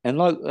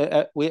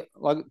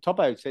like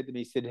Topo said to me,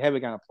 he said, "How are we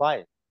going to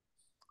play?"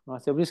 And I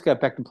said, "We'll just go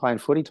back to playing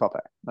footy, Topo."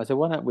 I said,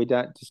 "Why don't we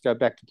just go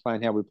back to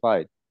playing how we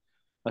played?"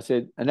 I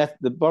said, and that's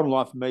the bottom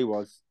line for me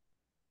was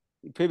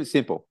keep it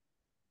simple.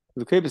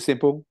 If we keep it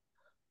simple,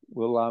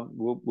 we'll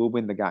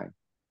win the game.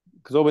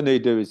 Because all we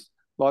need to do is,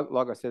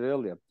 like I said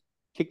earlier,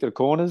 kick to the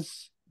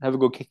corners, have a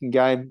good kicking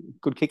game,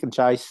 good kick and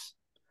chase,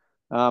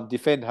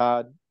 defend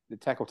hard, the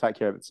tackle take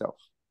care of itself.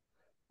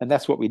 And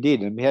that's what we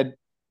did. And we had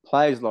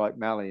players like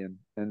Malley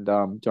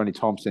and Johnny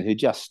Thompson who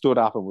just stood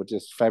up and were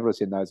just fabulous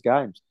in those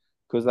games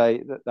because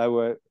they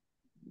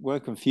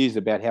weren't confused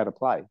about how to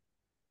play.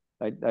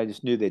 They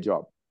just knew their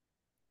job.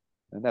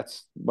 And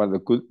that's one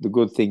of the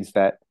good things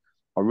that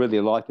I really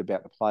liked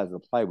about the players I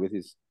play with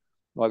is,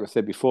 like I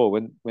said before,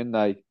 when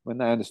they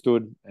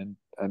understood and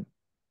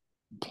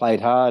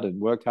played hard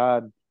and worked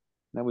hard,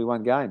 then we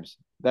won games.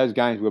 Those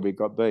games where we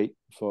got beat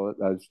for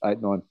those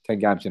 8, 9, 10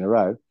 games in a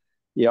row,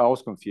 I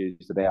was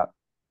confused about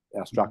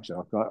our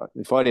structure.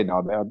 If I didn't know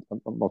about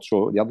it, I'm not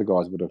sure the other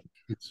guys would have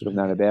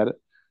known about it.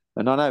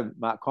 And I know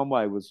Mark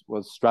Conway was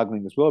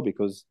struggling as well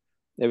because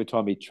every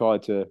time he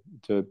tried to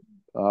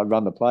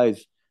run the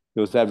plays, he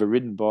was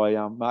overridden by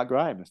Mark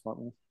Graham. It's like,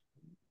 well,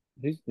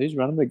 who's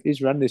running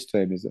this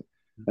team, is it?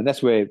 And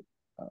that's where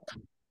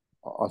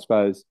I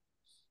suppose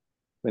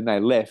when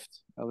they left,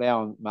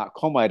 allowing Mark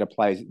Conway to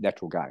play his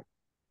natural game,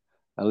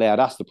 allowed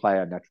us to play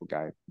our natural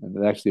game, and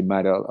it actually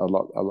made it a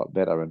lot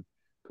better. And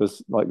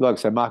because, like I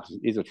said, Marcus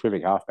is a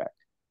terrific halfback,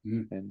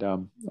 and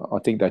I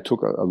think they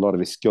took a lot of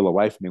his skill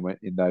away from him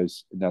in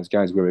those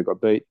games where we got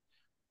beat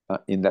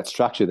in that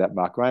structure that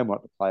Mark Graham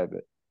wanted to play.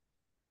 But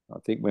I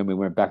think when we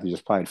went back to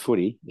just playing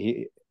footy,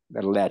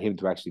 that allowed him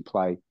to actually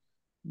play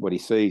what he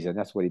sees, and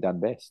that's what he done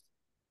best.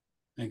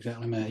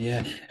 Exactly, mate.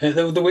 Yeah,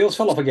 the wheels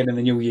fell off again in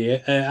the new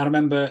year. I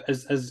remember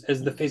as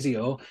the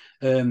physio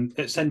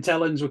at St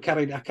Helens, I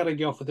carried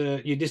you off with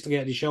you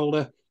dislocated your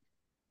shoulder.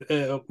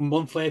 A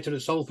month later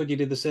at Salford, you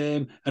did the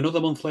same.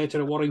 Another month later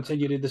at Warrington,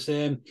 you did the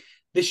same.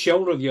 This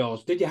shoulder of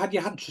yours, had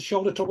you had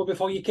shoulder trouble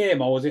before you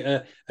came, or was it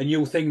a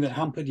new thing that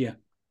hampered you?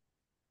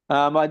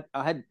 I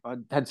had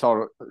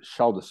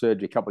shoulder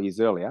surgery a couple of years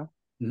earlier,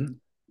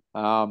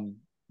 but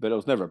it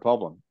was never a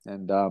problem.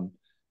 And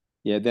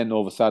then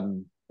all of a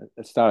sudden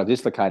it started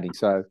dislocating.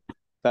 So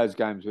those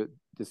games were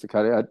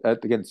dislocated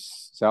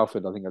against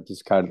Salford. I think I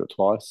dislocated it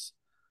twice.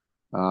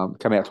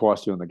 Come out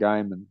twice during the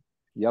game, and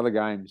the other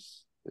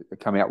games it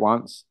come out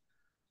once.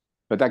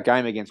 But that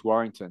game against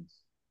Warrington,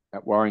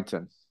 it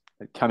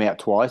come out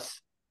twice,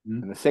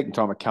 and the second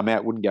time it come out,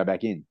 it wouldn't go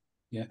back in.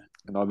 Yeah,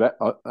 and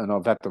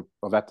I've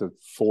had to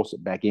force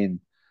it back in,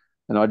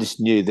 and I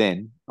just knew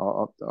then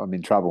I'm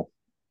in trouble,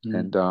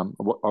 and I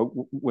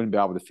wouldn't be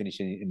able to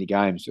finish any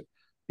games.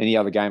 Any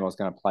other game I was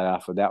going to play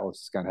after that was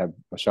just going to have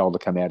my shoulder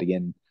come out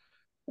again,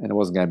 and it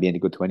wasn't going to be any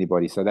good to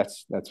anybody. So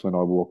that's when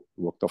I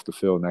walked off the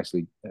field and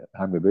actually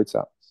hung my boots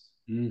up.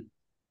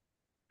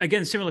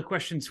 Again, similar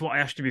question to what I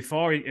asked you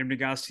before in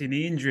regards to your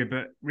knee injury,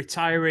 but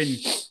retiring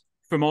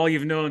from all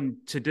you've known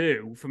to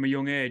do from a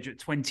young age at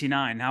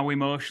 29, how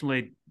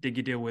emotionally did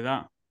you deal with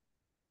that?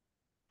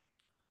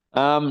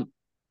 I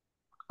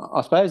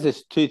suppose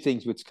there's two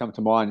things which come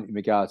to mind in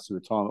regards to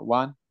retirement.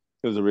 One,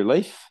 it was a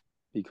relief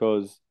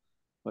because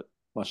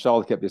my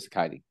shoulder kept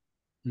dislocating.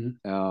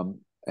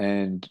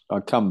 And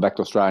I'd come back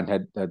to Australia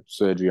and had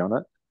surgery on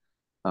it.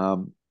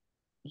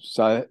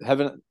 So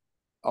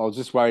I was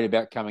just worried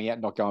about coming out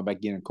and not going back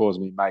in and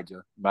causing me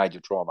major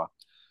trauma.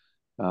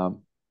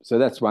 So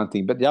that's one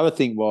thing. But the other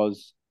thing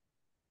was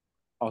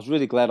I was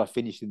really glad I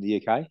finished in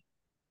the UK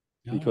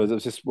because it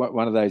was just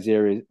one of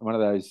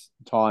those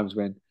times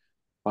when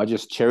I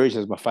just cherish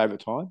as my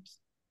favourite times.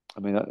 I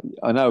mean,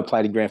 I know I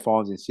played in grand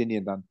finals in Sydney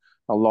and done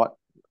a lot,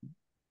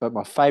 but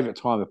my favourite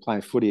time of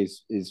playing footy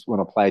is when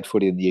I played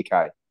footy in the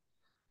UK.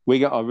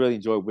 Wigan, I really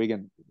enjoyed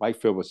Wigan.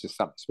 Wakefield was just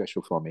something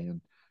special for me.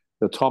 And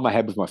the time I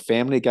had with my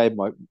family I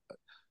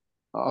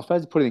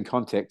suppose to put it in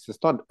context, it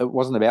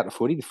wasn't about the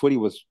footy. The footy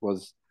was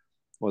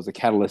a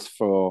catalyst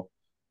for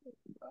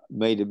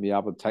me to be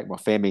able to take my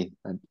family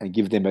and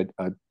give them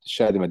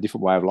show them a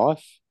different way of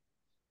life,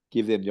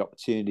 give them the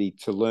opportunity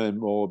to learn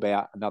more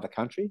about another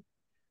country,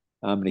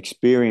 and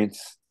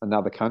experience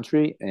another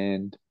country.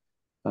 And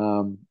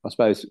I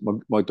suppose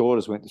my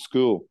daughters went to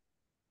school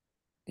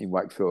in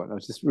Wakefield, and it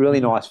was just really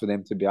nice for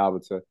them to be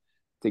able to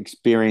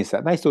experience that.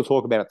 And they still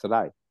talk about it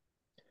today.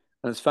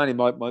 And it's funny,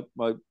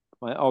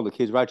 my older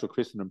kids, Rachel,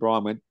 Kristen, and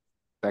Brian, went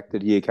back to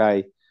the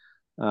UK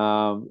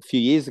a few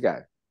years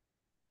ago,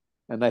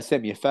 and they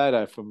sent me a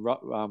photo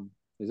from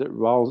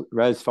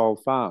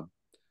Rosefold Farm,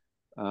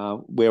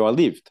 where I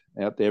lived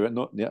out there at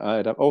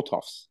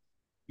Altofts.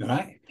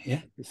 Right.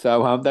 Yeah.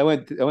 So they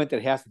went to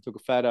the house and took a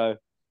photo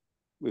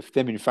with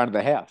them in front of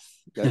the house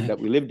that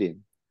we lived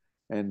in,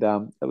 and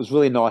it was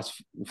really nice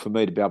for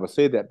me to be able to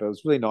see that. But it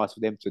was really nice for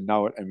them to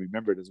know it and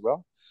remember it as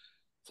well.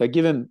 So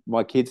giving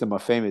my kids and my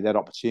family that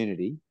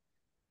opportunity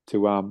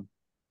to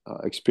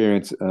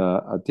experience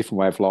a different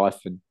way of life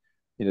and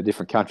in a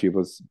different country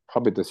was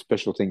probably the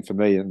special thing for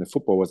me, and the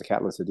football was a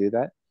catalyst to do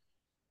that.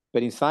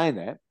 But in saying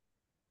that,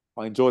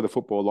 I enjoy the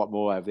football a lot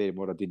more over there than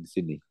what I did in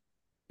Sydney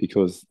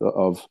because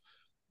of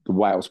the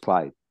way it was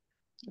played.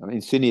 I mean,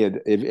 in Sydney,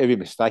 every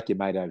mistake you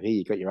made over here,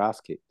 you got your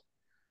ass kicked.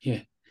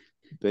 Yeah.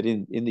 But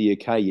in the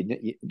UK,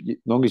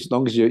 long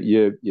as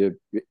you've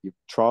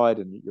tried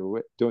and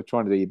you're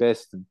trying to do your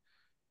best,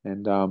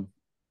 and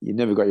you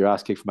never got your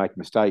ass kicked for making a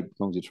mistake, as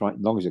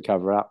long as you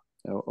cover up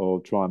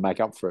or try and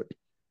make up for it.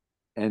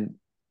 And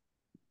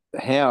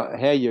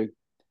how you,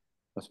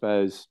 I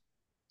suppose,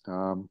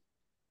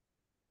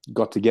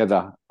 got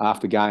together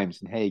after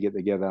games and how you get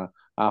together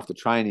after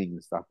training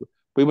and stuff.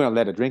 We weren't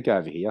allowed to drink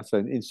over here. So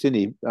in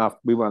Sydney,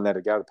 we weren't allowed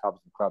to go to pubs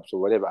and clubs or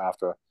whatever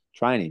after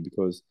training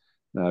because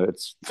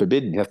it's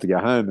forbidden. You have to go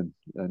home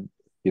and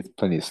get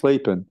plenty of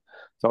sleep. And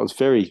so it was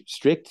very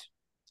strict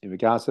in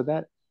regards to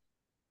that.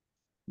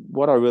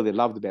 What I really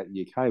loved about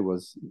the UK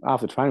was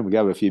after training, we go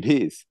have a few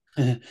beers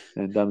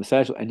and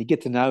social, and you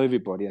get to know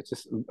everybody. It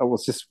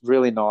was just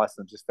really nice,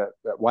 and just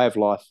that way of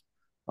life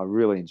I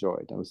really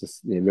enjoyed. It was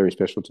just very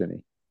special to me.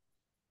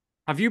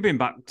 Have you been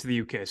back to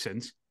the UK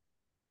since?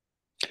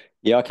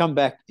 Yeah, I come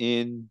back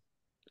in.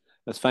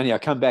 That's funny. I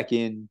come back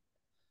in.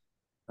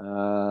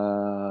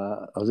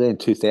 I was there in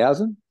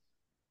 2000.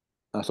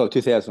 Sorry,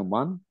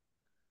 2001.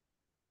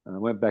 I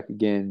went back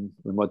again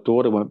when my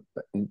daughter went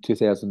in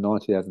 2009,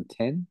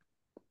 2010.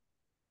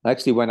 I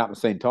actually went up and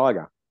seen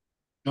Tiger.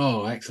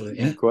 Oh, excellent!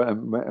 Yeah,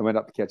 and went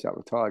up to catch up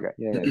with Tiger.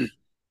 Yeah,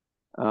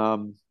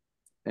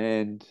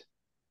 and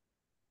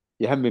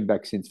you haven't been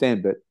back since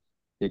then. But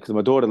yeah, because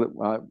my daughter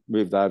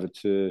moved over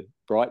to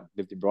Brighton,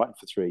 lived in Brighton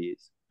for 3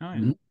 years. Oh,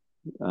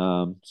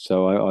 yeah.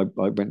 So I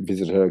went and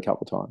visited her a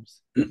couple of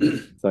times.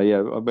 So yeah,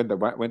 I went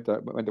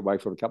to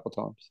Wakefield a couple of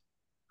times.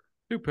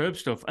 Superb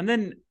stuff. And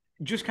then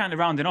just kind of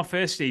rounding off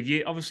here, Steve,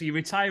 you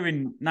retire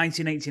in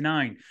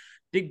 1989.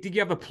 Did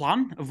you have a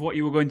plan of what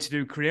you were going to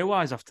do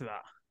career-wise after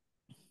that?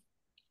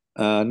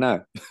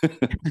 No.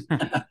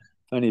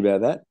 Funny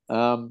about that.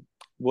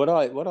 What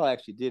I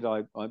actually did,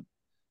 I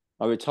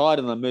retired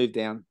and I moved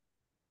down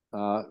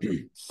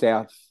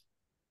south,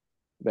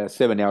 about a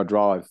 7-hour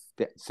drive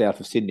south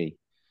of Sydney,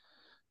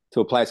 to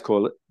a place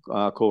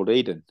called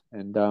Eden,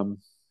 and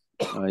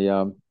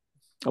I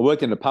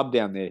worked in a pub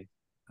down there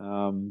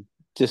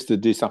just to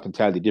do something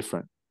totally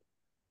different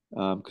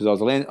because I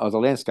was a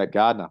landscape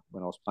gardener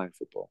when I was playing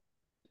football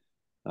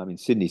in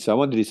Sydney, so I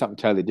wanted to do something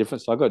totally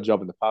different. So I got a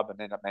job in the pub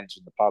and ended up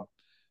managing the pub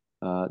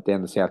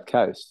down the south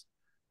coast.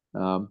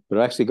 But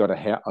I actually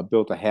I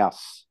built a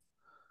house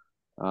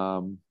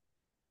on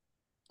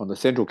the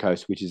central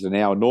coast, which is an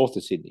hour north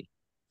of Sydney.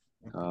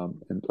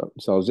 And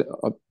so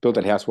I built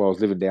that house while I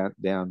was living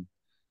down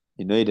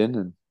in Eden,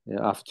 and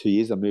after 2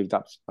 years, I moved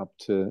up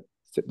to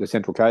the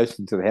central coast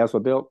into the house I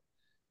built,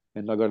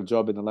 and I got a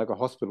job in the local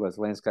hospital as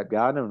a landscape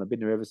gardener, and I've been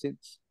there ever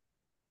since.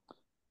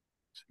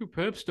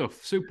 Superb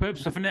stuff. Superb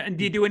stuff. And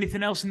do you do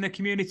anything else in the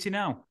community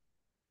now?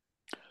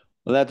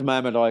 Well, at the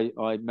moment,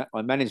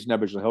 I manage an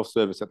Aboriginal health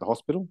service at the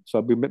hospital, so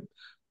I've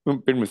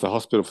been with the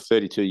hospital for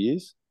 32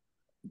 years.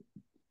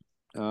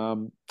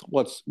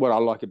 What I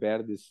like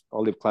about it is I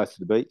live close to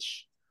the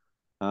beach.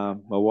 My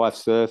wife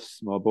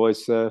surfs, my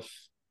boys surf,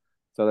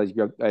 so they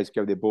just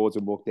go their boards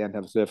and walk down and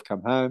have a surf,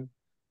 come home.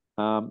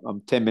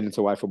 I'm 10 minutes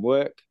away from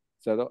work,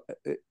 so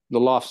the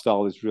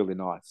lifestyle is really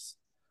nice.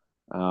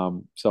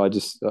 So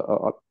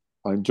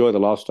I enjoy the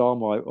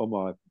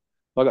lifestyle.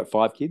 I got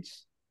 5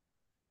 kids: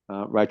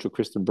 Rachel,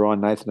 Kristen,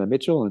 Brian, Nathan, and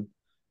Mitchell, and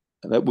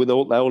they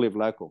all live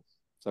local.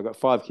 So I got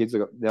 5 kids.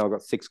 I've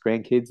got 6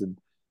 grandkids, and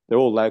they're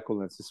all local,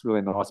 and it's just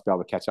really nice to be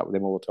able to catch up with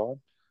them all the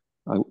time.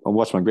 I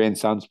watch my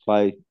grandsons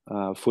play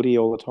footy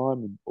all the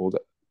time, or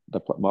they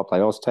might play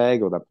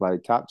Oztag or they play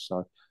touch.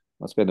 So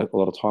I spend a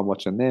lot of time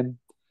watching them,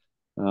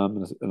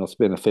 and I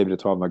spend a fair bit of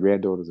time with my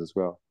granddaughters as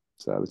well.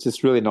 So it's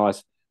just really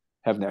nice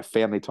having that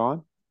family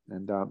time,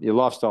 and your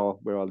lifestyle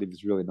where I live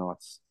is really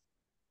nice.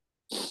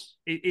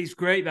 It's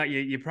great that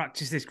you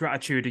practice this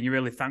gratitude and you're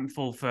really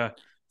thankful for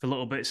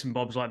little bits and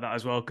bobs like that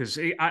as well. Because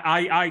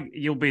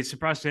you'll be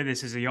surprised to hear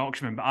this as a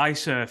Yorkshireman, but I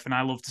surf and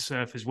I love to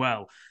surf as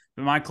well.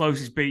 But my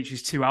closest beach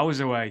is 2 hours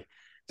away,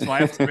 so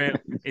I have to.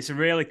 It's a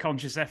really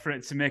conscious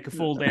effort to make a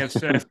full day of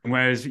surfing,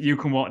 whereas you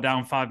can walk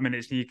down 5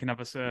 minutes and you can have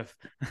a surf.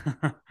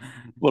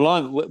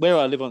 Well, where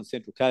I live on the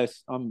Central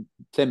Coast. I'm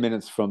 10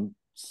 minutes from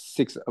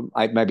 6,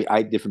 8, maybe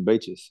 8 different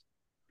beaches.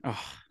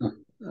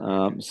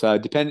 Oh. So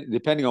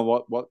depending on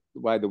what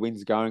way the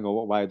wind's going or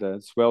what way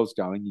the swell's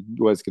going, you can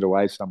always get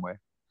away somewhere.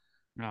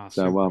 Oh,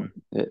 so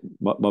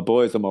my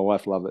boys and my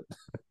wife love it.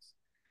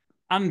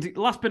 And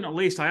last but not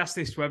least, I ask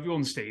this to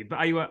everyone, Steve, but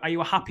are you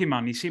a happy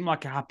man? You seem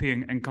like a happy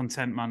and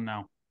content man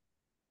now.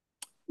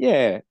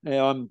 Yeah,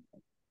 I'm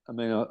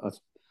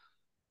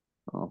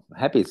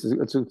happy. I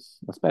suppose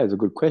it's a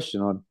good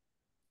question.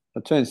 I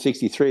turned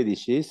 63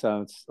 this year,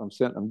 so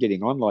I'm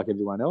getting on like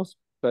everyone else.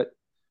 But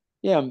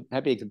yeah, I'm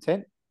happy and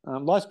content.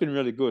 Life's been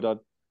really good. I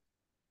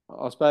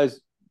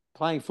suppose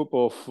playing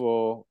football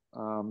for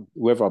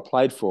whoever I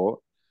played for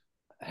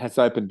has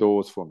opened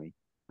doors for me.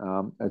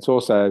 It's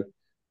also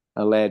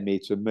allowed me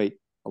to meet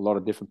a lot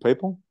of different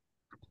people.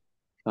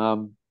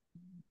 But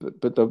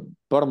the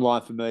bottom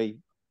line for me,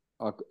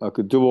 I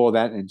could do all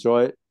that and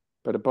enjoy it.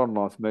 But the bottom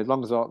line for me, as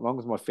long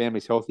as my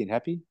family's healthy and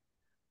happy,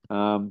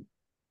 I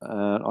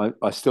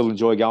still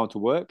enjoy going to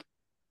work.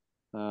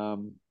 Yeah,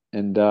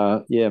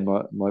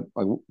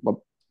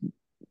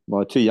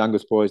 my two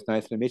youngest boys,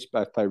 Nathan and Mitch,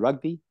 both play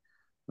rugby,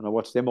 and I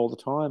watch them all the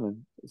time.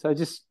 And so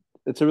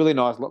it's a really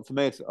nice lot for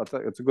me.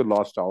 It's a good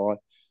lifestyle.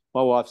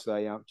 My wife's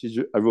she's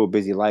a real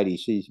busy lady.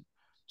 She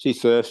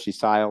surfs, she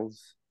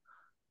sails,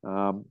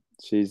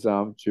 she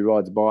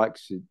rides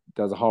bikes, she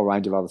does a whole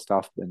range of other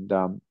stuff,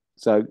 and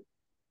so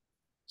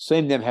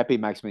seeing them happy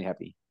makes me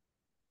happy.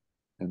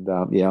 And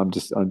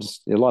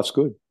life's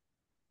good.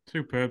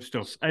 Superb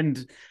stuff.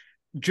 And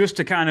just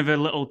a kind of a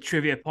little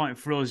trivia point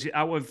for us,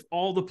 out of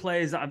all the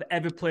players that have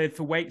ever played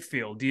for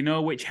Wakefield, do you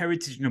know which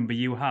heritage number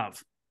you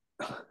have?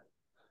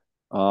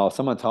 Oh,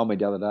 someone told me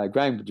the other day.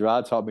 Graham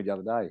Gerard told me the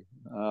other day.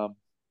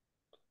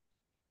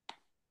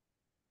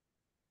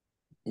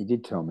 He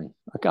did tell me.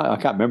 I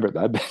can't remember it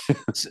though.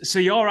 So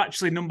you're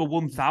actually number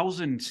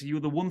 1,000. So you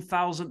were the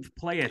 1,000th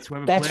player to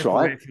ever play for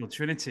Wakefield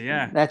Trinity.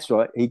 Yeah, that's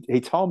right.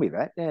 He told me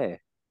that. Yeah.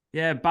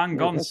 Yeah,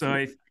 bang on.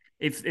 So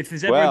if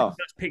there's ever anything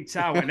that's picked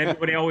out, and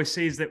everybody always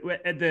sees that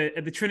at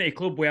the Trinity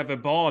Club we have a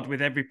board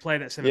with every player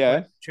that's ever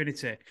played for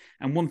Trinity,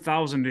 and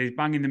 1,000 is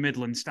bang in the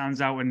middle and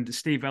stands out, and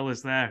Steve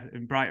Ella's there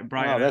in bright.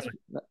 Oh,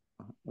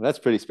 that's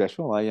pretty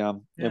special.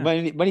 When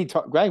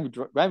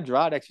Graham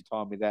Gerard actually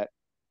told me that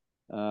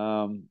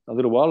a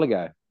little while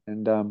ago,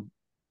 and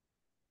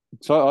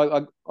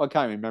so I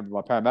can't remember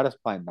my Parramatta's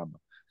playing number.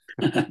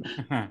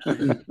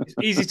 It's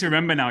easy to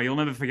remember now. You'll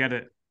never forget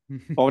it.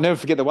 I'll never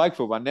forget the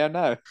Wakefield one now,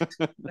 no.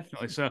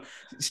 Definitely. So,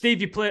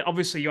 Steve, you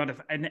had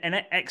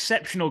an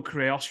exceptional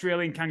career,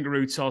 Australian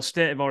Kangaroo Tour,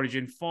 State of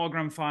Origin, 4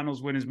 Grand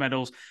Finals winners'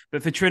 medals.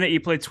 But for Trinity, you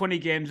played 20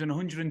 games and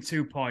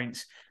 102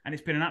 points. And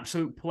it's been an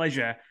absolute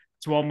pleasure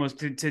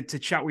to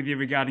chat with you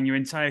regarding your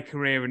entire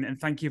career.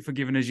 And thank you for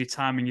giving us your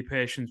time and your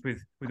patience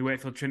with the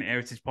Wakefield Trinity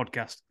Heritage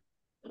podcast.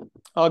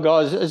 Oh,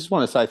 guys, I just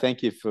want to say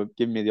thank you for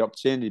giving me the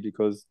opportunity,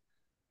 because,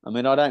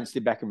 I don't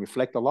sit back and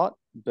reflect a lot,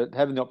 but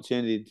having the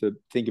opportunity to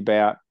think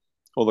about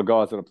all the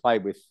guys that I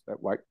played with at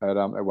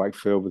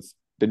Wakefield has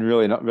been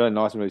really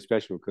nice and really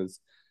special, because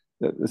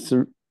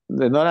they're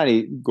not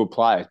only good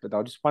players, but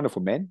they're just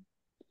wonderful men.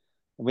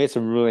 And we had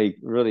some really,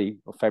 really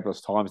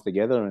fabulous times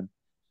together. And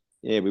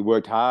yeah, we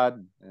worked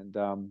hard and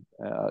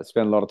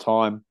spent a lot of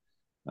time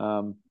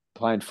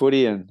playing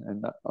footy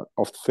and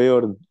off the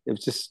field. And it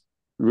was just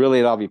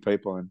really lovely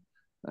people.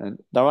 And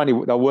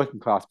they're working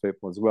class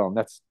people as well. And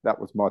that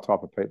was my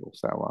type of people.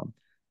 So I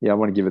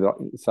want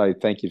to say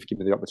thank you for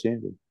giving me the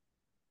opportunity.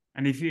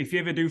 And if you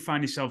ever do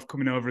find yourself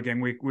coming over again,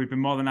 we'd be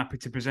more than happy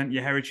to present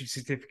your heritage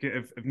certificate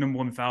of number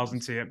 1,000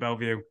 to you at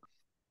Bellevue.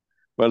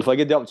 Well, if I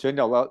get the opportunity,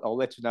 I'll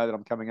let you know that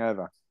I'm coming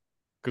over.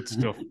 Good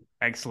stuff.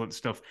 Excellent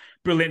stuff.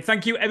 Brilliant.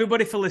 Thank you,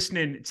 everybody, for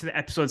listening to the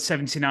episode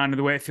 79 of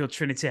the Wakefield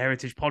Trinity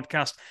Heritage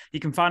Podcast. You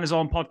can find us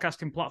on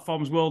podcasting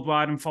platforms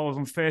worldwide and follow us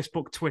on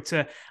Facebook,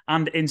 Twitter,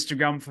 and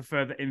Instagram for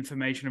further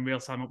information and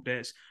real-time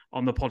updates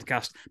on the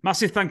podcast.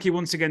 Massive thank you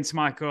once again to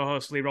my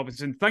co-host, Lee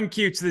Robinson. Thank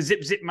you to the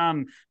Zip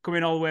man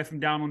coming all the way from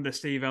down under,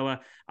 Steve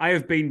Ella. I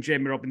have been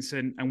Jamie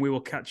Robinson, and we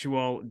will catch you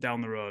all down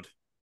the road.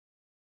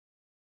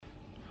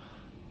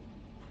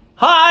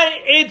 Hi,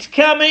 it's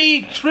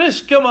Cammy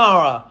Chris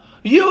Kamara.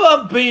 You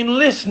have been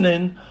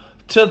listening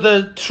to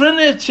the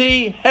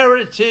Trinity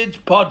Heritage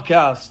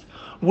Podcast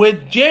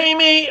with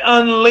Jamie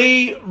and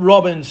Lee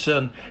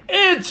Robinson.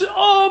 It's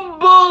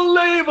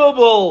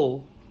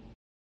unbelievable.